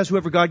perfect man is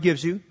whoever God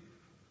gives you.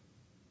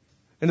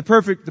 And the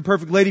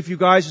perfect lady for you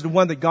guys is the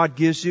one that God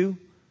gives you.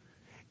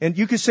 And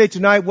you can say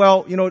tonight,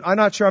 well, I'm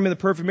not sure I'm in the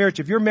perfect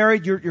marriage. If you're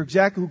married, you're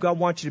exactly who God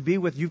wants you to be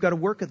with. You've got to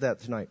work at that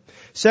tonight.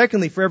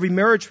 Secondly, for every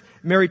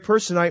married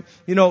person tonight,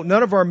 none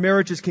of our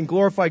marriages can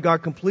glorify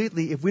God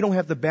completely if we don't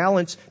have the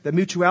balance, the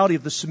mutuality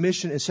of the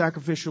submission and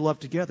sacrificial love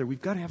together.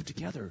 We've got to have it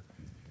together.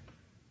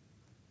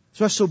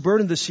 So I was so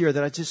burdened this year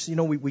that I just,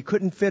 we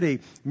couldn't fit a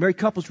married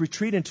couples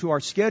retreat into our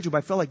schedule. But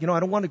I felt like, I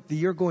don't want the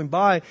year going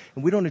by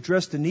and we don't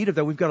address the need of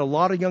that. We've got a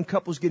lot of young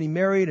couples getting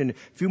married and a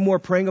few more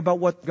praying about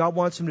what God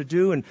wants them to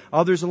do, and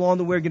others along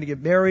the way are going to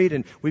get married,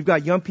 and we've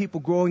got young people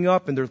growing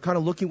up and they're kind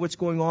of looking what's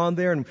going on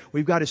there, and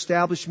we've got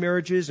established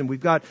marriages and we've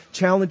got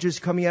challenges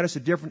coming at us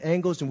at different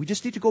angles, and we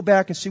just need to go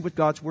back and see what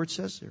God's Word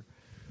says there.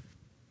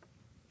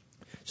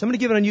 So I'm going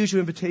to give an unusual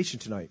invitation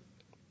tonight.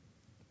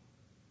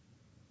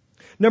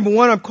 Number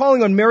one, I'm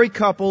calling on married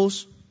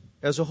couples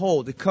as a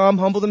whole to come,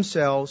 humble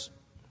themselves,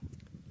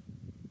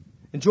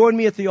 and join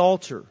me at the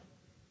altar.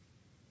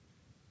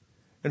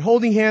 And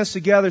holding hands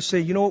together,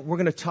 say, you know what, we're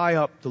going to tie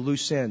up the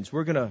loose ends.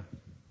 We're going to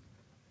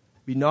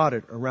be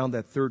knotted around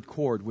that third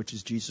cord, which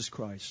is Jesus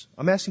Christ.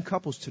 I'm asking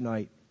couples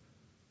tonight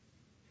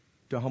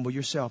to humble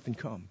yourself and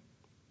come.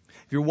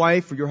 If your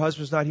wife or your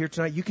husband's not here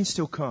tonight, you can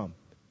still come.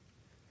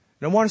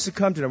 And I want us to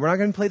come tonight. We're not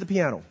going to play the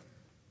piano.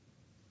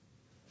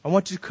 I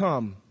want you to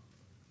come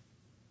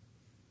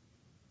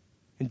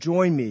and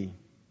join me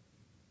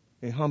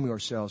in humbling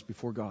ourselves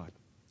before God.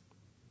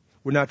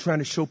 We're not trying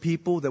to show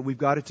people that we've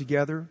got it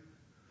together.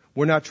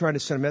 We're not trying to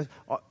send a message.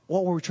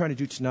 What we're trying to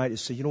do tonight is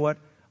say, you know what?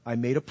 I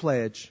made a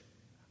pledge.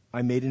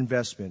 I made an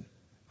investment.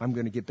 I'm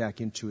going to get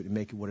back into it and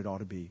make it what it ought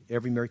to be.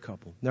 Every married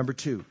couple. Number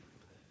two,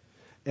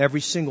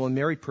 every single and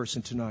married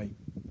person tonight.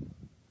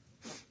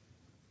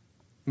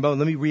 But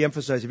let me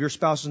reemphasize, if your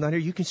spouse is not here,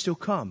 you can still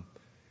come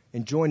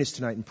and join us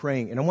tonight in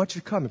praying. And I want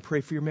you to come and pray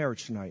for your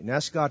marriage tonight and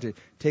ask God to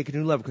take it to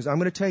a new level. Because I'm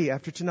going to tell you,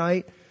 after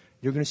tonight,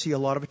 you're going to see a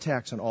lot of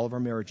attacks on all of our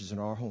marriages and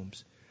our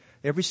homes.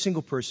 Every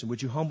single person,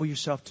 would you humble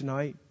yourself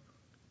tonight?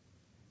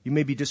 You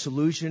may be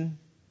disillusioned,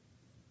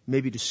 you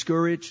may be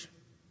discouraged,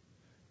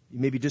 you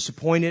may be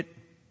disappointed,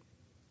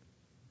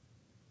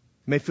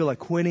 you may feel like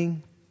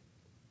quitting.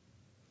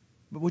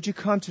 But would you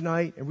come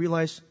tonight and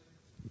realize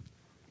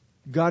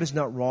God is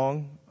not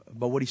wrong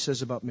about what He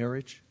says about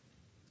marriage?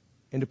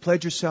 And to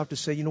pledge yourself to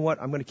say, you know what,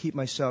 I'm going to keep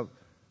myself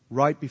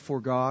right before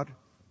God.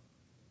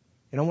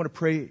 And I want to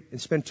pray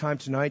and spend time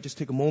tonight, just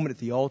take a moment at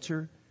the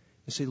altar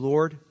and say,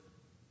 Lord,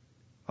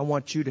 I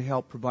want you to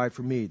help provide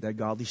for me that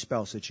godly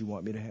spouse that you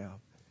want me to have.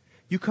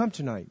 You come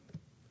tonight.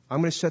 I'm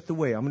going to set the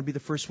way. I'm going to be the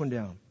first one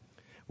down.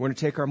 We're going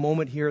to take our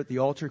moment here at the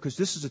altar because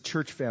this is a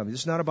church family.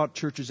 This is not about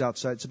churches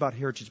outside. It's about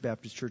Heritage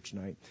Baptist Church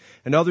tonight.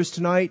 And others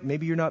tonight,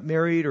 maybe you're not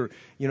married or,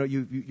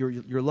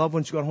 your loved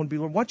ones gone home to be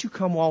Lord. Why don't you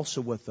come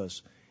also with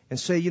us and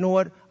say, you know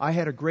what? I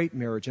had a great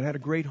marriage and I had a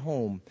great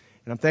home.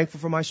 And I'm thankful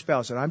for my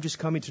spouse. And I'm just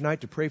coming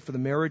tonight to pray for the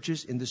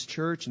marriages in this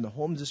church and the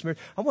homes of this marriage.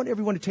 I want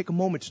everyone to take a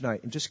moment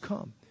tonight and just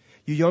come.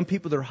 You young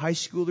people that are high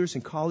schoolers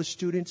and college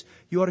students,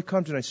 you ought to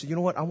come tonight and say, you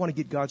know what? I want to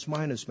get God's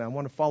mind on this, man. I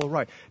want to follow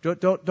right.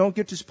 Don't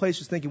get to this place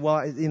of thinking, well,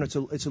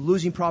 it's a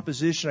losing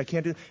proposition. I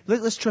can't do it.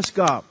 Let's trust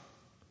God.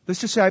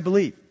 Let's just say, I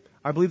believe.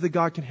 I believe that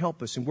God can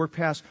help us and work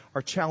past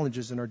our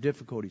challenges and our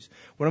difficulties.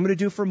 What I'm going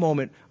to do for a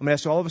moment, I'm going to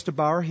ask all of us to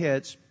bow our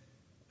heads.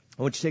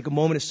 I want you to take a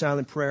moment of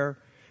silent prayer.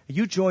 And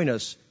you join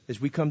us as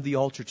we come to the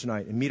altar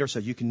tonight and meet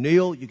ourselves. You can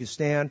kneel, you can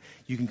stand,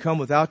 you can come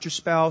without your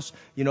spouse.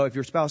 If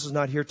your spouse is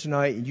not here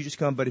tonight and you just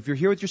come, but if you're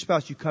here with your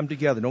spouse, you come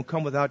together. Don't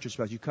come without your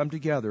spouse. You come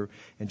together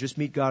and just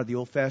meet God at the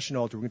old-fashioned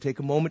altar. We're going to take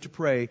a moment to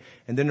pray,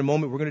 and then in a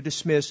moment we're going to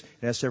dismiss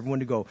and ask everyone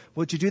to go.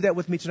 Would you do that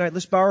with me tonight?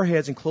 Let's bow our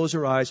heads and close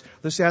our eyes.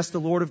 Let's ask the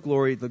Lord of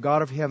glory, the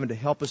God of heaven, to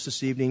help us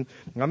this evening.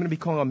 And I'm going to be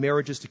calling on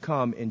marriages to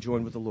come and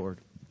join with the Lord.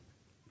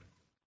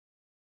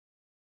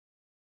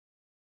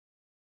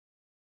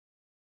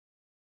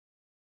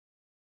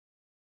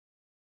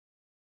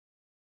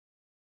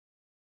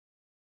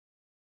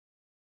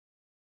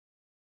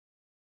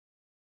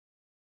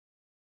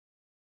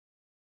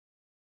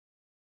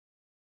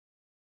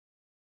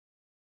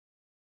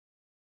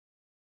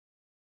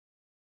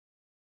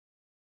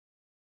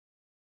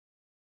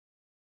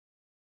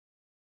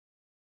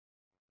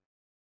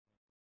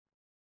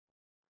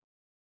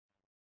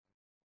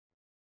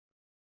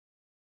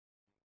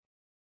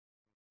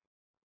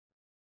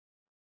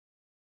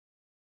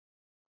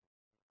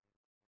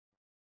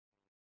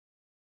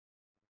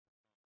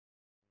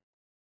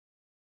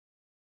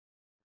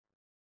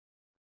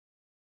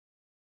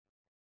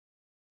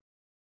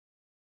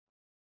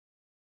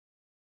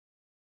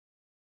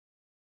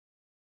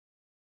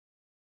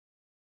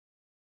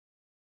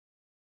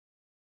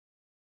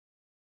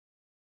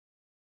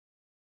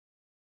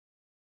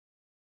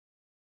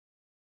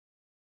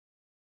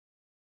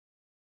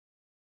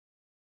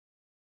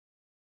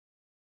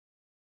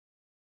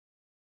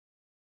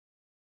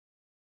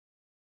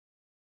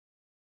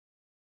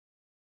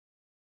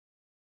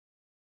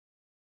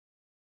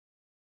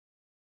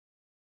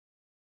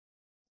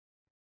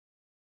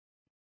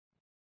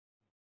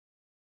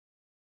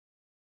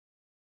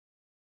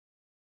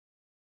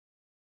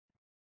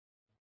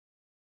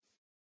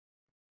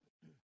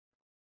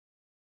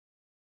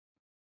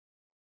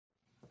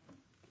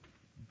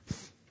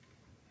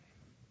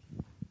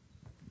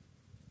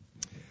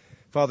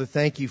 Father,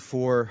 thank you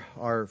for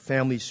our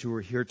families who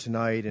are here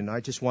tonight, and I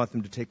just want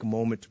them to take a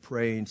moment to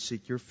pray and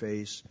seek your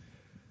face.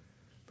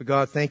 But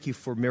God, thank you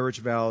for marriage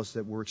vows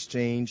that were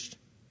exchanged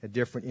at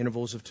different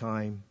intervals of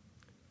time.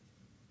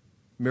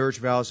 Marriage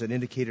vows that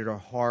indicated our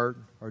heart,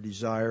 our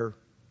desire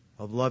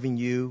of loving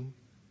you.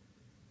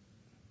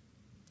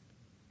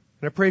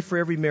 And I pray for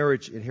every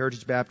marriage in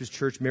Heritage Baptist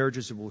Church,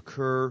 marriages that will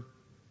occur,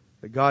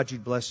 that God,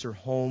 you'd bless their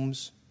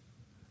homes.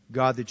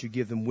 God, that you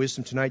give them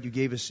wisdom. Tonight you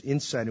gave us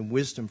insight and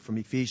wisdom from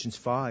Ephesians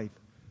 5.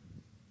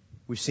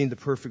 We've seen the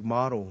perfect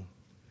model.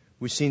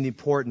 We've seen the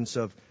importance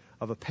of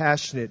a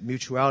passionate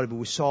mutuality, but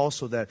we saw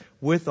also that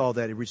with all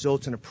that, it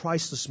results in a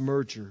priceless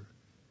merger.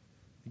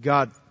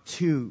 God,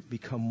 two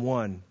become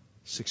one,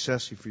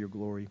 successfully for your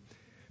glory.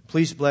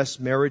 Please bless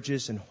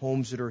marriages and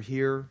homes that are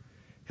here.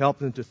 Help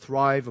them to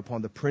thrive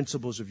upon the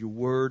principles of your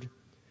word.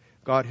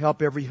 God,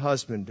 help every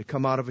husband to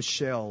come out of a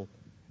shell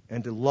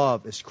and to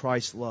love as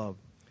Christ loved.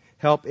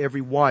 Help every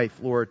wife,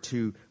 Lord,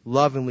 to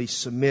lovingly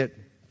submit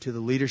to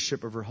the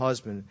leadership of her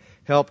husband.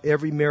 Help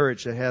every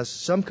marriage that has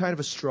some kind of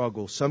a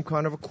struggle, some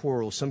kind of a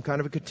quarrel, some kind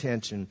of a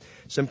contention,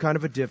 some kind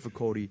of a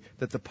difficulty,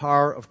 that the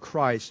power of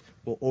Christ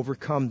will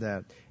overcome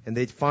that. And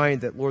they'd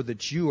find that, Lord,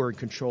 that you are in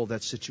control of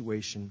that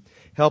situation.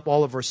 Help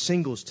all of our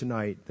singles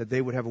tonight, that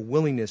they would have a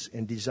willingness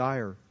and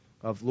desire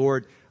of,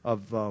 Lord,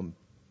 of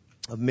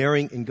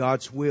marrying in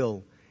God's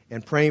will,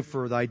 and praying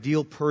for the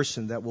ideal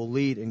person that will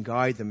lead and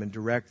guide them and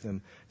direct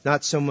them.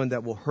 Not someone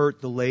that will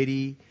hurt the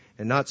lady,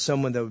 and not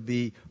someone that would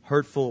be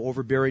hurtful,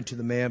 overbearing to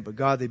the man, but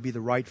God, they'd be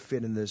the right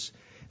fit in this.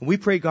 And we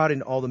pray, God,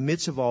 in all the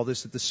midst of all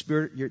this, that the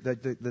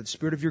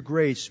Spirit of your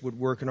grace would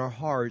work in our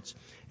hearts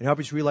and help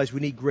us realize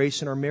we need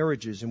grace in our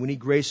marriages and we need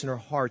grace in our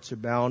hearts to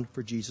bound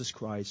for Jesus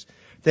Christ.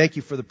 Thank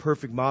you for the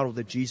perfect model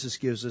that Jesus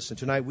gives us. And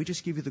tonight, we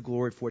just give you the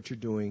glory for what you're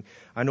doing.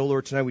 I know,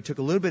 Lord, tonight we took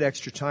a little bit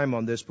extra time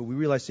on this, but we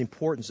realize the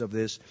importance of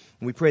this.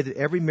 And we pray that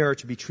every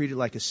marriage would be treated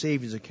like a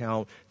savings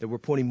account, that we're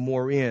putting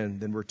more in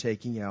than we're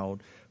taking out.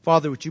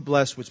 Father, would you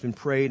bless what's been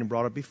prayed and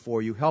brought up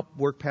before you? Help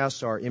work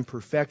past our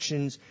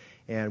imperfections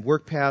and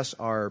work past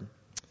our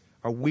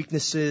our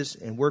weaknesses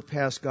and work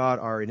past, God,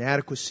 our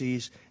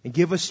inadequacies, and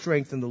give us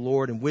strength in the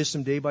Lord and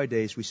wisdom day by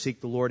day as we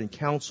seek the Lord in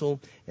counsel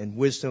and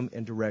wisdom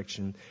and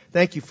direction.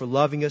 Thank you for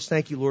loving us.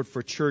 Thank you, Lord, for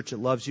a church that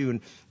loves you.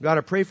 And God,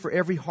 I pray for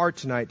every heart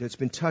tonight that's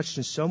been touched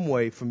in some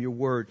way from your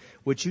word.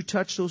 Would you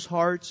touch those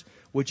hearts?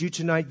 Would you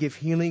tonight give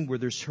healing where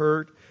there's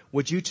hurt?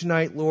 Would you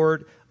tonight,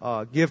 Lord,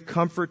 give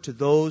comfort to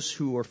those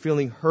who are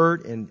feeling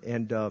hurt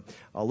and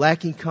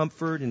lacking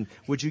comfort? And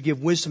would you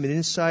give wisdom and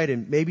insight?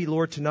 And maybe,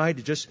 Lord,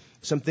 tonight, just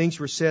some things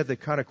were said that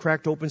kind of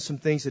cracked open some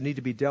things that need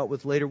to be dealt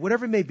with later.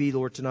 Whatever it may be,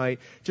 Lord, tonight,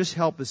 just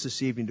help us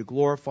this evening to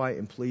glorify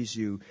and please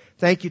you.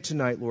 Thank you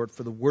tonight, Lord,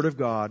 for the Word of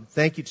God.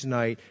 Thank you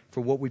tonight for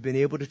what we've been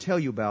able to tell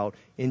you about.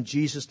 In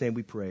Jesus' name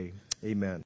we pray. Amen.